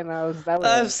for. And that was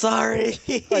I'm sorry.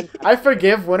 I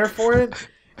forgive Winter for it.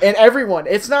 And everyone,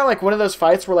 it's not like one of those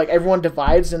fights where like everyone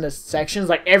divides into sections.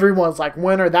 Like everyone's like,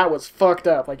 Winter, that was fucked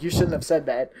up. Like you shouldn't have said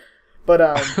that. But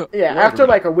yeah, after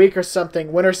like a week or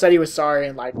something, Winter said he was sorry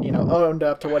and like owned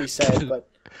up to what he said. But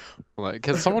Like,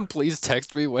 can someone please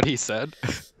text me what he said?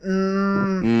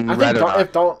 I think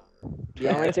if Dalton, You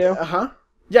want me to?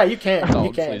 yeah, you can. Dalton,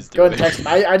 You can please do go ahead and it. text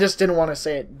me. I just didn't want to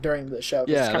say it during the show. 'cause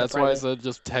it's Yeah, kinda that's why I private. said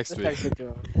just text Just me. text it to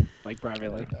him, like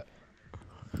privately.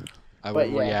 I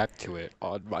But will yeah. react to it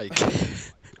on mic.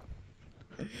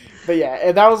 But yeah,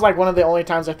 and that was like one of the only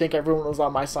times I think everyone was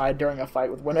on my side during a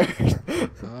fight with Winter.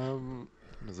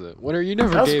 What is it? Winter, you never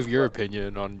That was gave your fun.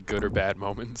 opinion on good or bad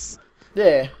moments.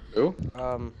 Yeah, Who?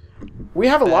 we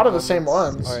have a Bad lot of the same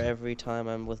moments ones. Are every time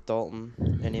I'm with Dalton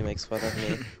and he makes fun of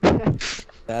me.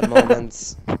 Bad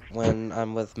moments when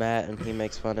I'm with Matt and he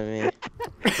makes fun of me.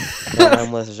 When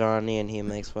I'm with Johnny and he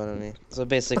makes fun of me. So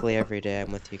basically every day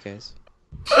I'm with you guys.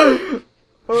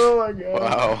 Oh my god.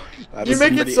 Wow. That You is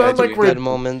make it pretty sound like edgy. we're Good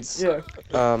moments. yeah.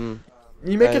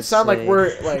 You make it I'd sound like say-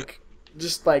 we're like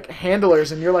just like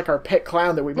handlers, and you're like our pet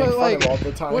clown that we make But, fun like, of all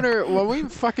the time. Winter, when we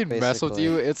fucking mess with Basically.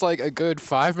 you, it's like a good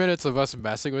 5 minutes of us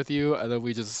messing with you, and then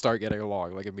we just start getting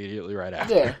along, like, immediately right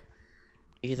after. Yeah.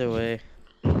 Either way,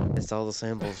 it's all the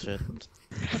same bullshit.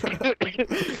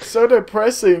 So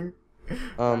depressing.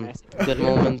 Good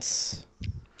moments.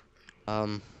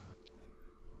 When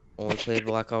we played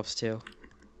Black Ops 2.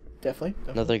 Definitely.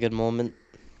 Another good moment.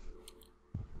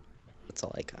 That's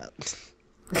all I got.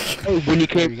 When you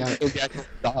came You got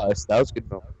to us, that was a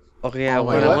good moment. Okay, yeah, Oh,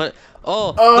 when what? I went.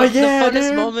 Oh, Oh, the yeah, funnest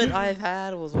dude. moment I've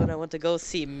had was when I went to go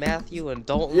see Matthew and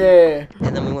Dalton. Yeah.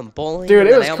 And then we went bowling. Dude, and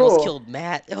it then was I almost cool. killed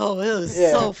Matt. Oh, it was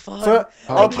Yeah. so fun. So,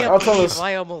 I I'll can't tell believe this.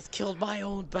 I almost killed my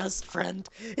own best friend.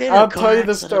 In I'll a car tell you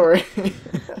the accident. story.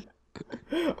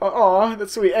 Aw,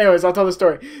 that's sweet. Anyways, I'll tell the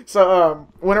story. So,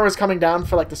 Winter was coming down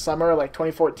for like the summer, like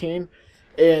 2014,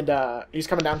 and he's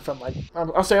coming down from like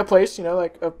I'll say a place,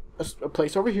 like a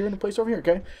place over here and a place over here.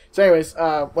 Okay. So, anyways,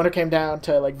 Winter came down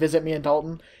to like visit me and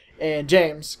Dalton and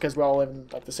James because we all live in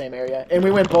like the same area, and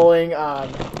we went bowling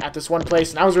at this one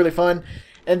place, and that was really fun.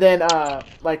 And then,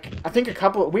 like, I think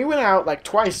we went out, like,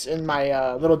 twice in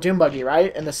my, little dune buggy,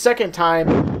 right? And the second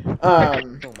time,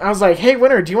 I was like, hey,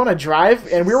 Winter, do you want to drive?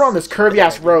 And we were on this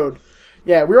curvy-ass road.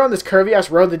 Yeah, we were on this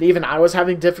curvy-ass road that even I was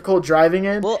having difficult driving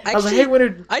in. Well, I was like, hey, actually,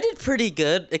 Winter. I did pretty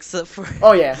good, except for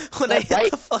Oh, yeah. when I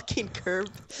hit the fucking curb.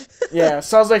 Yeah,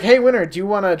 so I was like, hey, Winter, do you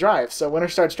want to drive? So Winter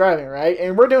starts driving, right?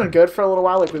 And we're doing good for a little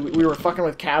while. Like, we were fucking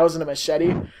with cows and a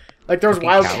machete. Like, there was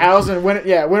wild cows, and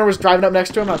Winter was driving up next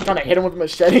to him, and I was trying to hit him with a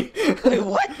machete. Wait,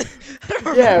 what? I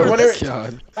don't Yeah, remember Winter... this.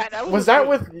 God. Was that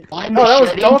with... Oh, that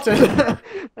was Dalton.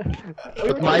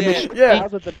 Yeah. I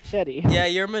was with the machete. Yeah,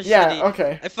 your machete. Yeah,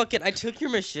 okay. I took your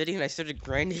machete and I started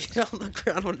grinding it on the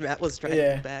ground when Matt was driving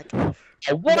Yeah. back.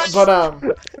 But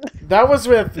that was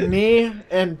with me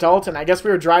and Dalton. I guess we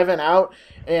were driving out,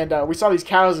 and we saw these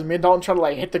cows, and me and Dalton tried to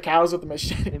like hit the cows with the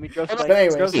machete. And we drove to But like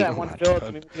anyways. drove to that Oh one my field, God.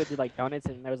 and we went to go do like donuts,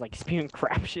 and there was like spewing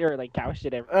crap shit or like cow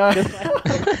shit everywhere. Just,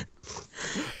 like,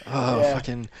 Oh, Yeah.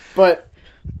 fucking. But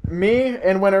me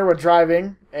and Winter were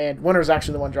driving, and Winter's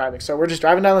actually the one driving. So we're just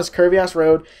driving down this curvy ass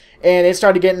road, and it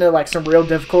started getting into like some real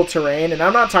difficult terrain. And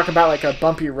I'm not talking about like a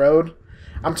bumpy road.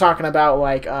 I'm talking about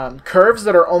like curves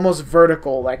that are almost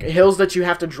vertical, like hills that you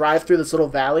have to drive through this little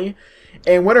valley.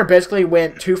 And Winter basically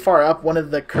went too far up one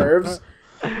of the curves,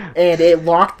 and it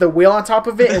locked the wheel on top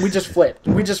of it, and we just flipped.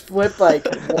 We just flipped, like,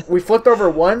 we flipped over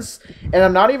once, and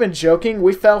I'm not even joking,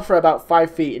 we fell for about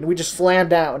 5 feet, and we just slammed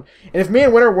down. And if me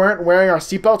and Winter weren't wearing our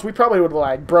seatbelts, we probably would have,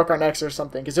 like, broke our necks or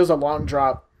something, because it was a long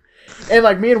drop. And,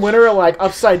 like, me and Winter are, like,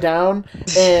 upside down,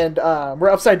 and we're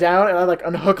upside down, and I, like,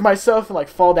 unhook myself and, like,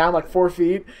 fall down, like, 4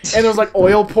 feet. And there's, like,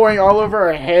 oil pouring all over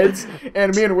our heads,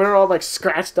 and me and Winter are all, like,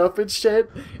 scratched up and shit.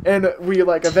 And we,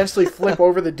 like, eventually flip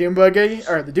over the dune buggy,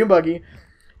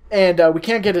 and we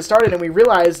can't get it started. And we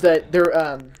realized that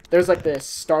there's like this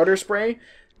starter spray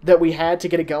that we had to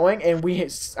get it going, and we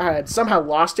had somehow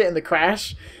lost it in the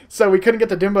crash, so we couldn't get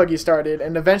the dune buggy started.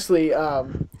 And eventually,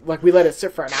 like we let it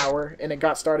sit for an hour, and it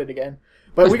got started again.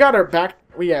 But we got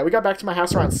back to my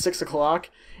house around 6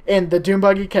 o'clock, and the dune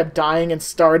buggy kept dying and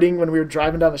starting when we were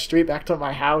driving down the street back to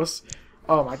my house.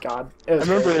 Oh my god! I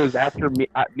remember it was after me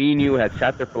and you had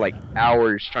sat there for like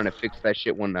hours trying to fix that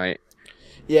shit one night.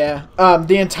 Yeah,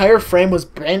 the entire frame was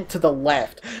bent to the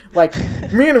left. Like,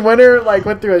 me and Winter, like,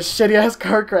 went through a shitty-ass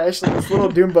car crash in this little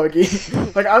dune buggy.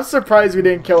 Like, I'm surprised we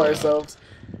didn't kill ourselves.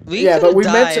 We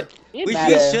died. We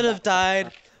Yeah. should have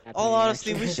died. All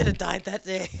honesty, we should have died that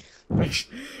day.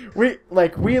 we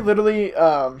literally,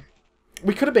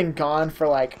 we could have been gone for,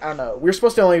 like, I don't know. We were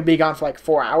supposed to only be gone for, like,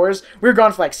 4 hours. We were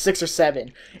gone for, like, 6 or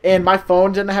 7. And my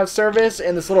phone didn't have service,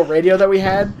 and this little radio that we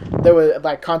had that was,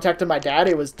 like, contacted my dad,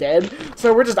 it was dead.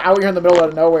 So we're just out here in the middle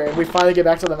of nowhere, and we finally get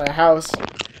back to my house.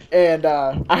 And,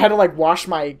 I had to, like, wash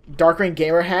my DaRkRaIn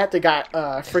gamer hat that got,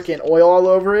 freaking oil all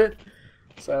over it.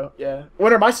 So, yeah.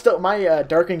 Winter, my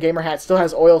DaRkRaIn gamer hat still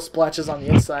has oil splotches on the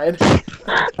inside.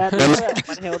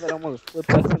 That hill that almost flipped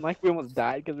us and like we almost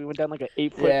died because we went down like an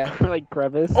 8-foot like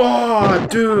crevice. Oh,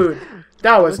 dude,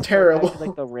 that was terrible.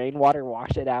 Like the rainwater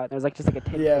washed it out. And there was like just like a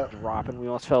 10-foot drop, and we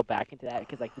almost fell back into that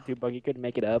because like the dune buggy couldn't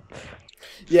make it up.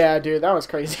 Yeah, dude, that was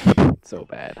crazy. So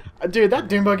bad. Dude, that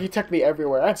dune buggy took me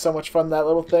everywhere. I had so much fun with that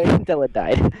little thing. Until it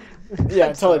died. Yeah,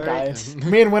 until it died.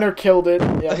 Me and Winter killed it.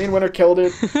 Yeah, me and Winter killed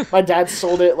it. My dad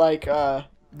sold it like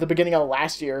the beginning of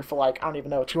last year for like, I don't even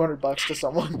know, $200 to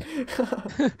someone.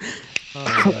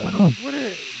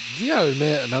 You gotta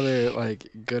admit, another like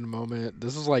good moment.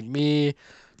 This was like me,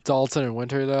 Dalton, and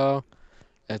Winter though.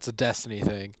 It's a Destiny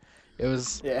thing. It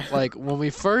was like when we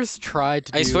first tried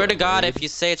to. I swear to God, if you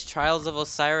say it's Trials of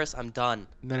Osiris, I'm done.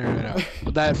 No.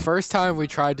 That first time we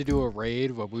tried to do a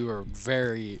raid, but we were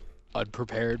very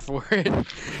unprepared for it.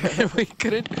 And we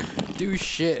couldn't do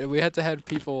shit. We had to have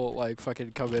people like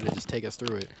fucking come in and just take us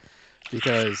through it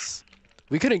because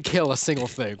we couldn't kill a single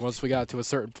thing once we got to a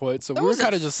certain point. So we were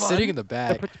kind of just sitting in the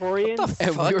back, and we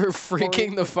were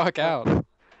freaking the fuck out.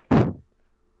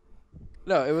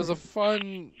 No, it was a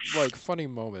fun, like, funny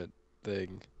moment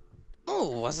thing.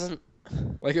 Oh, it wasn't.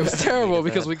 Like, it was terrible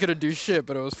because we couldn't do shit,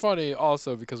 but it was funny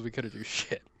also because we couldn't do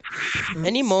shit.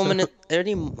 Any moment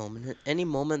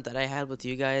that I had with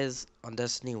you guys on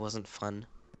Destiny wasn't fun.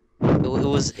 It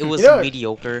was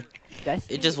mediocre.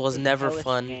 It just was never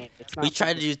fun. We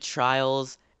tried to do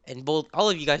trials, and all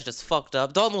of you guys just fucked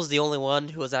up. Dalton was the only one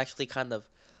who was actually kind of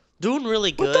doing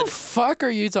really good. What the fuck are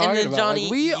you talking about? Johnny,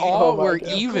 like, we all were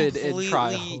even in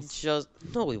trials.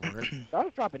 No, we weren't. I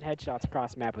was dropping headshots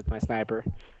across map with my sniper.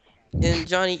 And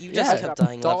Johnny, you just kept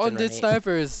dying Dalton left and did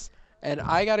snipers, and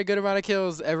I got a good amount of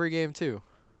kills every game too.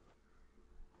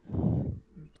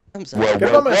 I'm sorry.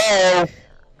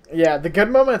 Yeah, the good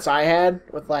moments I had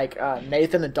with like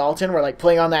Nathan and Dalton were like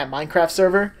playing on that Minecraft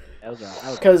server.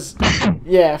 Because,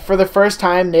 yeah, for the first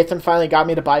time, Nathan finally got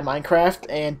me to buy Minecraft,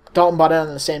 and Dalton bought it on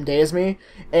the same day as me,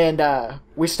 and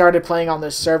we started playing on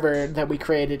this server that we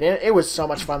created, and it was so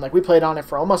much fun. Like, we played on it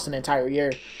for almost an entire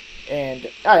year, and,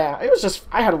 it was just,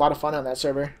 I had a lot of fun on that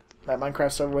server, that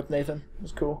Minecraft server with Nathan. It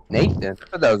was cool. Nathan? I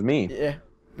thought that was me. Yeah.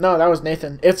 No, that was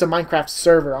Nathan. It's a Minecraft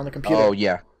server on the computer. Oh,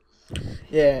 yeah.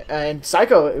 Yeah, and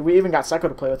Psycho, we even got Psycho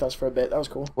to play with us for a bit. That was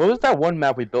cool. What was that one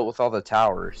map we built with all the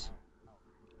towers?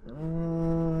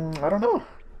 I don't know.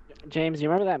 James, you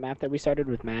remember that map that we started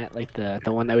with Matt? Like the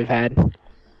one that we've had?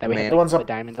 That we had the ones the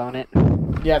diamonds on it?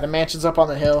 Yeah, the mansion's up on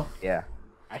the hill. Yeah.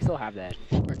 I still have that.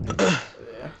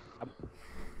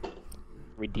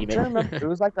 Redeem it. I remember, it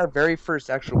was like our very first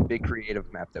actual big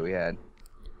creative map that we had.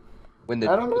 When the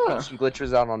some glitch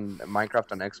was out on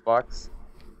Minecraft on Xbox.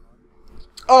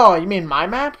 Oh, you mean my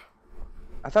map?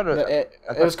 I thought it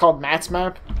was called Matt's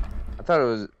map. I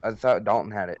thought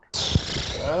Dalton had it.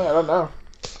 I don't know.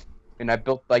 And I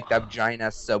built like that giant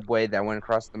ass subway that went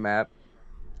across the map.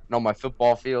 And all my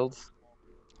football fields.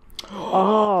 That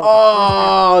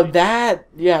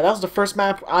was the first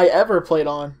map I ever played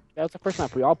on. That was the first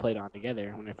map we all played on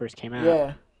together when it first came out.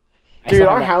 Yeah. Dude,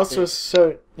 our house was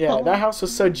so that house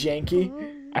was so janky.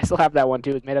 I still have that one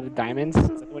too. It's made out of diamonds.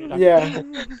 Yeah.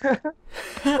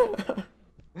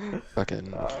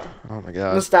 Fucking. Oh my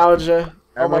god. Nostalgia.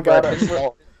 Oh my god. I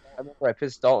remember I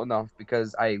pissed Dalton off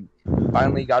because I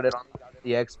finally got it on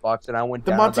the Xbox and I went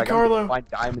down. Monte Carlo. To find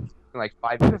diamonds in like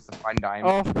 5 minutes to find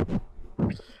diamonds.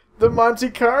 The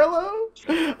Monte Carlo?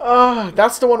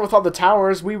 That's the one with all the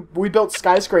towers. We built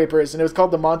skyscrapers and it was called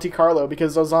the Monte Carlo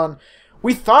because it was on.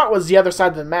 We thought it was the other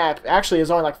side of the map. Actually, it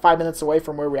was only like 5 minutes away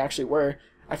from where we actually were.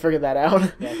 I figured that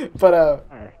out. Yeah. But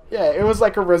Alright. yeah, it was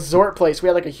like a resort place. We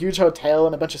had like a huge hotel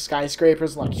and a bunch of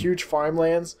skyscrapers and like huge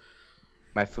farmlands.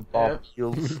 My football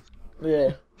skills.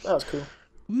 Yeah, that was cool.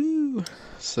 Woo.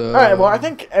 So. All right, well, I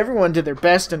think everyone did their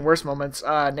best and worst moments.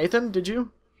 Nathan, did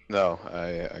you? No,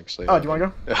 I actually. Oh, do you want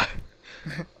to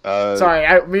go? Sorry,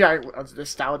 I was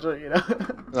nostalgia, you know.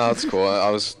 No, that's cool. I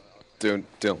was dealing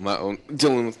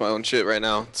with my own shit right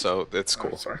now, so it's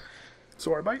cool. Oh,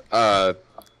 sorry, Mike.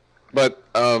 But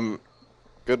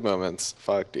good moments.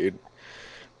 Fuck, dude.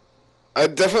 I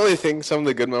definitely think some of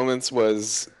the good moments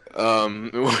was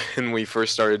when we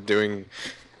first started doing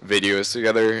videos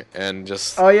together and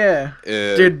just. Oh yeah,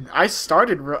 dude, I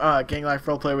started Gang Life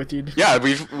Roleplay with you. Yeah,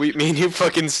 me and you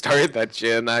fucking started that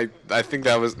shit, and I think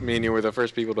that was me and you were the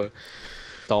first people to.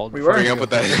 Dalton, were. Bring up with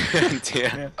that.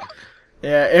 Yeah.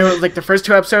 Yeah, it was like the first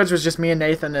 2 episodes was just me and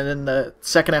Nathan, and then the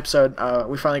second episode,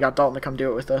 we finally got Dalton to come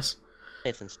do it with us.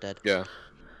 Nathan's dead. Yeah.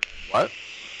 What?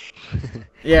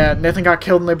 Yeah, Nathan got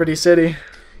killed in Liberty City.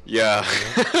 Yeah.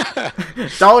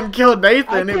 Dalton killed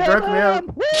Nathan. It broke me up.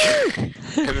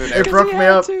 It broke me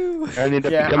up. I ended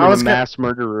up Yeah, becoming I was a mass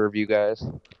murderer of you guys.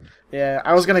 Yeah,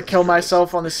 I was gonna kill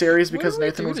myself on the series because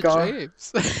Nathan was gone.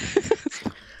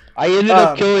 I ended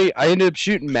up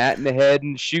shooting Matt in the head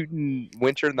and shooting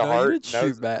Winter in the No, heart. you didn't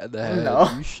shoot Matt in the head.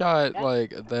 No. You shot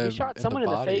like them. He shot someone in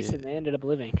the face and they ended up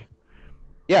living.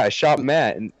 Yeah, I shot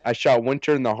Matt and I shot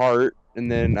Winter in the heart, and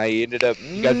then I ended up.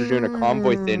 You guys were doing a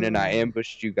convoy thing, and I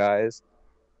ambushed you guys.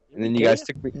 And then you guys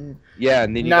took me. Yeah,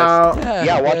 and then you guys.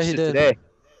 Yeah, I watched it today.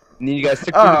 And then you guys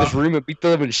took me to this room and beat the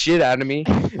living shit out of me.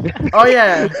 Oh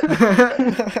yeah.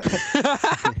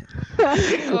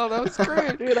 Oh, that was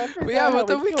great. Dude, I forgot but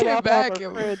then we killed came off back our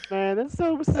and friends, man. That's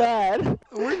so sad.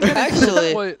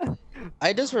 Actually,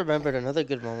 I just remembered another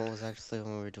good moment was actually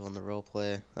when we were doing the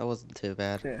roleplay. That wasn't too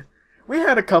bad. Yeah. We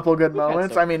had a couple good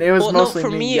moments. I mean, it was mostly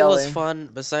for me me yelling. it was fun.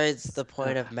 Besides the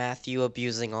point of Matthew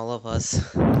abusing all of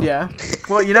us. Yeah.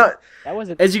 Well, you know, That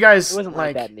wasn't. as you guys It wasn't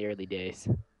like that in the early days.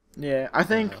 Yeah, I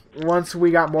think once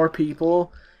we got more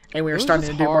people and we were was starting to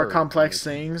just do more hard, complex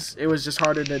things, it was just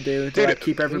harder to do to like,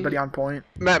 keep everybody on point.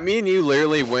 Matt, me and you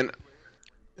literally went.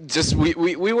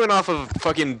 We went off of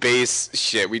fucking base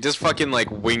shit. We just fucking like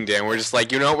winged it. And we're just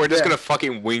like, you know, we're just gonna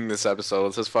fucking wing this episode.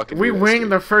 Let's just fucking. We do this, winged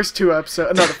dude. the first 2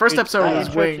 episodes. No, the first episode My was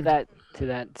intro winged. to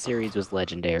that series was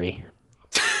legendary.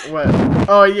 What?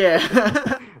 Oh yeah.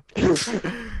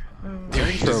 The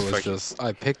intro was just.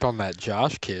 I picked on that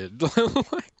Josh kid.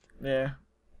 Yeah.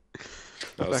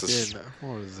 That was just, Fucking,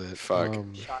 what was it? fuck.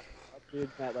 Dude,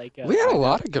 that, like, We had a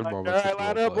lot of good moments. with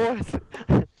Line up,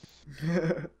 roleplay.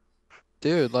 boys.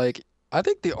 Dude, like I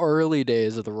think the early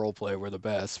days of the roleplay were the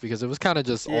best because it was kind of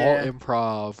just all Yeah.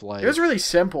 improv. Like It was really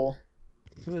simple.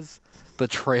 it was the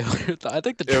trailer. I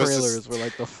think the It was trailers just- were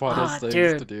like the funnest things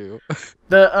dude. to do.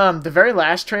 The very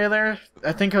last trailer,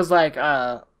 I think it was like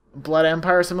Blood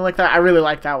Empire or something like that. I really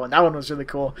liked that one. That one was really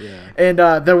cool. Yeah. And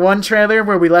the one trailer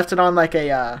where we left it on like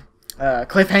a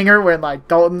cliffhanger where like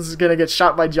Dalton's gonna get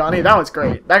shot by Johnny, that was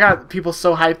great. That got people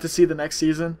so hyped to see the next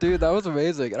season. Dude, that was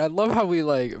amazing, and I love how we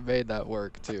like made that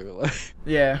work too. Like,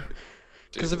 Yeah.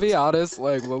 because to be honest,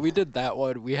 like when we did that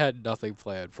one, we had nothing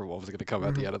planned for what was gonna come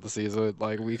at the end of the season.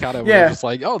 Like we kind of Yeah. were just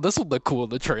like, oh, this will look cool in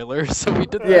the trailer, so we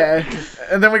did that. Yeah.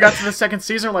 And then we got to the second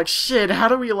season, we're like, shit, how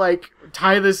do we like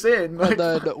tie this in? Like, And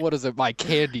then what is it? My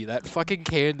candy, that fucking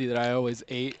candy that I always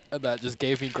ate, and that just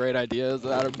gave me great ideas.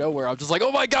 And out of nowhere, I'm just like,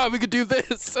 oh my god, we could do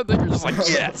this. And then you're just like,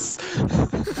 yes.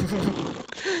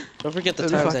 Don't forget the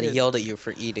And times that he fucking- yelled at you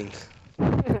for eating.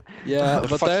 Yeah, The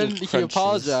but fucking then he crunches.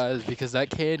 apologized because that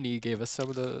candy gave us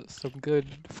some good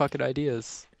fucking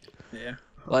ideas. Yeah.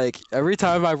 Like every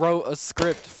time I wrote a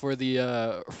script for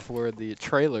the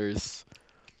trailers,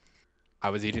 I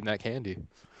was eating that candy.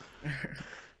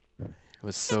 It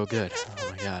was so good.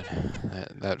 Oh my god,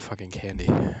 that fucking candy.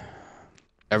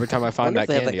 Every time I find Wonder if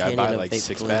that they have that candy, I candy buy in a like vape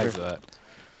 6 blender. bags of that.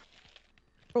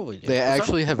 Probably do. They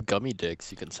actually have gummy dicks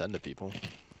you can send to people.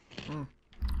 Hmm.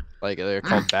 Like they're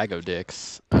called bag of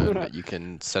dicks. And you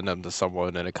can send them to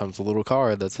someone, and it comes a little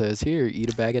card that says, "Here,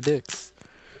 eat a bag of dicks."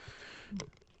 And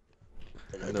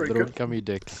they're Pretty little good. gummy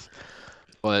dicks.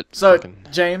 But So, fucking,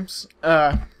 James,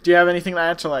 do you have anything to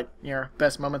add to like your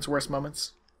best moments, worst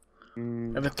moments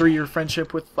of a 3-year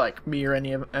friendship with like me or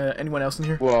anyone else in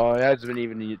here? Well, it hasn't been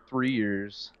even 3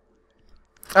 years.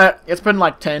 It's been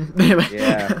like 10.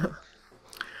 Yeah.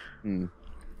 Hmm.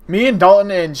 Me and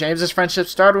Dalton and James's friendship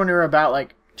started when we were about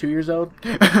like 2 years old,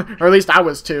 or at least I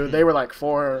was 2. They were like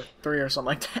 4 or 3 or something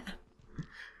like that.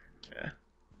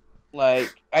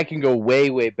 Like I can go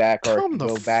way back, or I come can the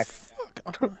go back,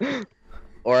 fuck on.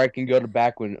 or I can go to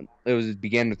back when it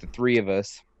began with the 3 of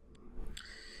us.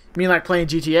 You mean like playing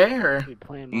GTA or Dude,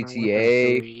 playing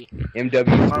GTA,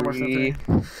 Modern Warfare MW3,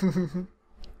 3?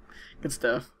 Good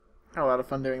stuff. Had a lot of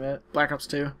fun doing that. Black Ops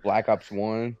 2. Black Ops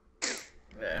 1.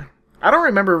 Yeah. I don't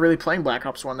remember really playing Black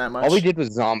Ops 1 that much. All we did was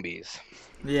zombies.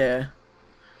 Yeah.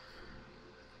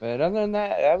 But other than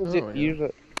that, that was it. Yeah.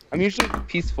 I'm usually a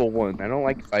peaceful one. I don't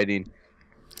like fighting.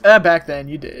 Back then,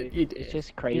 you did. You did. It's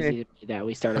just crazy that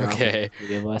we started off Okay. with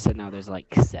 3 of us, and now there's like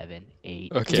 7,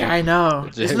 8. Okay. Yeah, I know.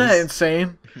 James. Isn't that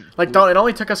insane? Like, it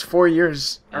only took us 4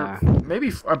 years, or Yeah.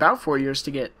 maybe about 4 years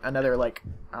to get another, like,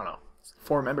 I don't know,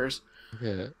 4 members.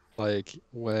 Yeah. Like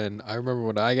I remember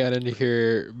when I got into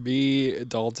here, me,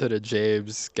 Dalton, and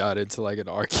James got into like an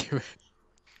argument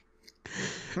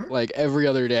like every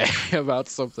other day about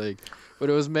something, but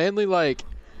it was mainly like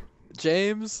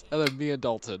James and then me and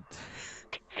Dalton.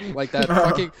 Like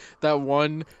that that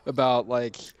one about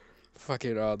like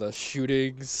fucking the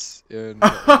shootings and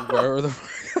where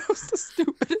that was the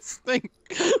stupidest thing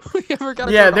we ever got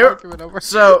into an argument over.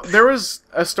 So there was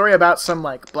a story about some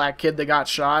like black kid that got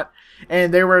shot,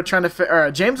 and they were trying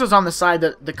to. James was on the side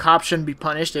that the cop shouldn't be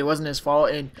punished. It wasn't his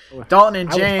fault, and Dalton and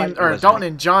Dalton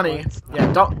and Johnny,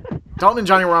 Dalton and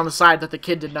Johnny were on the side that the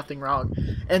kid did nothing wrong,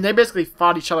 and they basically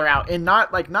fought each other out, and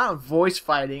not voice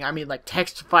fighting. I mean like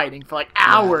text fighting for like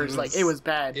hours. It was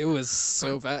bad. It was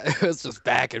so bad. It was just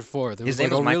back and forth. It His was name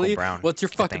like, was Michael really? Brown, What's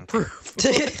your I fucking think.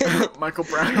 proof? Michael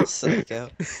Brown. Psycho.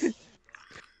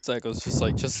 Psycho's just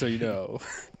like, just so you know.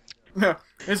 No,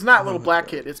 it's not little black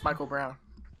kid. It's Michael Brown.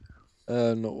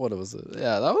 And what was it?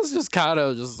 Yeah, that was just kind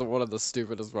of just one of the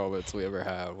stupidest moments we ever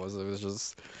had. It was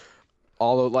just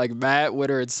all of, like Matt,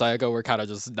 Witter, and Psycho were kind of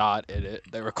just not in it.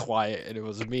 They were quiet, and it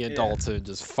was me and Dalton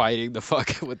just fighting the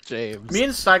fuck with James. Me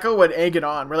and Psycho would egg it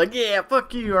on. We're like, yeah,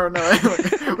 fuck you, or no.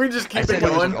 We just keep I it said he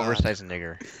was going. an oversized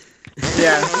nigger.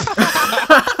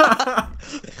 Yeah.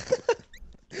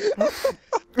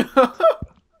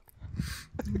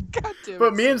 God damn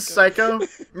But it, me and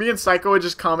Psycho would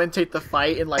just commentate the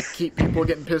fight and like keep people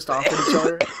getting pissed off at each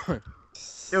other.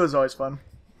 It was always fun.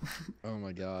 Oh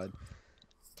my god.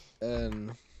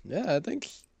 And yeah, I think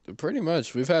pretty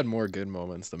much we've had more good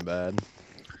moments than bad.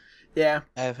 Yeah.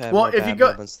 I've had Well, more if you bad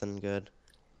go- moments than good.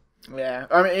 Yeah.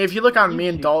 I mean, if you look on me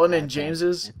and Dalton and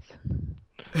James's,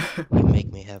 You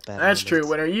make me have bad that's true,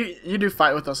 moments. Winter. You do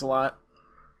fight with us a lot.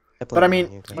 blame I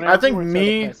mean, you, I Whenever think we're so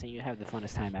me- depressing, you have the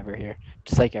funnest time ever here,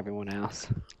 just like everyone else.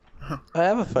 I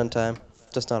have a fun time,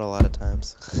 just not a lot of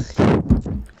times.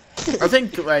 I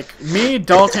think like me,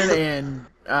 Dalton,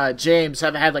 and James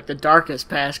have had like the darkest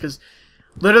past because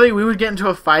literally we would get into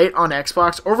a fight on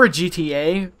Xbox over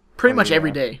GTA pretty much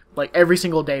every day. Like every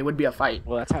single day would be a fight.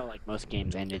 Well, that's how like most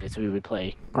games ended. Is we would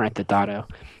play Grand Theft Auto,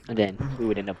 and then we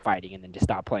would end up fighting, and then just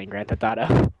stop playing Grand Theft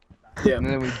Auto. Yeah. And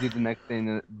then we do the next thing,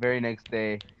 the very next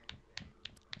day.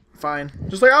 Fine.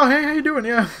 Just like, oh, hey, how you doing?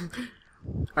 Yeah.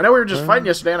 I know we were just fighting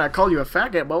yesterday, and I called you a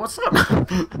faggot, but what's up?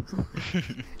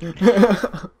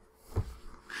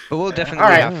 But we'll definitely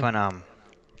Alright. have fun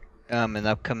in the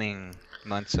upcoming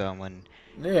months when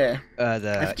Yeah.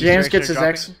 the If James Easter gets eggs his are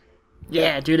X,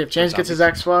 yeah, dude. If James gets his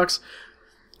Xbox,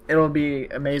 it'll be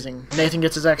amazing. Nathan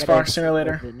gets his Xbox sooner or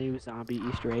later. The new zombie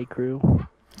Easter egg crew.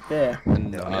 Yeah.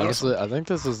 And honestly, I think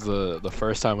this is the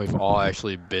first time we've all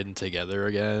actually been together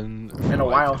again In a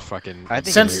while. Fucking I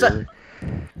think Since year.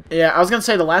 Yeah, I was gonna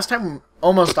say the last time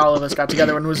almost all of us got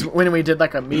together was when we did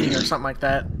like a meeting or something like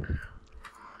that.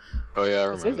 Oh yeah, I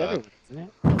This remember is that. everyone,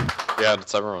 isn't it? Yeah,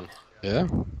 it's everyone. Yeah.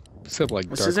 Except like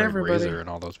This is DaRkRaIn, everybody. Razor, and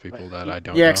all those people that I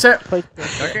don't Yeah, know. except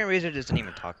DaRkRaIn Razor doesn't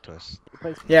even talk to us.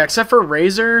 except for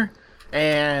Razor,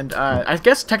 and I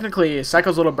guess technically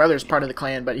Psycho's little brother is part of the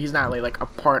clan, but he's not really like a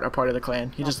part of the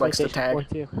clan. He just likes to tag.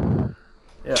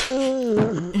 Yeah,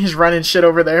 he's running shit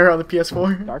over there on the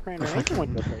PS4. DaRkRaIn Razor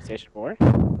went to the PlayStation 4.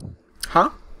 Huh?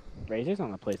 Razor's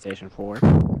on the PlayStation 4.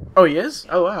 Oh, he is?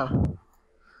 Oh wow.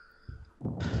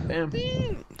 Damn.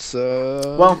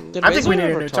 So Well, Did I think we Razor need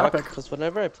a ever new talk? topic. Because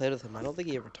whenever I played with him, I don't think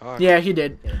he ever talked. Yeah, he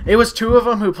did. It was two of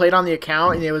them who played on the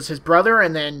account, and it was his brother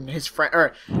and then his friend.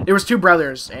 Or it was two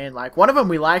brothers, and like one of them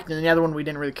we liked, and the other one we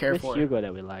didn't really care It's for. Hugo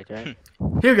that we liked, right?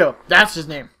 Hugo, that's his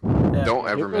name. Yeah. Don't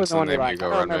ever Hugo was mention one the we name liked. Hugo I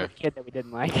don't around me. remember the kid that we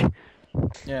didn't like.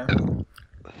 Yeah.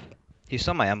 He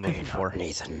saw my emblem before.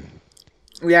 Nathan.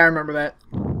 Yeah, I remember that.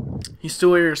 He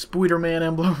stole your Spider-Man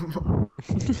emblem.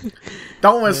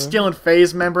 Dalton was stealing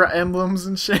phase member emblems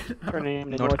and shit. Turning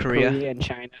him to North North Korea. Korea and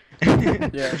China.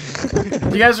 Yeah. Do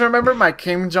you guys remember my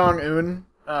Kim Jong-un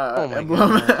my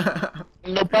emblem?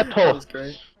 That was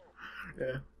great.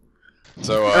 Yeah.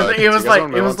 So, I think it do you was guys like-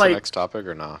 wanna it move was on to the like- next topic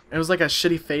or not? It was like a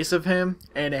shitty face of him,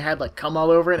 and it had like cum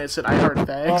all over it, and it said, I heard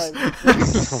fags.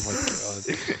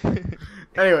 Oh my god.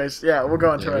 Anyways, yeah, we'll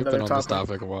go into Yeah, we've been another on this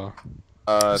topic. topic a while.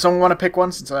 Someone want to pick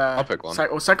one? Since I'll pick one.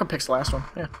 Psycho picks the last one.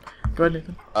 Yeah, go ahead,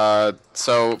 Nathan.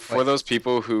 So for those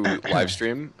people who live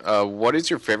stream, what is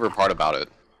your favorite part about it?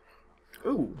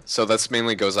 Ooh. So that's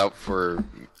mainly goes out for,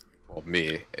 well,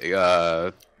 me,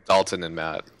 Dalton, and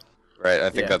Matt, right? I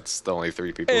think that's the only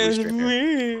 3 people who stream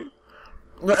here.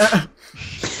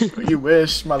 You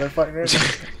wish,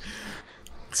 motherfucker.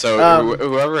 So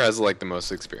whoever has like the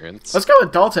most experience. Let's go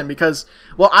with Dalton because,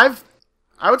 well, I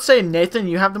would say Nathan,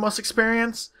 you have the most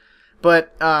experience,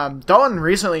 but Dalton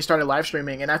recently started live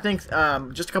streaming, and I think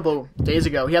just a couple of days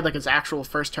ago he had like his actual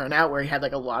first turnout where he had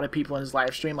like a lot of people in his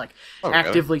live stream like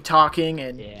actively talking,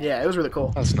 and yeah, it was really cool.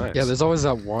 That's nice. Yeah, there's always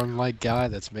that one like guy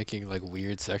that's making like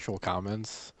weird sexual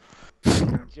comments.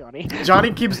 Johnny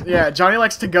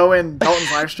likes to go in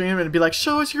Dalton's live stream and be like,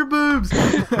 "Show us your boobs,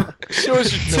 show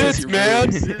us your tits,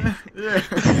 man." Yeah.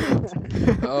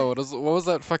 Oh, what was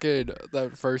that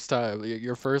first time,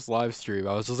 your first live stream?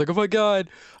 I was just like, oh my god,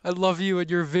 I love you and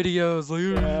your videos.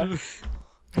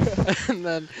 and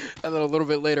then a little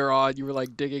bit later on, you were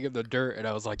like digging in the dirt, and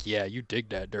I was like, yeah, you dig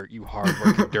that dirt, you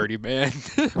hard-working dirty man.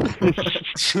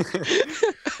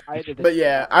 But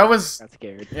yeah, I was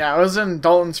scared. Yeah, I was in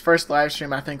Dalton's first live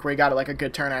stream, I think, where he got like a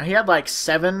good turnout. He had like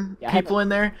 7 people in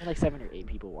there. I had like 7 or 8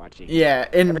 people watching. Yeah,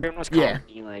 and everyone was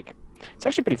commenting, like, it's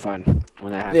actually pretty fun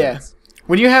when that happens. Yeah.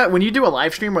 When you do a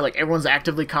live stream where like everyone's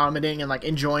actively commenting and like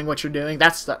enjoying what you're doing,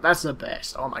 that's the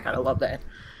best. Oh my god, I love that.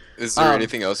 Is there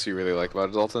anything else you really like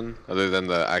about Dalton other than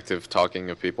the active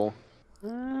talking of people?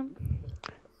 I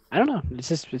don't know.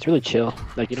 It's really chill.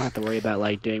 Like, you don't have to worry about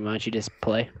like doing much. You just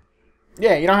play.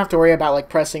 Yeah, you don't have to worry about like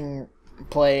pressing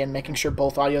play and making sure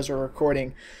both audios are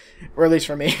recording, or at least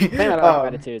for me. The thing I love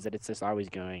about it too is that it's just always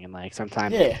going, and like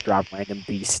sometimes I drop random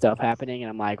beast stuff happening, and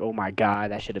I'm like, oh my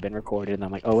god, that should have been recorded, and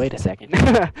I'm like, oh wait a second.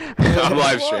 I'm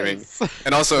live streaming,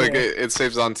 and also it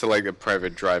saves onto like a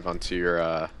private drive onto your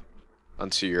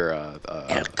Twitch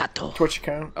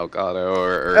account.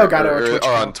 Elgato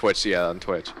or on Twitch, on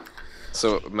Twitch.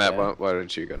 So Matt, why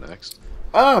don't you go next?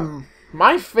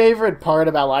 My favorite part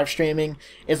about live streaming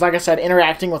is, like I said,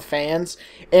 interacting with fans.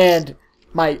 And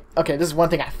this is one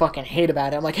thing I fucking hate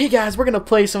about it. I'm like, hey guys, we're gonna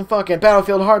play some fucking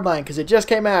Battlefield Hardline because it just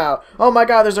came out. Oh my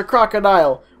god, there's a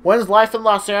crocodile. When's Life in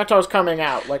Los Santos coming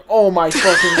out? Like, oh my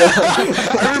fucking god.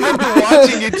 I remember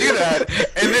watching you do that.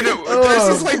 And then there's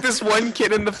just like this one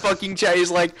kid in the fucking chat.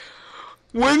 He's like,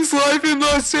 when's Life in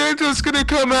Los Santos gonna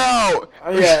come out?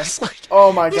 Yeah. Like,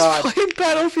 oh my god. He's playing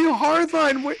Battlefield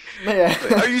Hardline.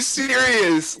 Are you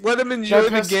serious? Let him enjoy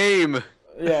the game.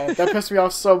 Yeah, that pissed me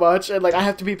off so much. And like, I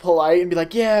have to be polite and be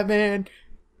like, yeah, man,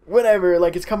 whatever.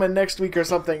 Like, it's coming next week or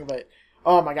something. But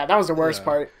oh my god, that was the worst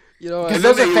part. You know, and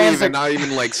those are fans that not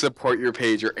even like support your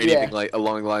page or anything like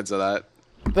along the lines of that.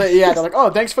 But yeah, they're like,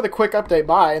 oh, thanks for the quick update,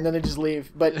 bye, and then they just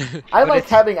leave. But I like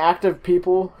having active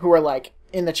people who are like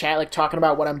in the chat, like talking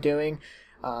about what I'm doing.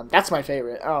 That's my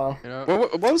favorite. Oh,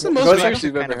 what was the most viewers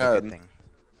you've ever had?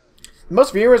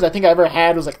 Most viewers I think I ever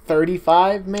had was like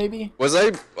 35, maybe.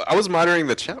 I was monitoring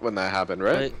the chat when that happened,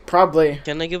 right? Probably.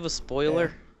 Can I give a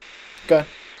spoiler? Go.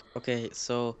 Okay,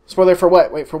 so. Spoiler for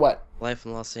what? Wait, for what? Life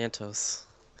in Los Santos.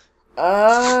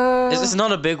 It's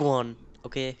not a big one,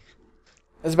 okay?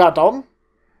 It's about Dalton?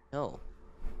 No.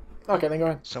 Okay, then go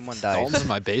ahead. Someone died. Dalton's in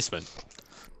my basement.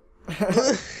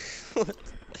 That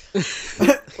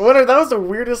was the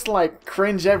weirdest, like,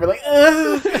 cringe ever. Like,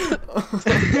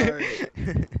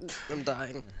 I'm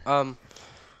dying.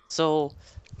 So,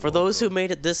 for those who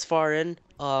made it this far in,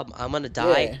 I'm gonna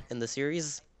die in the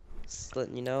series. Just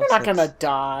letting you know. You're not gonna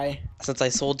die. Since I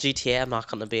sold GTA, I'm not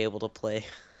gonna be able to play.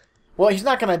 Well, he's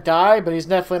not gonna die, but he's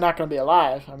definitely not gonna be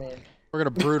alive. I mean, we're gonna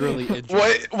brutally injure.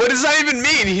 What does that even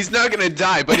mean? He's not gonna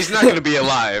die, but he's not gonna be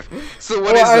alive. So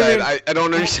what is that? I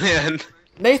don't understand.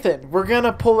 Nathan, we're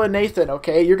gonna pull a Nathan,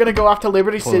 okay? You're gonna go off to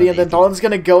Liberty City, and then Dalton's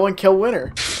gonna go and kill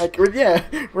Winter. Like,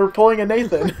 we're pulling a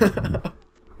Nathan.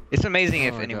 It's amazing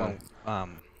if anyone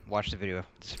watched the video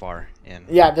this far in.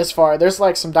 Yeah, this far. There's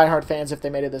like some diehard fans if they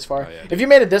made it this far. Oh, yeah. If you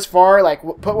made it this far, like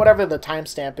put whatever the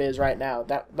timestamp is right now.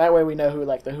 That way we know who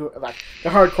the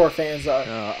hardcore fans are.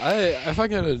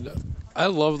 I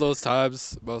love those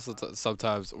times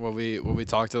sometimes when we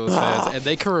talk to those fans and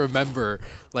they can remember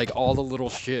like all the little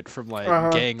shit from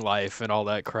like gang life and all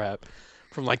that crap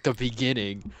from like the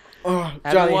beginning. Have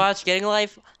you watched Gang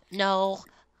Life? No.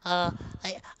 I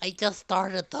just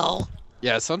started though.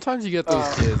 Yeah, sometimes you get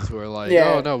those kids who are like,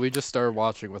 oh no, we just started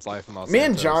watching with Life in Los Santos. Me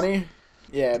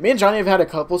and Johnny have had a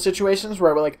couple situations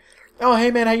where we're like, oh,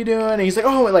 hey man, how you doing? And he's like,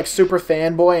 oh, like super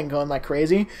fanboy and going like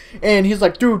crazy. And he's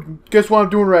like, dude, guess what I'm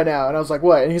doing right now? And I was like,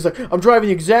 what? And he's like, I'm driving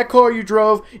the exact car you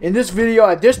drove in this video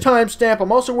at this timestamp.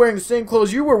 I'm also wearing the same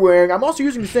clothes you were wearing. I'm also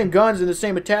using the same guns and the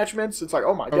same attachments. It's like,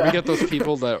 oh my god. Or we get those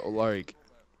people that like,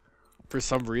 for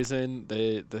some reason,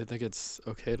 they think it's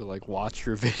okay to like watch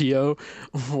your video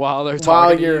while they're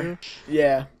talking to you.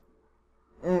 Yeah.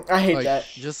 I hate like, that.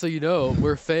 Just so you know,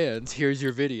 we're fans. Here's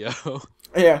your video.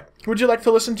 Yeah. Would you like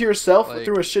to listen to yourself like,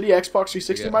 through a shitty Xbox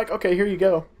 360 mic? Okay, here you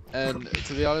go. And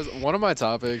to be honest, one of my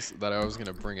topics that I was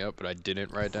gonna bring up but I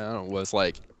didn't write down was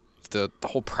like the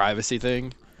whole privacy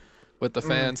thing with the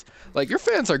fans. Like, your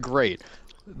fans are great.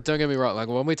 Don't get me wrong. Like,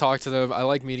 when we talk to them, I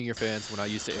like meeting your fans when I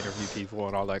used to interview people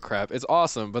and all that crap. It's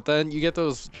awesome. But then you get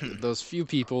those few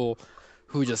people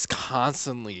who just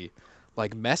constantly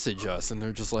like message us and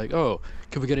they're just like, oh,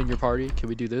 can we get in your party? Can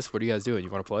we do this? What are you guys doing? You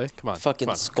want to play? Come on. Fucking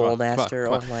Skullmaster.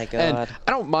 Oh my god. And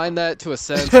I don't mind that to a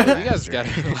sense, but you guys gotta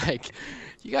like,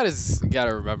 you guys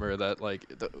gotta remember that like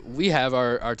we have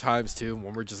our times too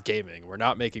when we're just gaming. We're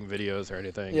not making videos or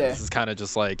anything. Yeah. This is kind of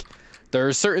just like, there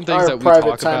are certain things Our that we private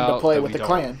talk time about to play that with we the don't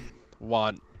clan.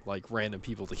 want like random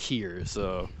people to hear.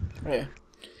 So Yeah.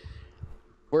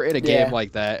 we're in a game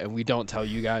like that, and we don't tell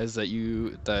you guys that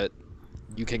you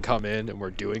can come in, and we're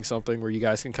doing something where you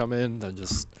guys can come in. Then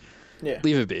just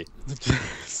leave it be.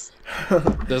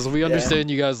 Because we understand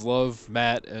you guys love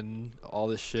Matt and all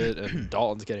this shit, and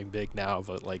Dalton's getting big now,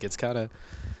 but like it's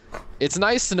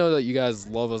nice to know that you guys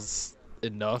love us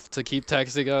enough to keep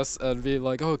texting us and be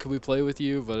like, oh, can we play with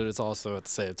you? But it's also at the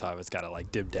same time, it's gotta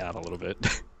like dim down a little bit.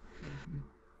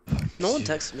 No one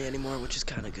texts me anymore, which is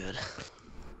kind of good.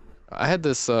 I had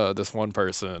this one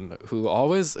person who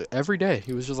always, every day,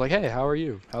 he was just like, hey, how are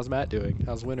you? How's Matt doing?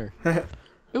 How's winter?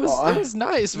 It was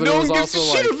nice, but it was also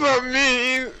like, shit about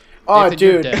me. Oh, Nathan,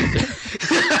 dude. you're dead.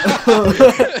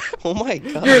 Oh my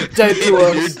god. You're dead to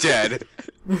us. You're dead.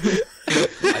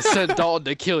 I sent Dalton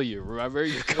to kill you, remember?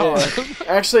 You're gone.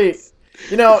 Actually,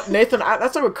 you know, Nathan,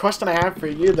 that's a question I have for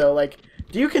you, though. Like,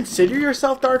 do you consider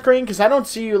yourself DaRkRaIn? Because I don't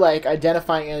see you, like,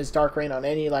 identifying as DaRkRaIn on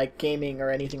any, like, gaming or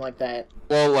anything like that.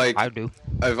 Well, like, I do.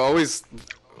 I've always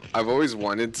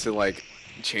wanted to, like,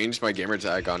 change my gamer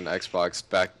tag on Xbox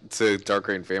back to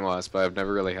DaRkRaIn Famous, but I've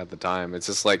never really had the time. It's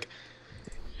just like,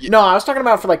 no, I was talking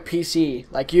about for like PC.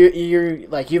 Like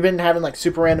you've been having like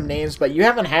super random names, but you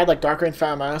haven't had like DaRkRaIn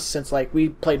Famous since like we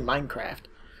played Minecraft,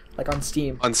 like on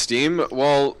Steam. On Steam,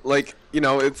 well, like, you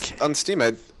know, it's on Steam.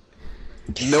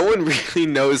 No one really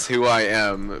knows who I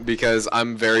am because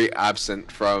I'm very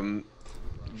absent from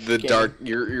the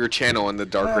your channel and the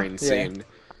DaRkRaIn scene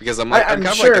because I'm kind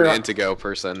of like an Indigo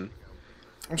person.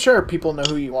 I'm sure people know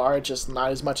who you are, just not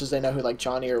as much as they know who like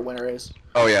Johnny or Winter is.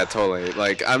 Oh yeah, totally.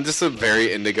 Like, I'm just a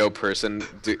very Indigo person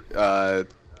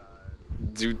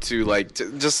due to like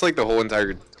just like the whole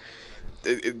entire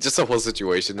just the whole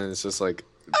situation, and it's just like,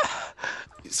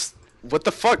 what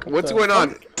the fuck? What's going on?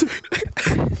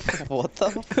 What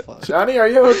the fuck? Johnny, are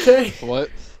you okay? What?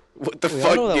 What the I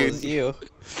fuck, know that dude? was you.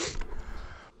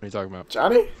 What are you talking about?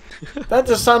 Johnny? That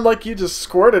just sounded like you just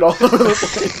squirted all over the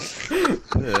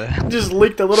place. Just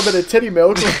leaked a little bit of titty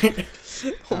milk.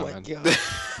 Oh my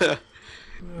god.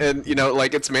 And, you know,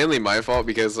 like, it's mainly my fault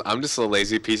because I'm just a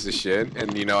lazy piece of shit,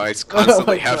 and, you know, I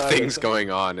constantly have things going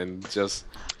on, and just,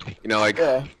 you know, like...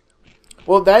 Yeah.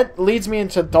 Well, that leads me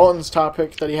into Dalton's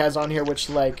topic that he has on here, which,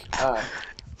 like,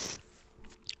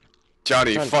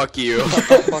 Johnny, fuck you.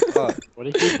 Fuck up. What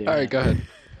did you do? Alright, go ahead.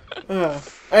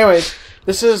 Anyways,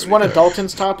 this is one of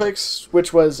Dalton's topics,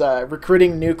 which was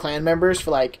recruiting new clan members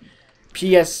for like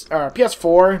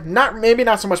PS4. Maybe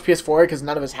not so much PS4 because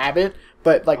none of us have it,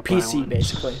 but like PC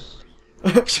basically.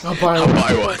 I'll buy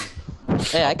one.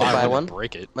 Hey, I can buy one.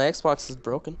 Break it. My Xbox is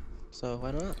broken, so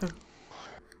why not?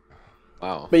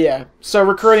 Wow. But yeah, so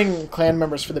recruiting clan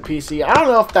members for the PC. I don't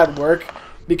know if that'd work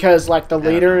because like the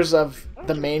leaders of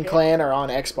the main clan are on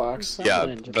Xbox.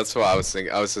 Yeah, that's what I was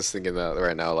thinking. I was just thinking that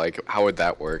right now. Like, how would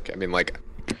that work? I mean, like,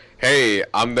 hey,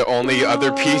 I'm the only other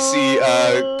PC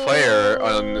player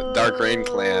on DaRkRaIn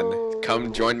clan.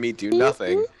 Come join me, do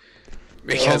nothing.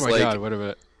 Because, oh my like, god, wait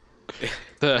a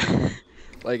minute.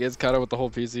 Like, it's kind of with the whole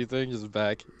PC thing, just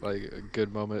back, like, a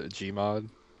good moment at Gmod.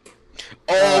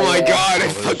 Oh my god, I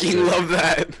fucking love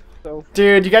that.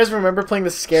 Dude, you guys remember playing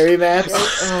the scary maps?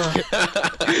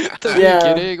 The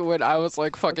beginning when I was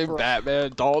like fucking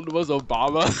Batman, Dalton was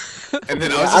Obama. And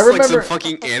then I was just like some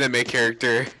fucking anime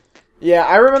character. Yeah,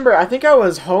 I remember. I think I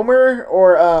was Homer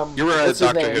or You were what's his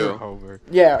Doctor name? Who. Homer.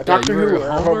 Yeah, Doctor you Who were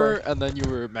or Homer, and then you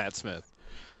were Matt Smith.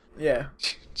 Yeah.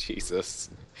 Jesus.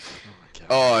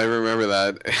 Oh, I remember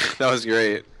that. That was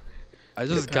great. I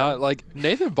just got like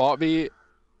Nathan bought me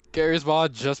Gary's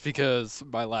mod just because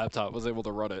my laptop was able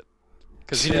to run it.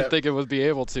 Because he didn't think it would be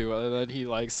able to, and then he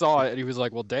like saw it and he was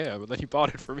like, "Well, damn!" And then he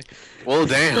bought it for me. Well,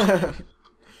 damn.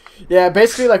 Yeah,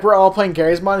 basically, like, we're all playing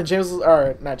Gary's mod, and James,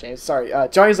 or not James, sorry,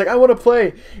 Johnny's like, I want to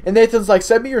play, and Nathan's like,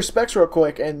 send me your specs real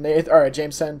quick, and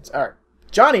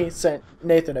Johnny sent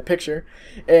Nathan a picture,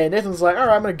 and Nathan's like,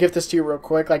 alright, I'm gonna gift this to you real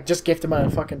quick, like, just gift him a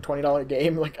fucking $20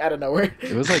 game, like, out of nowhere.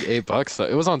 It was like $8 though.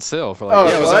 It was on sale for like. Oh,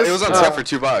 Yeah, it was on sale for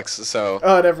 $2. So.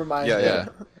 Oh, never mind. Yeah.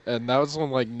 And that was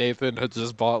when like Nathan had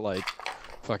just bought like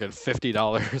fucking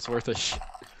 $50 worth of shit.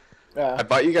 I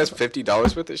bought you guys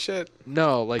 $50 worth of shit?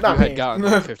 No, like Not you had me. gotten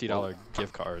like $50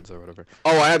 gift cards or whatever.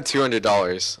 Oh, I had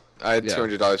 $200. I had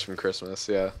 $200 from Christmas,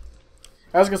 yeah.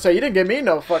 I was gonna say, you didn't give me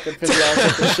no fucking $50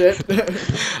 worth of shit.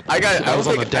 I was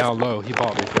on the down low. He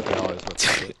bought me $50 worth of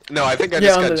shit. No, I think I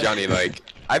just got Johnny like...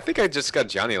 I think I just got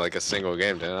Johnny like a single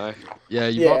game, didn't I? Yeah,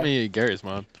 you bought me Gary's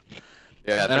mod.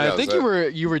 Yeah, and I think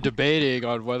you were debating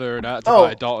on whether or not to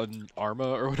buy Dalton Arma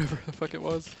or whatever the fuck it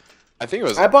was. I think it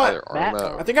was I bought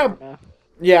Arma. I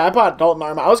bought Dalton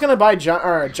Arma. I was gonna buy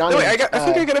Johnny. No, wait, I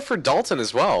think I got it for Dalton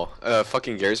as well.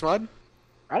 Fucking Gary's mod.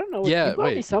 I don't know. Yeah, you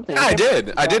bought me something. Yeah, I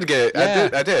did. I did get it. Yeah.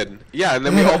 I did. Yeah, and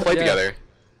then we all played together.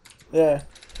 Yeah.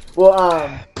 Well,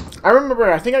 I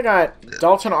remember. I think I got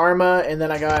Dalton Arma, and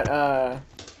then I got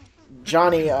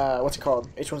Johnny. What's it called?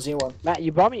 H1Z1. Matt,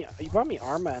 you bought me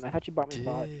Arma, and I thought you bought me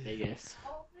Bot Vegas.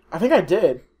 I think I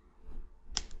did.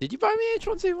 Did you buy me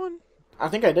H1Z1? I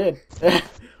think I did.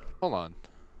 Hold on.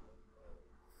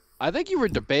 I think you were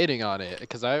debating on it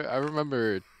because I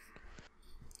remember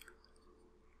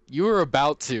you were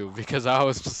about to because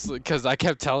I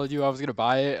kept telling you I was gonna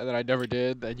buy it and then I never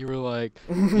did. And you were like,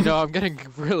 I'm getting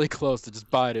really close to just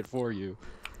buying it for you.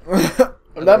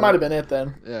 That might have been it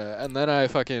then. Yeah, and then I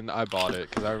bought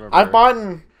it because I remember.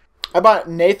 I bought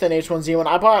Nathan H1Z1.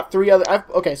 I bought 3 other.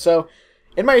 Okay, so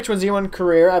in my H1Z1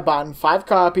 career, I've bought 5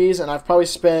 copies, and I've probably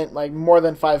spent like more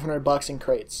than $500 in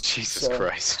crates. Jesus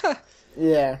Christ.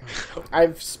 Yeah,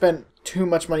 I've spent too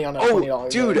much money on that $20.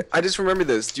 Dude, I just remember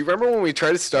this. Do you remember when we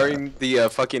tried starting the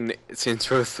fucking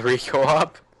Saints.3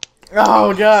 co-op?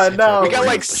 Oh god, no. We got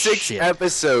like 6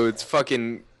 episodes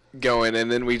fucking going,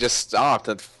 and then we just stopped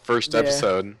at the first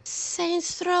episode.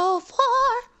 Saints.4.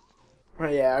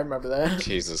 Yeah, I remember that.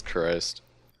 Jesus Christ.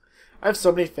 I have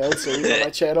so many failed saves on my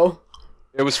channel.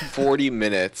 It was 40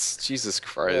 minutes. Jesus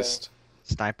Christ.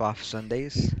 Snipe off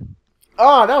Sundays.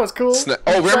 Oh, that was cool.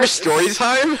 Remember story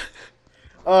time?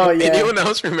 Oh yeah. Anyone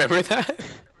else remember that?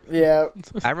 Yeah.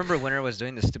 I remember Winter was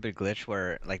doing the stupid glitch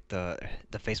where like the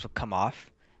face would come off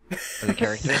for the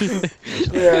character.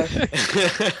 Yeah.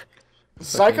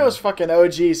 Psycho's fucking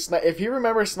OG. If you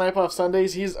remember Snipe Off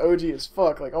Sundays, he's OG as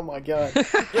fuck. Like, oh my god.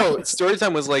 Yo,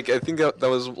 Storytime was like, I think that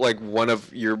was like one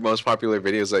of your most popular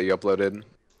videos that you uploaded.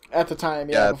 At the time,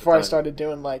 yeah, before I started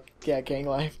doing like, gang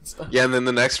life and stuff. Yeah, and then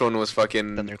the next one was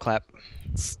fucking Thunderclap.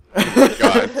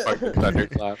 God, fucking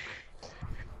Thunderclap.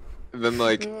 And then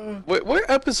like, what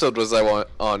episode was I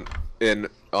on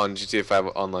GTA 5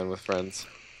 Online with friends?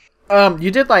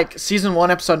 You did like season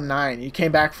 1, episode 9. You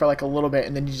came back for like a little bit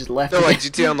and then you just left. No, like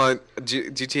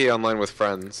GTA Online with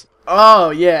friends.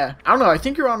 Oh yeah, I don't know. I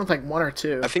think you're on with like 1 or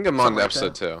 2. I think I'm on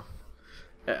episode 2.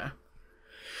 Yeah.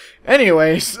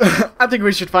 Anyways, I think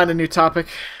we should find a new topic.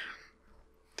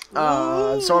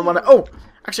 Someone want to? Oh,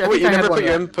 actually, I think you I never had put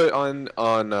your one input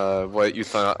on what you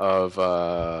thought of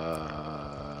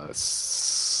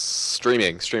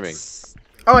streaming.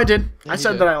 Oh, I did. I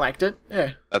said that I liked it.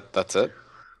 Yeah. That's it.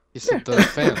 You said the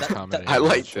fans commented. I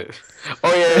liked it.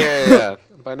 Oh yeah.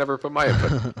 But I never put my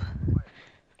input.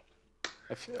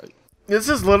 This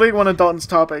is literally one of Dalton's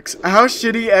topics. How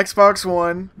shitty Xbox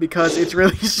One because it's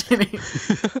really shitty.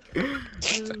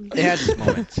 They had these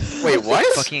moments. Wait, what?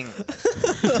 Fucking.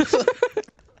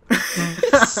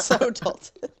 So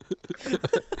Dalton.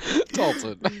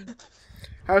 Dalton.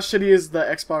 How shitty is the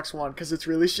Xbox One? Because it's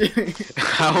really shitty.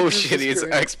 How shitty is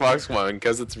Xbox One?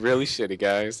 Because it's really shitty,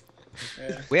 guys.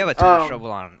 Yeah. We have a ton of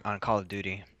trouble on Call of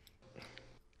Duty.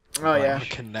 Oh yeah.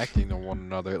 Connecting to one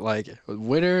another. Like,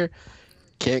 Winter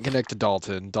can't connect to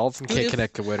Dalton. Dalton can't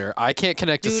connect to Winter. I can't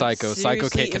connect to Psycho. Psycho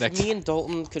can't connect if me and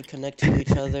Dalton could connect to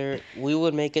each other, we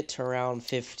would make it to round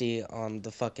 50 on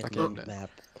the fucking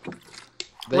map.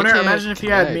 Winter, imagine if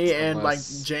you had me and like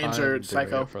James or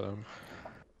Psycho. For them.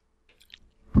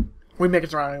 We make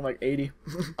it around like 80.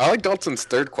 I like Dalton's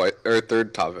third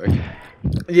topic.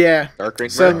 Yeah.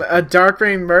 DaRkRaIn some merch.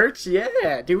 DaRkRaIn merch.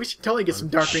 Yeah, dude, we should totally get some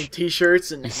DaRkRaIn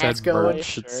t-shirts and hats going.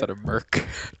 Merch instead of merc.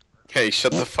 Hey,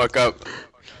 shut the fuck up.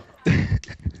 I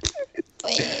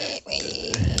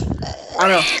don't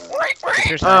know.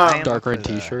 Is there DaRkRaIn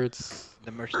t-shirts.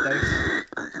 The merchandise.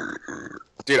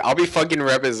 Dude, I'll be fucking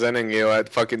representing you at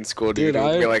fucking school, dude.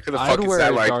 You'll be like, who the fuck is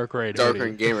that, like,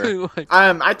 DaRkRaIn gamer?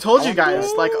 I told you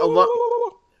guys, like, a lot...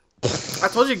 I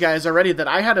told you guys already that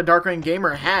I had a DaRkRaIn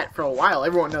gamer hat for a while.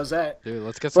 Everyone knows that. Dude,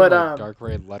 let's get some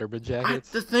DaRkRaIn Letterman jackets.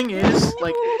 The thing is,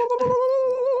 like,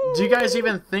 do you guys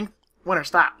even think... Winter,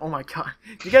 stop. Oh my god.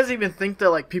 Do you guys even think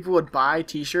that, like, people would buy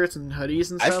t-shirts and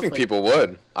hoodies and stuff? I think like, people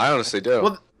would. I honestly do.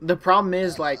 Well, the problem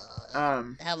is, like,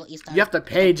 you have to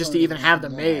pay just to even have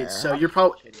them made. So you're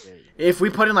probably... If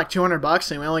we put in like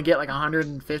 $200 and we only get like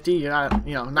 150, you're not,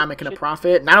 not making a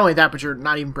profit. Not only that, but you're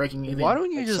not even breaking even. Why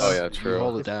don't you just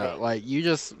hold it down? Like, you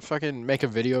just fucking make a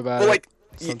video about it.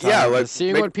 Yeah, like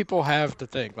see what people have to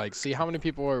think. Like, see how many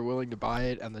people are willing to buy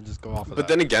it, and then just go off of that. But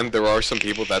then again, there are some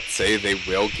people that say they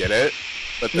will get it,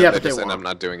 but then they just end up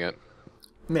not doing it.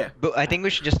 Yeah. But I think we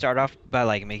should just start off by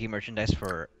like making merchandise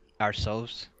for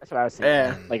ourselves. That's what I was thinking.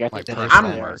 Yeah. Like, I think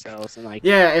ourselves and like.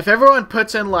 Yeah, if everyone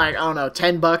puts in like, I don't know,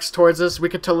 $10 towards us, we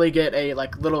could totally get a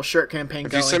like little shirt campaign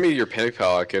going. If you send me your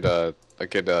PayPal, I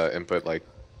could input like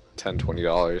 $10,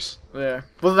 $20. Yeah.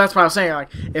 Well, that's what I was saying. Like,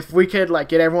 if we could like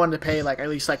get everyone to pay like at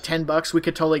least like $10, we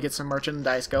could totally get some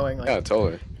merchandise going. Like, yeah,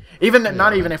 totally. Even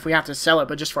not even if we have to sell it,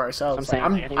 but just for ourselves.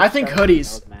 I think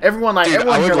hoodies. Everyone like Dude,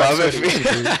 everyone I would love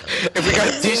if we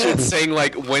got t-shirts saying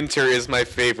like "Winter is my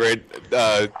favorite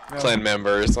clan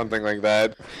member" or something like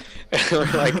that.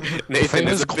 Like Nathan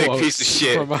is a big piece of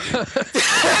shit.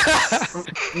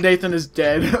 Nathan is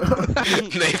dead.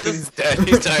 Nathan's dead.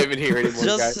 He's not even here anymore.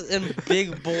 Just in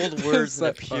big bold words and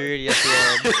a period at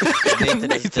the end.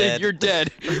 Nathan is dead. You're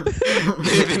dead.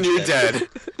 Nathan, you're dead.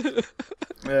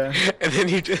 Yeah. And then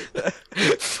you just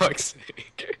fuck's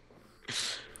sake.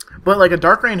 But like a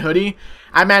DaRkRaIn hoodie,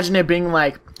 I imagine it being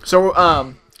like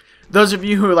those of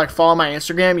you who like follow my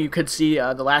Instagram, you could see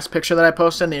the last picture that I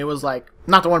posted, and it was like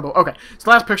not the one, but okay. So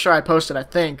the last picture I posted, I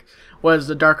think, was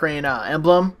the DaRkRaIn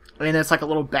emblem. I mean, it's like a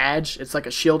little badge. It's like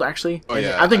a shield, actually. Oh, and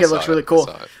yeah, I think it looks really cool.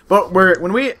 But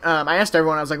I asked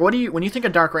everyone, I was like, when you think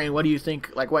of DaRkRaIn, what do you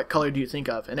think? Like, what color do you think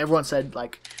of? And everyone said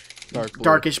like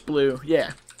darkish blue.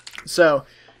 Yeah. So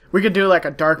we could do like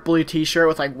a dark blue T-shirt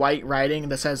with like white writing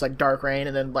that says like DaRkRaIn,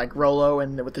 and then like Rolo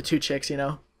and with the two chicks,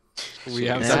 We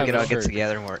have to get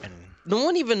together more. And no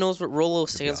one even knows what Rolo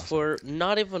stands for.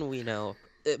 Not even we know.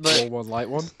 But Roll one, light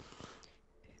one.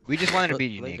 We just wanted to be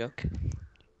unique.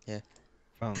 Yeah.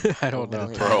 I don't know.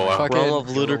 Roll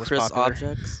of ludicrous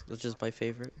objects, which is my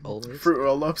favorite always. Fruit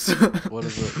roll-ups. What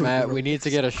is it, Matt? We need to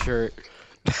get a shirt.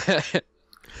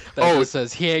 That just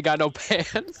says he ain't got no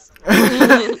pants.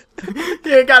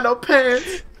 He ain't got no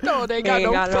pants. No, they got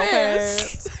no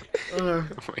pants. Oh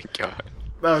my god.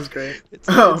 That was great. It's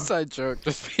an inside joke.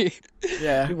 Just be.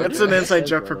 Yeah, it's an inside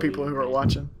joke for people who are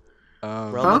watching.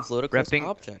 Ludicrous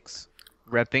objects.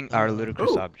 Repping our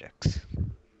ludicrous objects.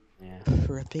 Yeah.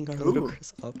 Repping our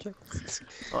ludicrous objects.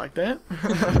 I like that.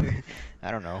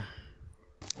 I don't know.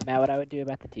 Matt, what I would do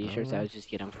about the t-shirts, I would just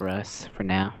get them for us for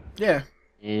now. Yeah.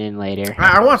 And then later.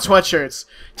 I want sweatshirts.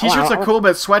 T-shirts are cool,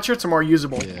 but sweatshirts are more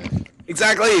usable. Yeah.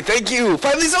 Exactly. Thank you.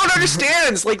 Finally, someone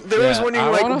understands. Like, there was wondering,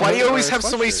 like, why do you always have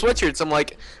so many sweatshirts? I'm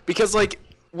like, because, like,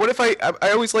 what if I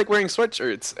always like wearing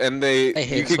sweatshirts, and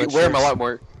you could wear them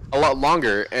a lot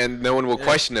longer, and no one will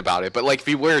question about it. But like, if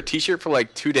you wear a T-shirt for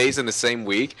like 2 days in the same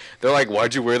week, they're like,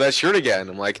 "Why'd you wear that shirt again?"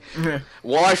 I'm like,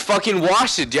 "Well, I fucking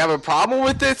washed it. Do you have a problem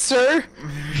with it, sir?"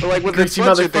 Or like with the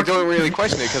sweatshirt, they don't really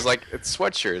question it because like it's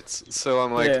sweatshirts. So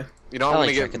I'm like, you know, I'm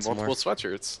gonna get multiple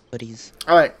sweatshirts. Hoodies.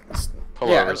 All right.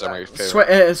 Pullovers are my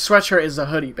favorite. Sweatshirt is a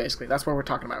hoodie, basically. That's what we're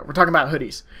talking about. We're talking about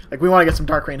hoodies. Like, we want to get some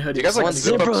DaRkRaIn hoodies. You guys like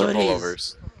zip-ups or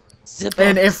pullovers?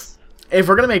 And if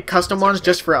we're gonna make custom ones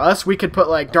just for us, we could put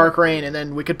like DaRkRaIn, and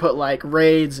then we could put like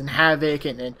Raids and Havoc,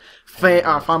 and then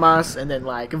Famas, and then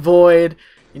like Void,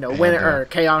 Winter or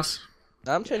Chaos.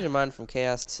 I'm changing mine from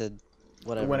Chaos to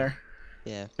whatever. Winter.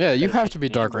 Yeah. Yeah, you have to be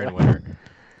DaRkRaIn Winter.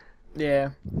 Yeah.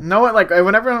 No one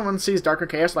whenever anyone sees Dark or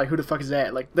Chaos, like, who the fuck is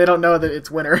that? Like, they don't know that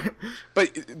it's Winter.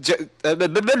 But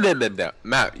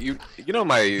Matt, you know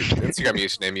my Instagram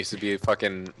username used to be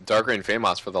fucking DaRkRaIn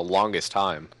Famous for the longest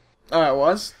time. Oh, it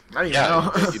was? I didn't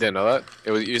know. You didn't know that?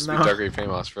 It used to be DaRkRaIn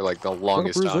Famous for like the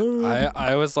longest time.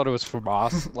 I always thought it was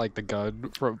FAMAS, like the gun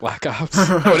from Black Ops.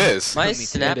 Oh, it is. My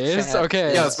Snapchat. It is?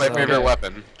 Okay. Yeah, it's my favorite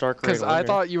weapon. Because I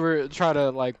thought you were trying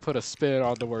to like put a spin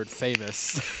on the word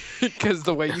famous. Because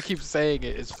the way you keep saying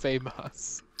it is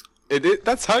famous.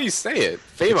 That's how you say it.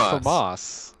 Famous.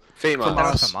 FAMAS. Famous.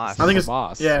 I think it's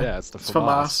FAMAS. Yeah, it's the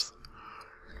FAMAS.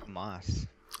 FAMAS.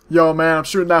 Yo, man, I'm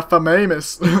shooting that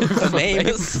famous.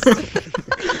 Famous.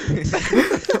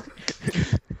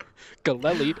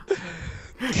 Galelied.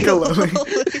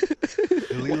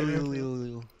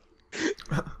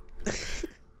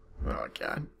 Oh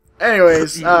god.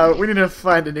 Anyways, we need to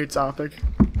find a new topic.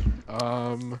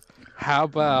 How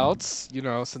about,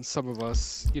 since some of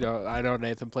us, I know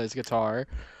Nathan plays guitar.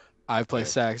 I play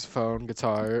saxophone,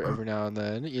 guitar every now and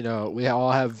then. We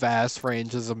all have vast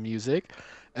ranges of music.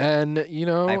 And, I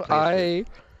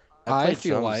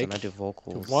feel drums like and I do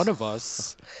vocals. one of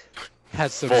us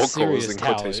has some Vocals serious in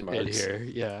talent quotation in marks. here.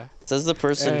 Yeah. Says the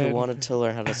person who And- wanted to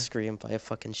learn how to scream by a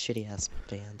fucking shitty ass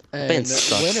band. The And band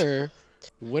sucks.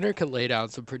 Winner can lay down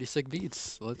some pretty sick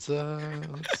beats. Let's Oh, your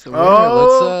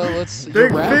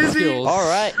Big rap Fizzy. skills. All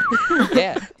right.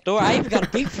 Yeah. Don't worry, I even got a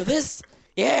beat for this.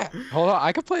 Yeah. Hold on,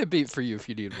 I can play a beat for you if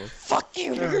you need one. Fuck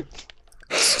you, nigga.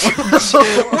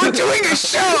 We're doing a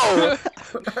show!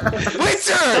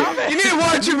 Winter! You need to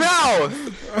watch your mouth!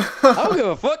 I don't give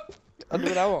a fuck. I'll do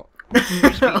what I want.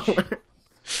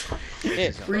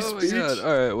 Yeah. Free Oh my speech. god.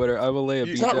 Alright, Winner, I will lay a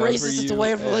beat It's not down for racist, you. it's a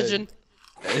way of religion.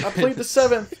 I plead the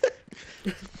 7th.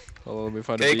 Hold on, let me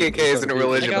find a beat. KKK isn't a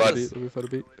religion, Let bud. me find a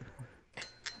beat.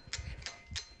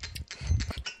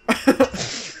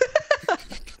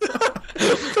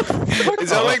 Is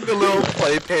that like the little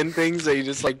playpen things that you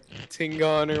just like ting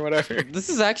on or whatever? This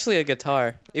is actually a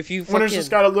guitar. If you Winner's fucking...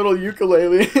 just got a little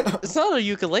ukulele. It's not a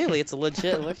ukulele, it's a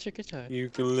legit electric guitar.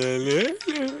 Ukulele.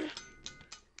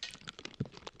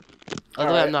 Although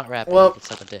Alright. I'm not rapping, Well-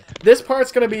 it's like a dick. This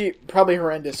part's gonna be probably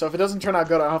horrendous, so if it doesn't turn out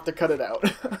good, I'll have to cut it out.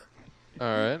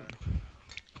 Alright.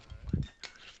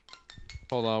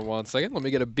 Hold on one second. Let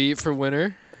me get a beat for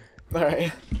Winner.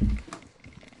 Alright.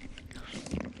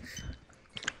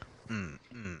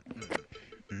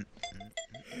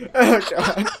 Oh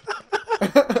god.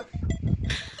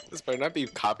 This better not be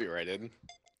copyrighted.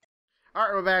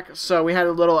 Alright, we're back. So we had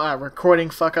a little recording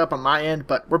fuck up on my end,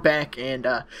 but we're back, and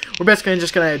we're basically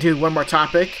just gonna do one more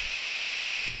topic,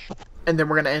 and then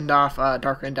we're gonna end off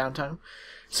DaRkRaIn downtime.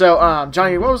 So,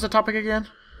 Johnny, what was the topic again?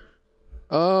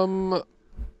 What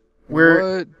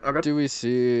Okay. do we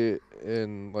see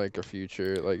in like a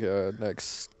future, like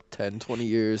next 10, 20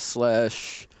 years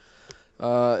slash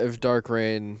if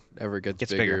DaRkRaIn ever gets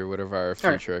Gets bigger, bigger. what are our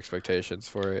future expectations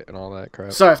for it and all that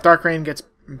crap? So if DaRkRaIn gets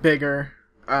bigger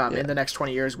in the next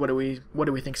 20 years, what do we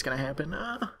think is gonna happen?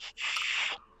 Not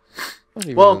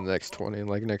even well- in the next 20,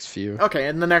 like next few. Okay,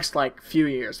 in the next like few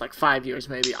years, like 5 years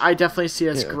maybe, I definitely see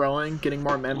us Yeah. growing, getting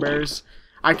more members.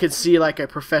 I could see like a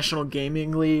professional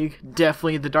gaming league,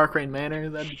 definitely the DaRkRaIn Manor.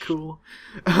 That'd be cool.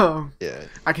 Yeah.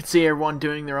 I could see everyone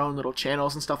doing their own little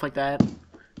channels and stuff like that.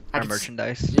 Our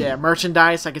merchandise. Yeah,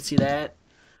 merchandise. I could see that.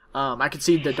 I could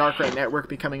see the DaRkRaIn network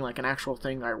becoming like an actual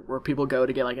thing where people go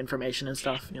to get like information and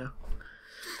stuff.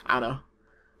 I don't know.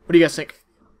 What do you guys think?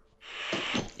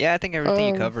 Yeah, I think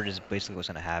everything you covered is basically what's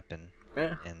gonna happen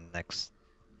Yeah. in the next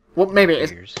Well, maybe few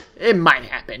it, years. it might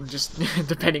happen, just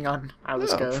depending on how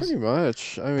this Yeah, goes. pretty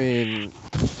much. I mean,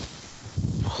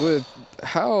 with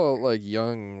how like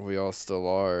young we all still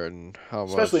are, and how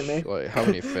Especially much, me. like how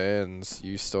many fans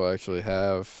you still actually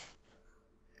have.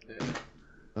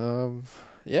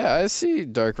 Yeah, I see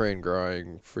DaRkRaIn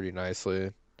growing pretty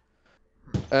nicely,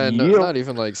 and Yep. not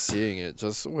even like seeing it,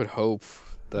 just would hope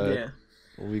that Yeah.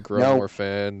 we grow No. more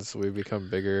fans, we become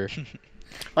bigger.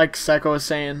 Like Psycho was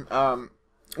saying,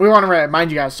 we want to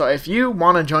remind you guys. So if you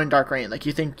want to join DaRkRaIn, like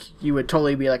you think you would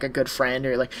totally be like a good friend,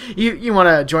 or like you want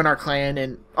to join our clan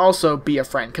and also be a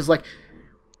friend, because like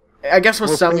I guess with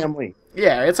We're some family.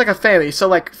 yeah, it's like a family. So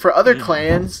like for other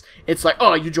clans, it's like,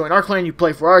 oh, you join our clan, you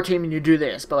play for our team, and you do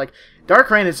this. But like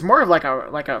DaRkRaIn is more of like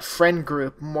a friend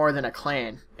group more than a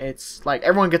clan. It's like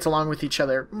everyone gets along with each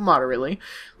other moderately.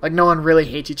 Like no one really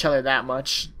hates each other that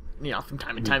much, from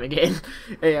time and time again.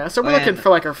 Yeah, so we're looking for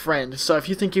like a friend. So if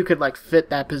you think you could like fit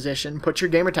that position, put your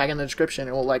gamer tag in the description,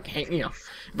 and we'll like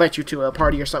invite you to a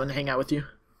party or something to hang out with you.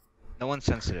 No one's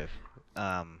sensitive.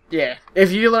 Yeah,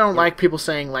 if you don't like people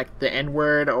saying like the N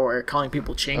word or calling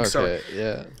people chinks Okay,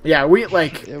 yeah. yeah, we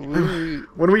like Yeah, we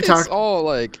when we it's talk. all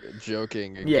like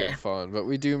joking and Yeah. good fun, but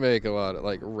we do make a lot of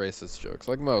like racist jokes,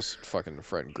 like most fucking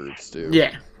friend groups do.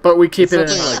 Yeah, but we keep It's it in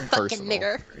nothing our, like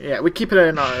personal. yeah, we keep it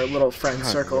in our little friend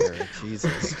God, circle. Winner,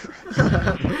 Jesus,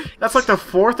 That's like the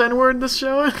 4th N word this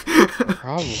show.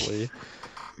 probably.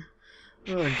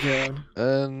 Oh god.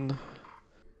 And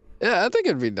yeah, I think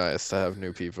it'd be nice to have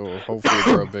new people. Hopefully,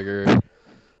 grow bigger,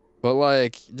 but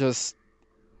like just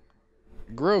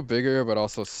grow bigger, but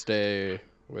also stay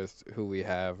with who we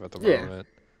have at the Yeah. moment.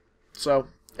 So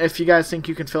if you guys think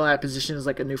you can fill that position as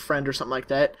like a new friend or something like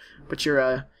that, put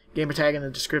your gamer tag in the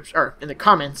description or in the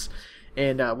comments,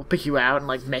 and we'll pick you out and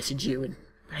like message you and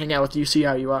hang out with you, see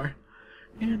how you are.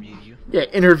 Interview you. Yeah,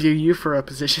 interview you for a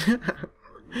position.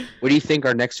 What do you think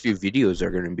our next few videos are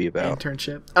going to be about?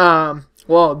 Internship.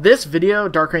 Well, this video,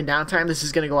 DaRkRaIn Downtime, this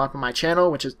is going to go up on my channel,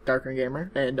 which is DaRkRaIn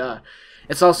Gamer, and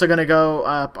it's also going to go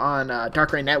up on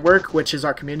DaRkRaIn Network, which is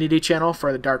our community channel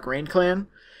for the DaRkRaIn clan,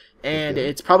 and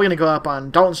it's probably going to go up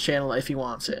on Dalton's channel if he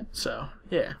wants it, so,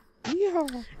 yeah.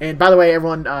 And by the way,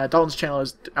 everyone, Dalton's channel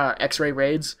is X-Ray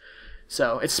Raids,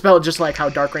 so it's spelled just like how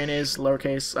DaRkRaIn is,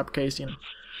 lowercase, uppercase, you know.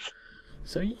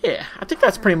 So yeah, I think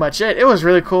that's pretty much it. It was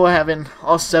really cool having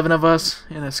all 7 of us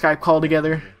in a Skype call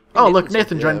together. Oh, look,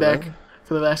 Nathan joined back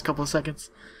for the last couple of seconds.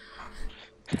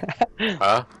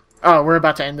 Huh? Oh, we're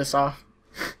about to end this off.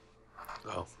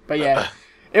 Oh. But yeah,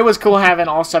 it was cool having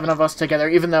all 7 of us together,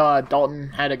 even though Dalton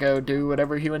had to go do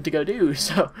whatever he went to go do.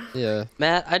 So yeah.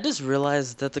 Matt, I just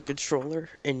realized that the controller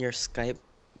in your Skype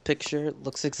picture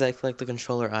looks exactly like the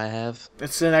controller I have.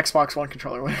 It's an Xbox One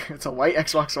controller. It's a white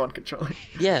Xbox One controller.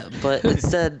 Yeah, but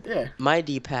instead, my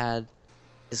D-pad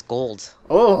is gold.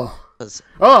 Oh.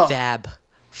 Oh. Fab.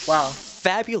 Wow.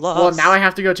 Fabulous. Well, now I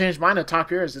have to go change mine to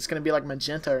top yours. It's going to be like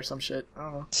magenta or some shit.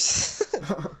 I don't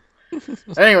know.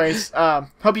 Anyways,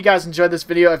 hope you guys enjoyed this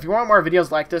video. If you want more videos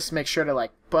like this, make sure to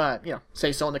like,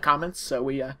 say so in the comments. So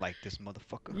we like this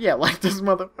motherfucker. Yeah, like this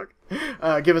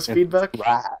motherfucker. Give us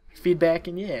feedback,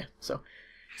 and yeah. So,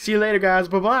 see you later, guys.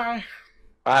 Bye-bye.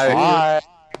 Bye. Bye.